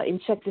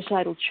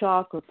 insecticidal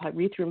chalk or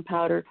pyrethrum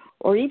powder,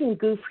 or even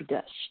goo for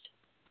dust.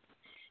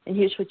 And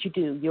here's what you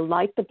do. You'll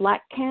light the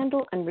black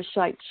candle and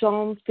recite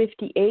Psalm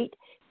 58,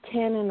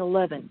 10, and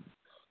 11.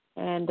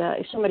 And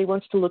if somebody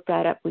wants to look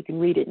that up, we can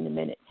read it in a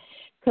minute.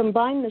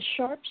 Combine the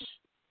sharps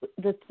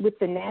with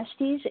the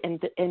nasties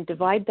and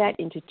divide that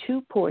into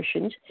 2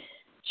 portions.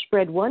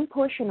 Spread 1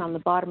 portion on the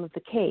bottom of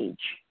the cage.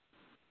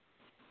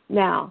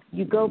 Now,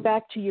 you go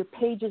back to your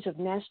pages of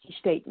nasty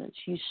statements.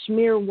 You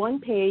smear 1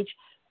 page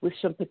with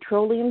some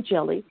petroleum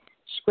jelly,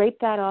 scrape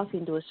that off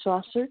into a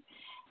saucer,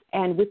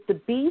 and with the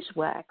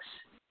beeswax,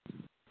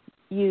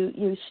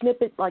 you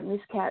snip it, like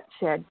Miss Cat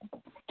said,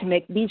 to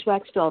make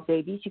beeswax doll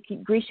babies. You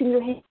keep greasing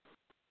your hands,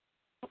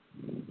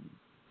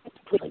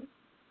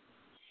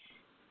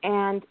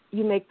 and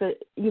you make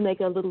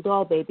a little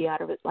doll baby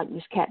out of it, like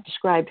Miss Cat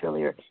described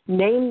earlier.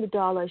 Name the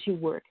doll as you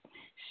work.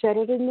 Set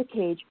it in the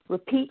cage.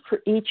 Repeat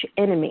for each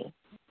enemy.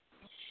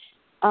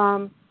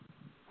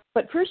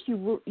 But first,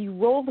 you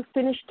roll the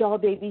finished doll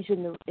babies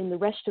in the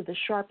rest of the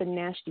sharp and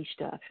nasty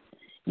stuff.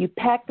 You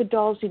pack the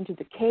dolls into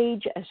the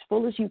cage as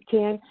full as you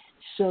can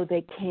so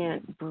they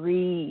can't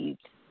breathe.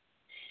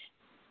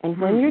 And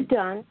when you're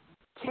done,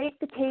 take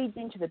the cage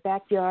into the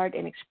backyard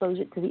and expose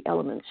it to the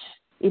elements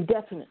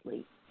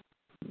indefinitely.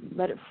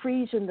 Let it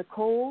freeze in the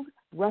cold,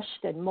 rust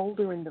and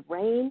molder in the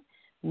rain,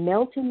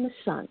 melt in the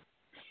sun.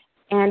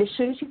 And as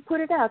soon as you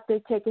put it out, they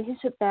take a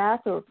hyssop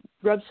bath or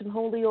rub some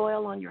holy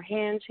oil on your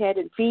hands, head,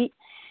 and feet,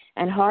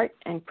 and heart,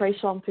 and pray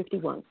Psalm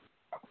 51.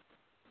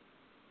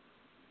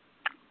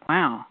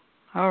 Wow.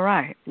 All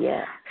right.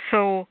 Yeah.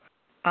 So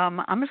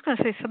I'm just going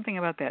to say something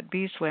about that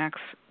beeswax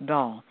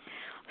doll.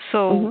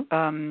 So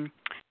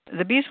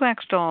the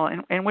beeswax doll,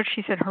 and what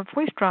she said, her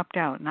voice dropped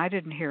out, and I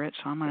didn't hear it,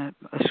 so I'm going to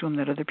assume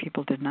that other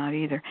people did not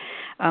either.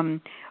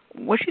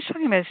 What she's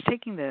talking about is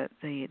taking the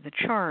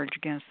charge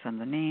against them,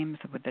 the names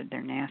with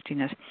their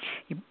nastiness.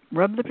 You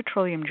rub the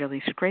petroleum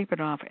jelly, scrape it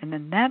off, and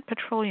then that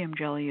petroleum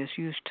jelly is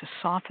used to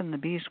soften the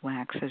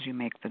beeswax as you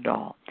make the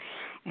doll.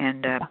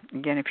 And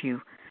again, if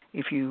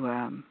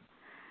you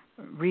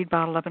read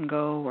Bottle Up and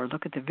Go or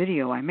look at the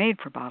video I made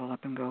for Bottle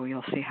Up and Go,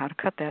 you'll see how to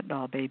cut that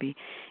doll baby.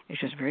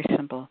 It's just very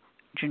simple.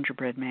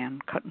 Gingerbread man,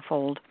 cut and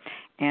fold,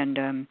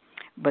 and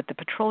but the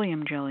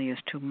petroleum jelly is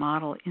to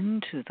model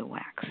into the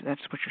wax.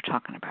 That's what you're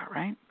talking about,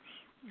 right?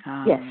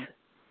 Yes.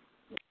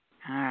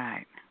 All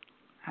right.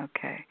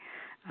 Okay.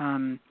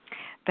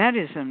 That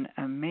is an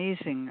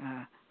amazing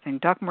thing.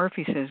 Doc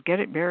Murphy says, get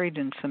it buried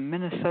in some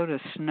Minnesota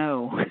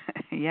snow.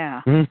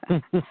 Yeah.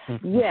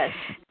 Yes.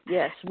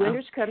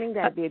 Winter's coming.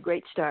 That'd be a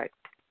great start.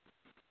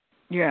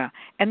 Yeah,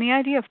 and the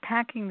idea of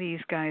packing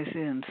these guys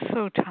in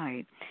so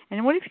tight.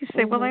 And what if you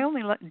say, well, I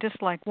only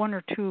dislike 1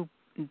 or 2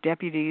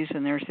 deputies,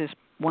 and there's this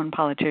one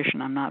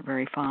politician I'm not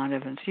very fond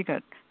of, and so you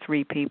got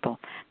 3 people.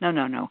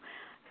 No.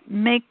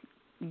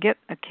 Get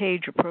a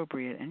cage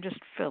appropriate and just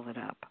fill it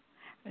up.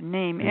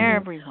 Name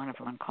every one of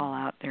them and call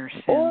out their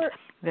sins. Or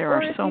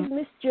if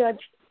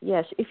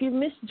you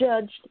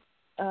misjudged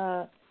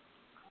the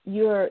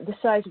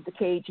size of the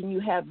cage and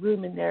you have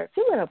room in there,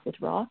 fill it up with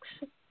rocks.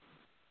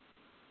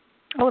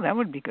 Oh, that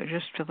would be good.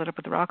 Just fill it up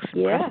with rocks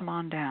and press them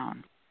on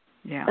down.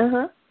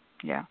 Yeah.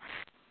 Yeah.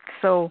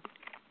 So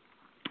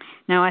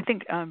now I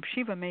think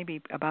Shiva may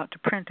be about to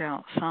print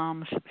out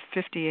Psalms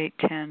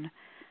 58:10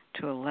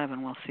 to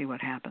 11. We'll see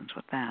what happens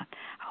with that.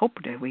 I hope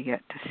that we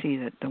get to see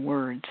that the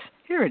words.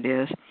 Here it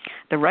is.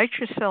 The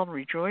righteous shall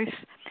rejoice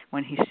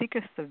when he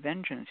seeketh the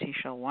vengeance. He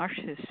shall wash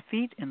his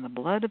feet in the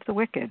blood of the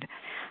wicked,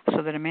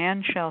 so that a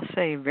man shall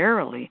say,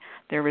 verily,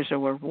 there is a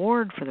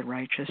reward for the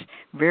righteous.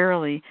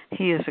 Verily,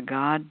 he is a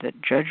God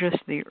that judgeth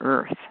the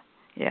earth.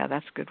 Yeah,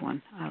 that's a good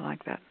one. I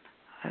like that.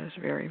 That is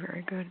very,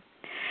 very good.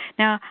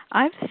 Now,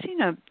 I've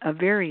seen a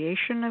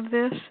variation of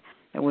this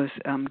that was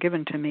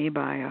given to me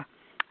by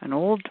an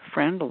old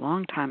friend a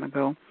long time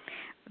ago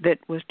that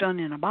was done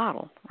in a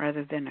bottle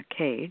rather than a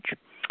cage.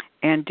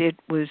 And it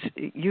was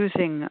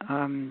using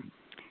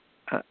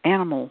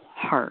animal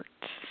hearts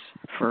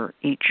for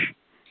each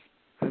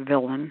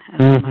villain,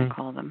 as I might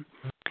call them,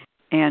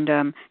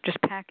 and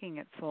just packing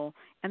it full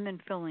and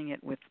then filling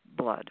it with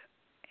blood.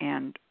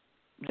 And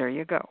there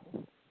you go.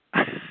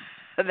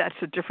 That's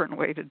a different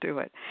way to do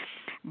it.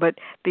 But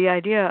the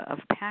idea of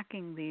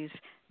packing these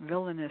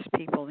villainous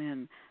people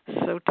in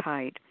so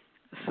tight,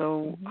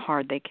 so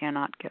hard they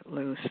cannot get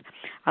loose.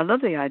 I love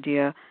the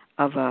idea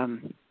of a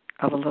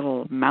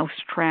little mouse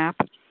trap.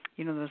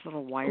 You know those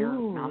little wire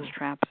mouse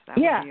traps? That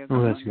would be a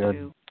good that's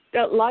good.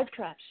 Live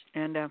traps.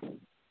 And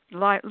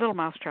little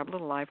mouse trap,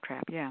 little live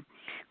trap, yeah.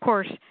 Of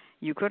course,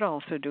 You could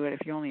also do it if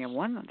you only have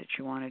one that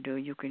you want to do.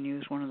 You can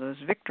use one of those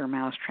Victor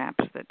mouse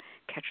traps that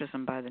catches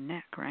them by the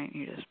neck, right?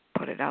 You just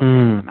put it out there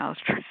in the mouse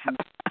trap.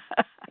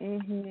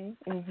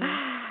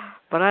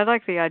 But I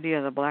like the idea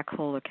of the black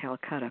hole of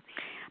Calcutta.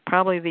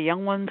 Probably the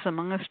young ones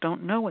among us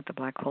don't know what the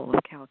black hole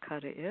of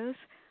Calcutta is.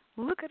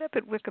 Look it up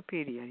at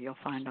Wikipedia. You'll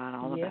find out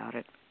all about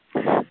it.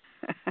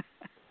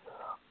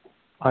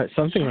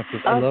 Something like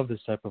this. I love this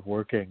type of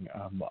working.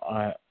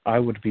 I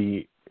would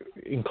be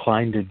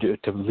inclined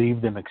to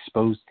leave them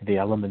exposed to the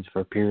elements for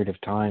a period of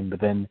time,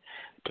 but then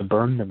to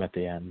burn them at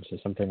the end. So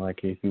something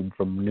like if you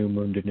from new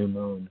moon to new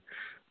moon,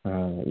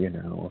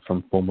 or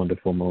from full moon to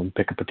full moon,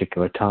 pick a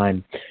particular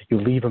time. You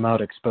leave them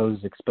out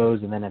exposed,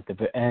 and then at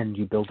the end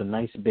you build a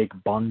nice big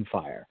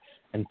bonfire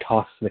and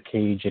toss the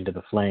cage into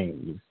the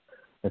flames.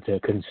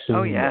 To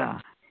consume them.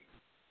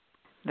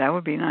 That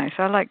would be nice.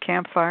 I like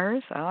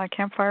campfires. A lot.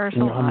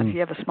 If you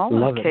have a small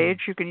enough cage,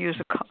 you can use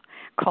a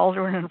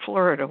cauldron in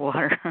Florida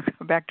water.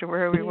 Back to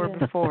where we were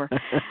before.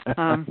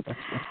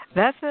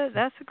 That's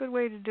a good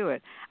way to do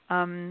it.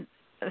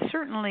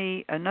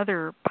 Certainly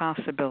another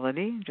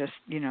possibility,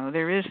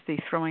 there is the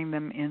throwing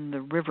them in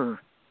the river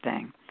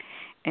thing.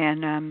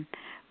 And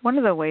one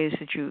of the ways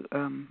that you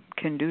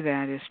can do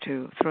that is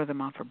to throw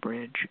them off a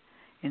bridge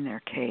in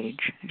their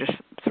cage. Just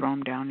throw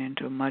them down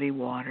into muddy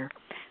water.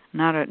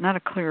 Not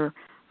a clear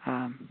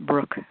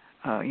brook,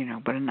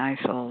 but a nice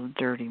old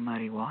dirty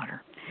muddy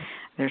water.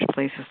 There's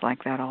places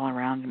like that all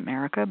around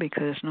America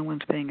because no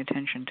one's paying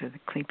attention to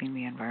keeping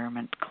the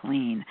environment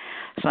clean.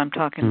 So I'm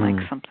talking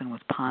like something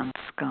with pond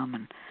scum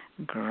and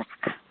gruk,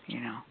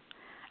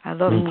 I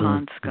love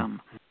pond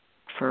scum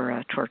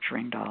for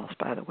torturing dolls,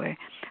 by the way.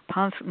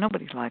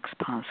 Nobody likes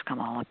pond scum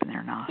all up in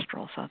their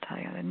nostrils, I'll tell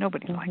you.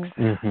 Nobody likes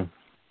that.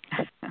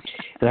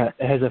 That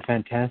has a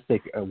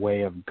fantastic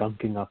way of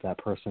gunking up that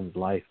person's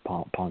life,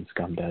 pond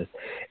scum does.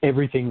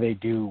 Everything they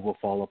do will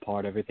fall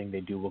apart. Everything they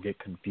do will get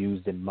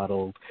confused and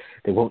muddled.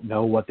 They won't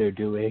know what they're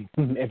doing.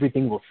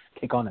 Everything will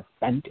take on a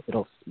scent.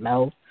 It'll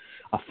smell.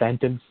 A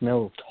phantom smell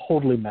will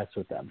totally mess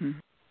with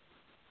them.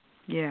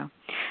 Yeah.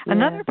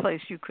 Another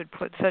place you could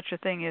put such a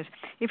thing is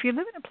if you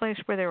live in a place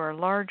where there are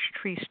large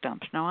tree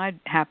stumps. Now, I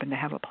happen to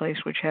have a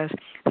place which has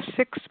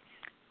 6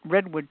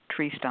 redwood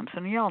tree stumps,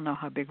 and you all know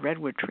how big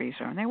redwood trees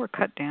are, and they were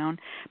cut down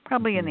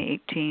probably in the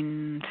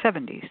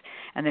 1870s,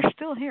 and they're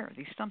still here.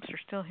 These stumps are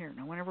still here.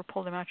 No one ever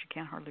pulled them out. You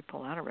can't hardly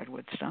pull out a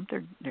redwood stump.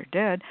 They're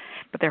dead,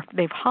 but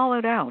they've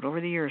hollowed out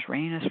over the years.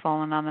 Rain has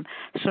fallen on them,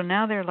 so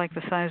now they're like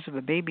the size of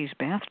a baby's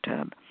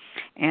bathtub,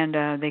 and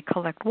they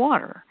collect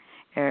water.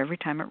 Every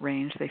time it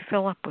rains, they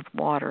fill up with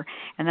water,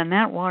 and then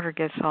that water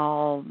gets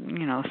all,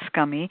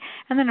 scummy,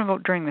 and then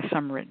during the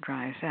summer it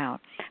dries out.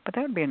 But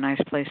that would be a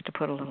nice place to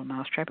put a little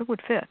mousetrap. It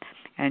would fit,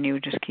 and you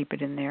would just keep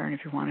it in there, and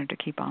if you wanted to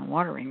keep on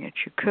watering it,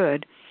 you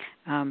could.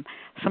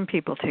 Some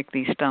people take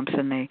these stumps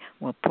and they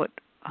will put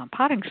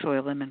potting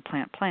soil in and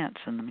plant plants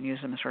in them and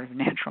use them as sort of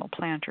natural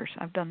planters.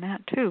 I've done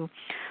that too.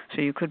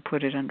 So you could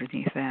put it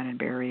underneath that and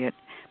bury it,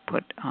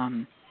 put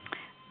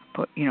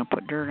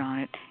dirt on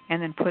it,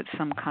 and then put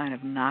some kind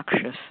of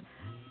noxious,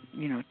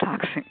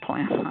 toxic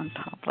plant on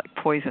top, like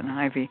poison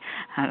ivy.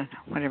 I don't know,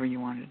 whatever you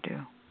want to do.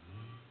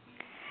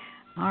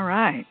 All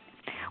right.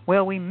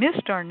 Well, we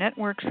missed our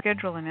network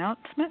schedule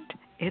announcement.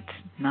 It's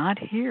not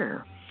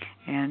here.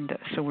 And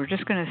so we're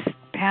just going to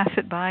pass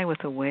it by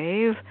with a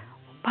wave.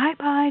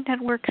 Bye-bye,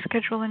 network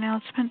schedule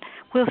announcement.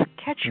 We'll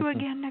catch you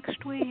again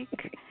next week.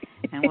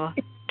 And we'll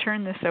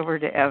turn this over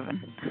to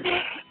Evan.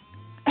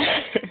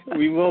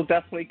 We will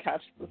definitely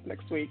catch this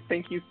next week.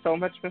 Thank you so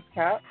much, Miss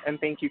Cat, and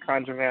thank you,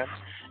 ConjureMan.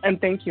 And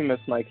thank you, Miss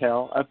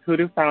Michaele of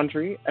Hoodoo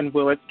Foundry in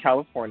Willits,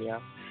 California,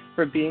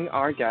 for being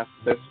our guest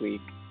this week.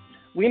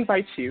 We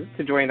invite you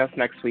to join us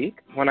next week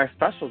when our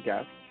special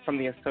guest from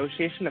the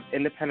Association of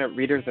Independent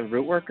Readers and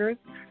Rootworkers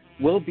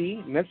will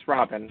be Miss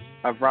Robin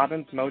of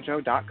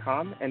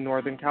robinsmojo.com in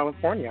Northern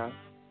California.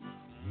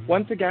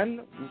 Once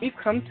again, we've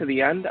come to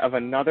the end of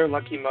another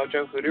Lucky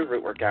Mojo Hoodoo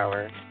Rootwork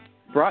Hour,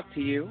 brought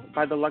to you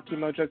by the Lucky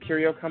Mojo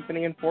Curio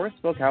Company in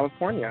Forestville,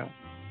 California.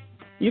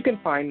 You can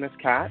find Miss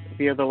Cat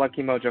via the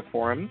Lucky Mojo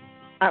forum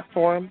at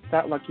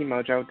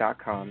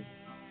forum.luckymojo.com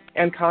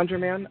and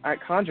ConjureMan at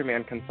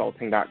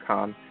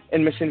conjuremanconsulting.com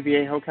in Mission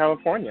Viejo,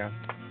 California.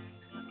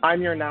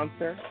 I'm your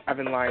announcer,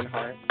 Evan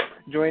Lionheart,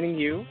 joining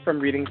you from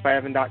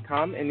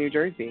readingsbyevan.com in New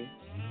Jersey.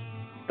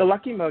 The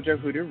Lucky Mojo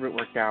Hoodoo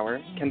Rootwork Hour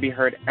can be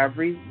heard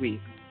every week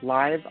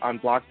live on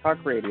Blog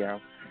Talk Radio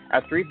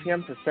at 3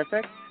 p.m.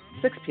 Pacific,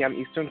 6 p.m.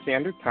 Eastern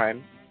Standard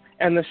Time,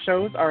 and the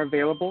shows are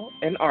available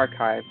in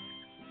archive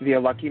via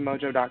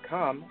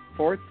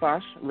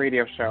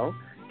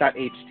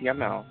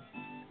luckymojo.com/radio-show.html.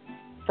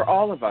 For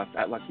all of us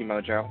at Lucky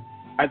Mojo,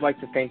 I'd like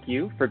to thank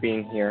you for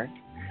being here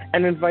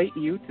and invite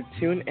you to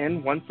tune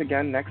in once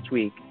again next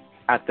week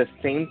at the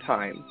same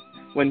time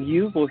when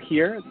you will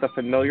hear the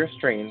familiar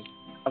strains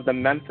of the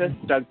Memphis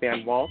Jug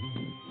Band Waltz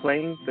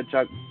playing the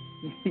Jug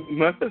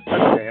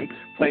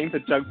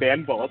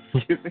Band Waltz.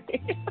 Excuse me.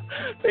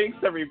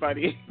 Thanks,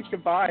 everybody.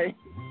 Goodbye.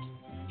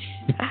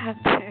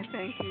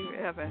 Thank you,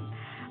 Evan.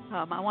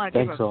 I want to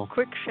give Thanks, a all.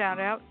 quick shout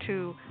out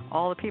to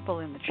all the people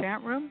in the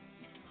chat room.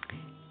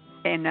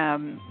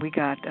 And we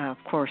got, of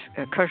course,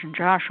 Cousin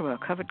Joshua,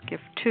 Covet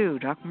Gift 2,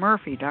 Doc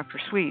Murphy, Dr.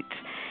 Sweets,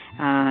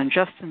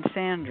 Justin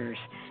Sanders,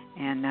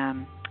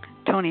 and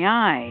Tony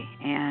I,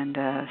 and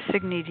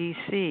Signe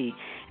DC.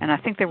 And I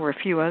think there were a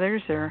few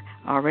others there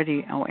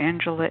already. Oh,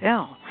 Angela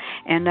L.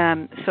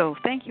 And so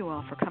thank you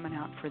all for coming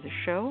out for the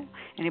show.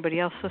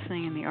 Anybody else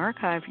listening in the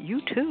archive, you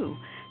too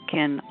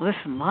can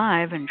listen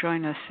live and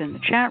join us in the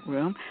chat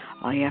room.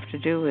 All you have to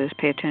do is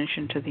pay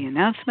attention to the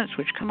announcements,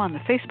 which come on the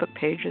Facebook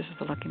pages of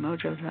the Lucky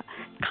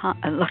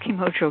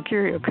Mojo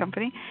Curio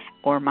Company,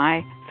 or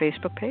my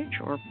Facebook page,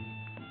 or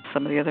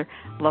some of the other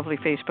lovely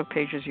Facebook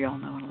pages you all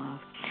know and love.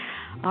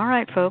 All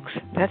right, folks,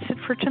 that's it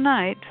for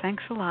tonight.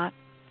 Thanks a lot.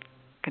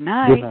 Good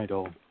night. Good night,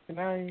 all. Good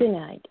night. Good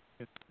night.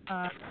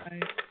 Bye.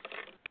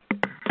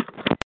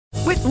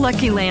 With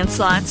Lucky Land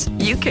Slots,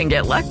 you can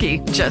get lucky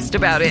just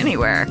about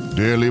anywhere.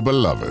 Dearly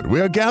beloved, we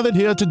are gathered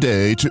here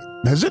today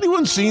to... Has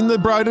anyone seen the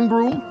bride and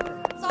groom?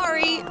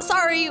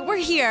 Sorry, we're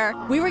here.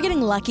 We were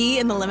getting lucky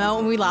in the limo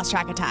and we lost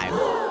track of time.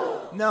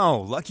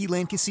 No, Lucky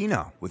Land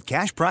Casino, with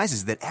cash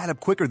prizes that add up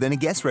quicker than a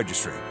guest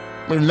registry.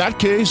 In that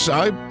case,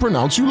 I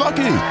pronounce you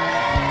lucky.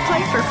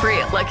 Play for free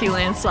at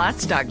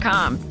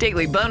LuckyLandSlots.com.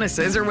 Daily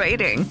bonuses are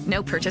waiting.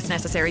 No purchase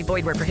necessary.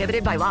 Void where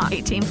prohibited by law.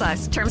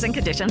 18+. Terms and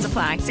conditions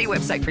apply. See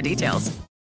website for details.